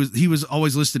that he was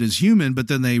always listed as human, but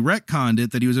then they retconned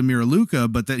it that he was a Mira Luca,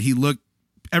 but that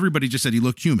everybody just said he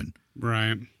looked human.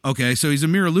 Right. Okay, so he's a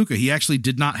Mira Luca. He actually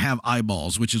did not have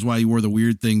eyeballs, which is why he wore the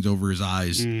weird things over his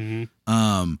eyes.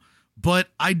 Mm-hmm. But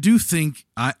I do think,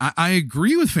 I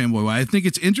agree with Fanboy. I think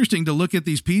it's interesting to look at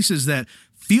these pieces that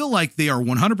feel like they are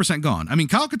 100% gone. I mean,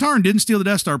 Kyle Katarn didn't steal the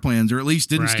Death Star plans, or at least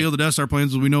didn't steal the Death Star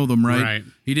plans as we know them, right? Right.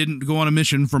 He didn't go on a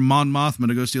mission from Mon Mothma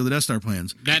to go steal the Death Star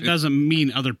plans. That doesn't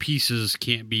mean other pieces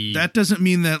can't be. That doesn't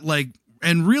mean that, like,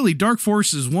 and really, Dark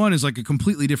Forces 1 is like a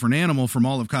completely different animal from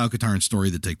all of Kyle Katarn's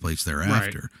story that take place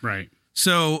thereafter. Right.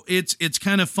 So it's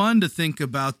kind of fun to think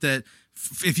about that.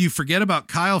 If you forget about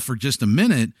Kyle for just a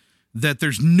minute, that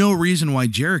there's no reason why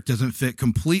Jarek doesn't fit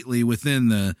completely within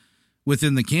the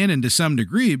canon to some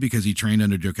degree, because he trained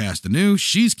under Jocasta Nu.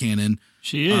 She's canon.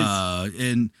 She is.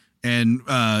 The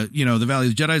Valley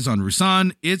of the Jedi is on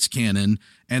Rusan. It's canon.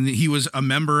 And he was a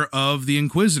member of the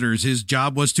Inquisitors. His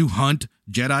job was to hunt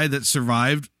Jedi that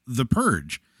survived the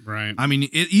Purge. Right. I mean,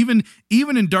 even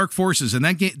in Dark Forces, and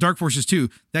that game, Dark Forces 2,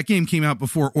 that game came out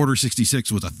before Order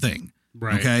 66 was a thing.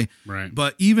 Right. Okay. Right.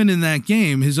 But even in that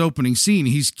game, his opening scene,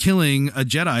 he's killing a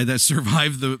Jedi that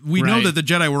survived we know that the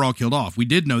Jedi were all killed off. We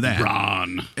did know that.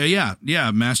 Ron.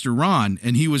 Yeah, Master Ron,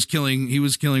 and he was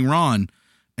killing Ron,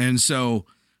 and so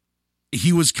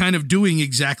he was kind of doing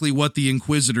exactly what the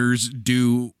Inquisitors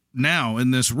do now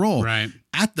in this role. Right.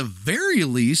 At the very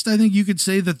least, I think you could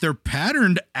say that they're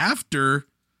patterned after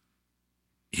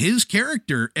his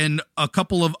character and a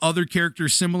couple of other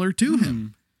characters similar to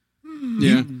him.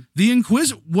 Yeah.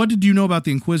 What did you know about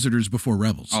the Inquisitors before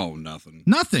Rebels? Oh, nothing.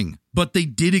 Nothing. But they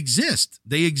did exist.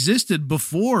 They existed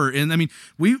before, and I mean,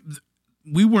 we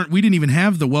didn't even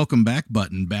have the welcome back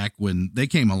button back when they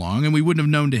came along, and we wouldn't have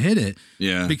known to hit it.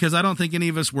 Yeah. Because I don't think any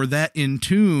of us were that in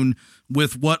tune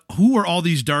with who are all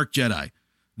these dark Jedi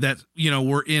that,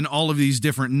 were in all of these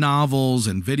different novels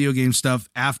and video game stuff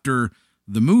after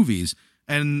the movies.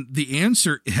 And the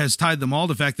answer has tied them all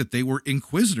to the fact that they were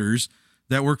Inquisitors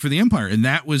that worked for the Empire. And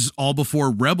that was all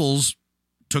before Rebels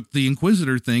took the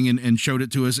Inquisitor thing and showed it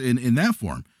to us in that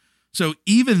form. So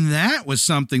even that was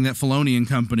something that Filoni and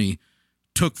company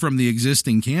took from the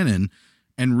existing canon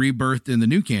and rebirthed in the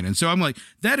new canon. So I'm like,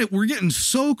 we're getting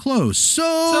so close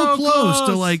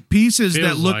to like pieces Feels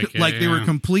that look like they were yeah.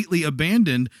 completely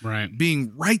abandoned, Right.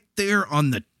 being right there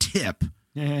on the tip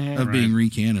of being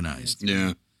recanonized.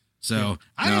 Yeah. So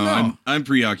I don't know. I'm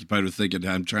preoccupied with thinking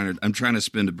I'm trying to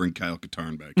spin to bring Kyle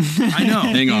Katarn back. I know.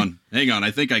 Hang on. I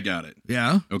think I got it.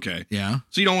 Yeah. Okay. Yeah.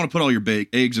 So you don't want to put all your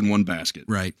eggs in one basket.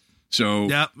 Right. So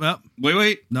Yeah. Well,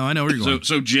 wait. no, I know where you're going.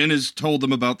 So Jyn has told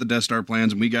them about the Death Star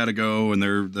plans, and we got to go. And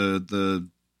they're the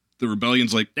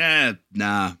rebellion's like,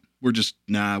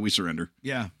 we surrender.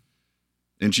 Yeah.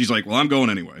 And she's like, well, I'm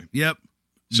going anyway. Yep.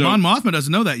 So- Mon Mothma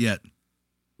doesn't know that yet.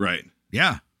 Right.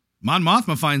 Yeah. Mon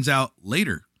Mothma finds out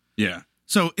later. Yeah.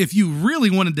 So if you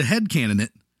really wanted to headcanon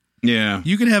it, Yeah.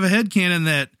 you could have a headcanon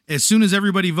that as soon as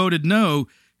everybody voted no,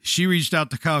 she reached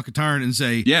out to Kyle Katarn and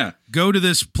say, Yeah. go to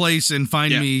this place and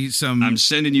find Yeah. me some. I'm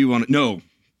sending you on. No,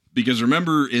 because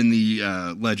remember in the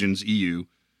Legends EU,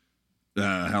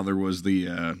 how there was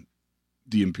the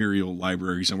Imperial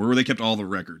Library somewhere where they kept all the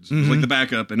records. It was like the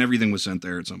backup, and everything was sent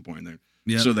there at some point there.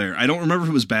 Yep. So there. I don't remember if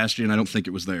it was Bastion. I don't think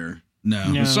it was there.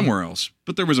 No. It was somewhere else.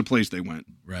 But there was a place they went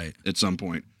Right. at some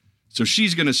point. So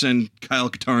she's going to send Kyle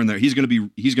Katarn there. He's going to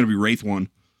be Wraith 1.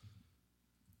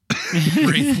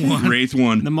 Wraith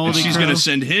 1. The moldy and she's crow. going to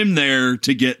send him there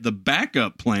to get the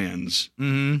backup plans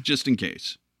Mm-hmm. just in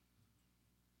case.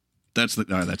 That's the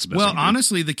best. Well, I can do.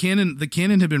 honestly, the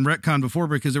canon had been retconned before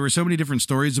because there were so many different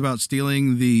stories about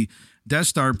stealing the Death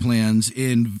Star plans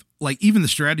in, like, even the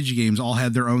strategy games all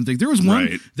had their own thing. There was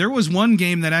one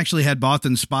game that actually had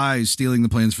Bothan spies stealing the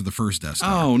plans for the first Death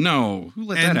Star. Oh no, who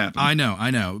let that happen? I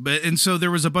know. But so there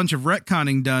was a bunch of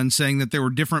retconning done saying that there were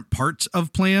different parts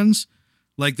of plans.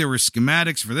 Like there were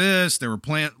schematics for this, there were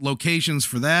plant locations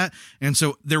for that. And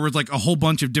so there was like a whole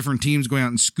bunch of different teams going out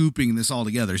and scooping this all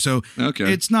together. So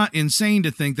it's not insane to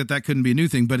think that couldn't be a new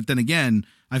thing. But then again,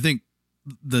 I think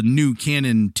the new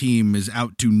canon team is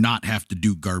out to not have to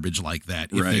do garbage like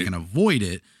that if they can avoid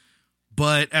it.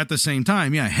 But at the same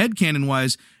time, headcanon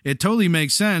wise, it totally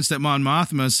makes sense that Mon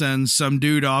Mothma sends some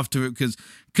dude off to it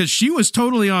because she was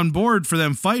totally on board for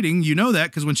them fighting. You know that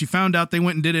because when she found out they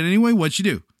went and did it anyway, what'd she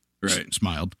do? Right.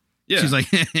 Smiled. Yeah. She's like,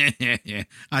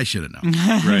 I should have known.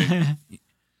 Right.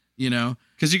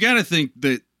 Because you got to think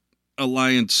that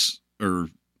Alliance or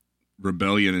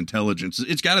Rebellion intelligence,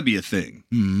 it's got to be a thing.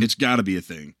 Mm-hmm. It's got to be a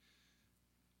thing.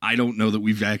 I don't know that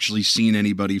we've actually seen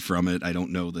anybody from it. I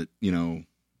don't know that,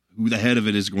 who the head of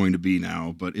it is going to be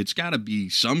now, but it's got to be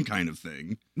some kind of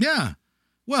thing. Yeah.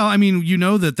 Well, I mean,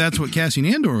 that's what Cassian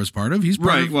Andor was part of. He's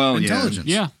part of intelligence.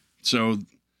 Yeah. So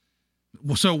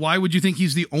why would you think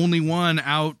he's the only one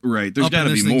out? Right. There's got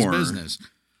to be more business.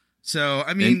 So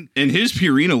I mean, and his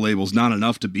Purina label's not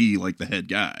enough to be like the head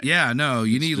guy. Yeah. No,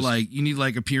 you need like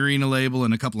a Purina label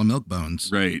and a couple of milk bones.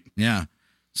 Right. Yeah.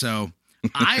 So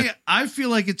I feel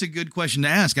like it's a good question to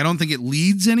ask. I don't think it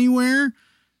leads anywhere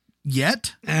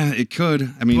yet. It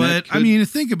could. I mean,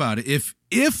 think about it. If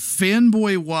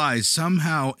Fanboy Y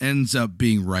somehow ends up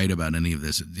being right about any of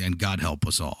this, and God help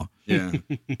us all. Yeah.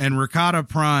 And Rakata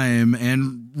Prime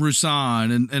and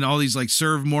Rusan and all these like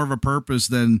serve more of a purpose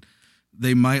than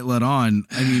they might let on.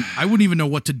 I mean, I wouldn't even know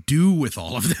what to do with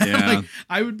all of that. Yeah.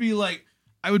 I would be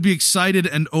excited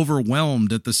and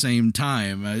overwhelmed at the same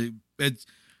time. It's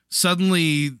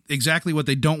suddenly exactly what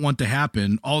they don't want to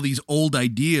happen. All these old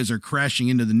ideas are crashing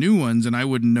into the new ones, and I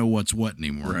wouldn't know what's what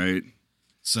anymore. Right.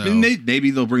 So and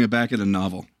maybe they'll bring it back in a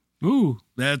novel. Ooh,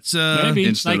 that's maybe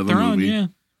instead like of a their own, movie. yeah.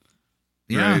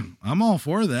 Yeah, Right. I'm all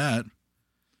for that.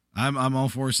 I'm all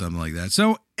for something like that.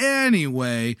 So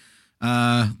anyway,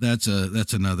 that's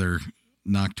another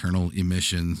nocturnal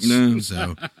emissions. No.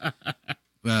 So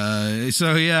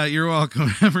yeah, you're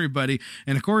welcome, everybody.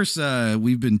 And of course,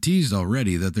 we've been teased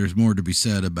already that there's more to be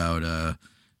said about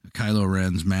Kylo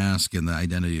Ren's mask and the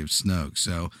identity of Snoke.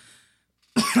 So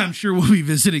I'm sure we'll be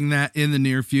visiting that in the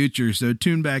near future. So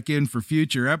tune back in for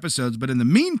future episodes. But in the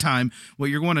meantime, what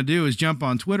you're going to do is jump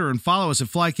on Twitter and follow us at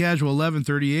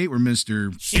FlyCasual1138, where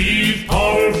Mr. Steve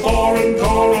Pollard, foreign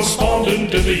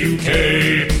correspondent in the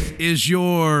UK, is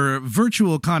your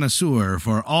virtual connoisseur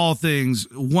for all things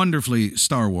wonderfully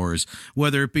Star Wars,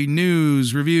 whether it be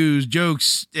news, reviews,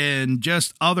 jokes, and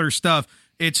just other stuff.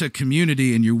 It's a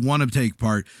community and you want to take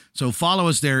part. So follow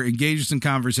us there, engage us in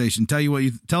conversation,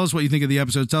 tell us what you think of the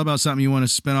episode, tell about something you want to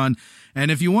spin on.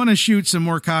 And if you want to shoot some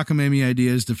more cockamamie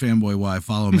ideas to Fanboy Y,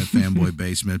 follow him at Fanboy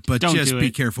Basement. But just be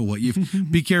careful what you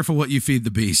feed the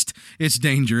beast. It's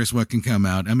dangerous what can come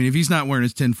out. I mean, if he's not wearing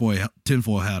his tinfoil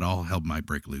hat, all hell might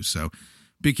break loose. So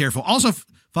be careful. Also,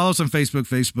 follow us on Facebook,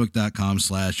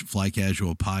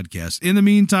 facebook.com/FlyCasualPodcast. In the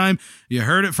meantime, you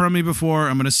heard it from me before.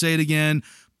 I'm going to say it again.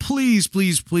 Please,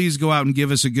 please, please go out and give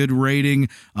us a good rating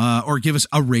or give us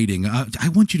a rating. I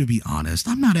want you to be honest.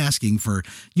 I'm not asking for,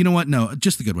 you know what? No,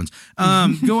 just the good ones.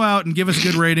 Go out and give us a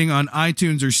good rating on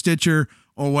iTunes or Stitcher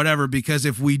or whatever, because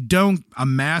if we don't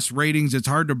amass ratings, it's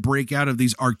hard to break out of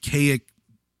these archaic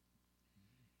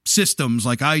systems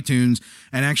like iTunes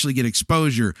and actually get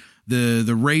exposure.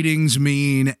 The ratings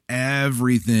mean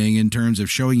everything in terms of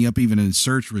showing up even in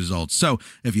search results. So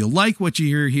if you like what you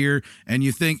hear here and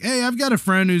you think, hey, I've got a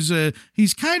friend who's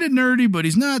he's kind of nerdy, but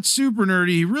he's not super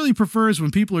nerdy. He really prefers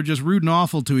when people are just rude and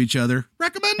awful to each other.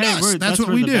 Recommend us. That's what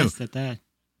we do. Best at that.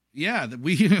 Yeah,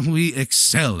 we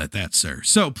excel at that, sir.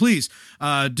 So please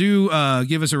do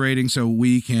give us a rating so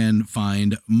we can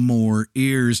find more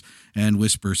ears and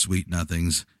whisper sweet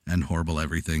nothings and horrible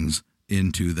everythings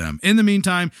into them. In the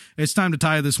meantime, it's time to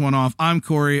tie this one off. I'm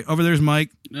Corey. Over there's Mike.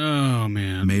 Oh,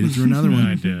 man. Made it through another one.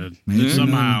 I did. Made it through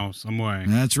Somehow, some way.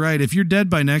 That's right. If you're dead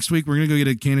by next week, we're going to go get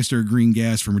a canister of green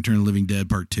gas from Return of the Living Dead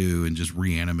Part 2 and just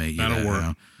reanimate you. That'll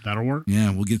work. That'll work.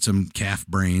 Yeah, we'll get some calf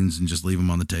brains and just leave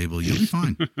them on the table. You'll be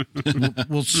fine.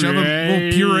 we'll shove them,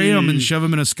 we'll puree them and shove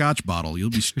them in a Scotch bottle. You'll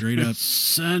be straight up.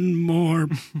 Send more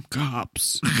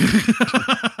cops.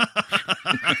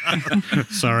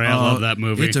 Sorry, I love that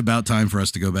movie. It's about time for us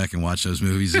to go back and watch those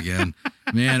movies again.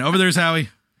 Man, over there's Howie.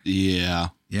 Yeah,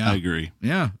 I agree.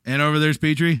 Yeah, and over there's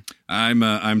Petrie.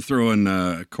 I'm throwing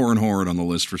Cornhorn on the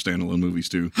list for standalone movies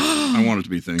too. I want it to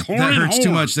be a thing. That hurts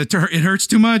too much. It hurts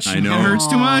too much. I know. It hurts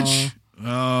too much.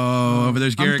 Oh, over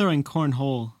there's Garrett. I'm throwing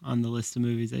Cornhole on the list of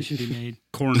movies that should be made.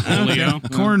 Cornholio.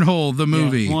 Cornhole, the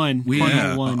movie. Yeah, one. We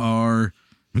Cornhole one. are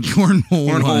Cornhole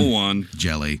Cornhole one.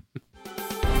 Jelly.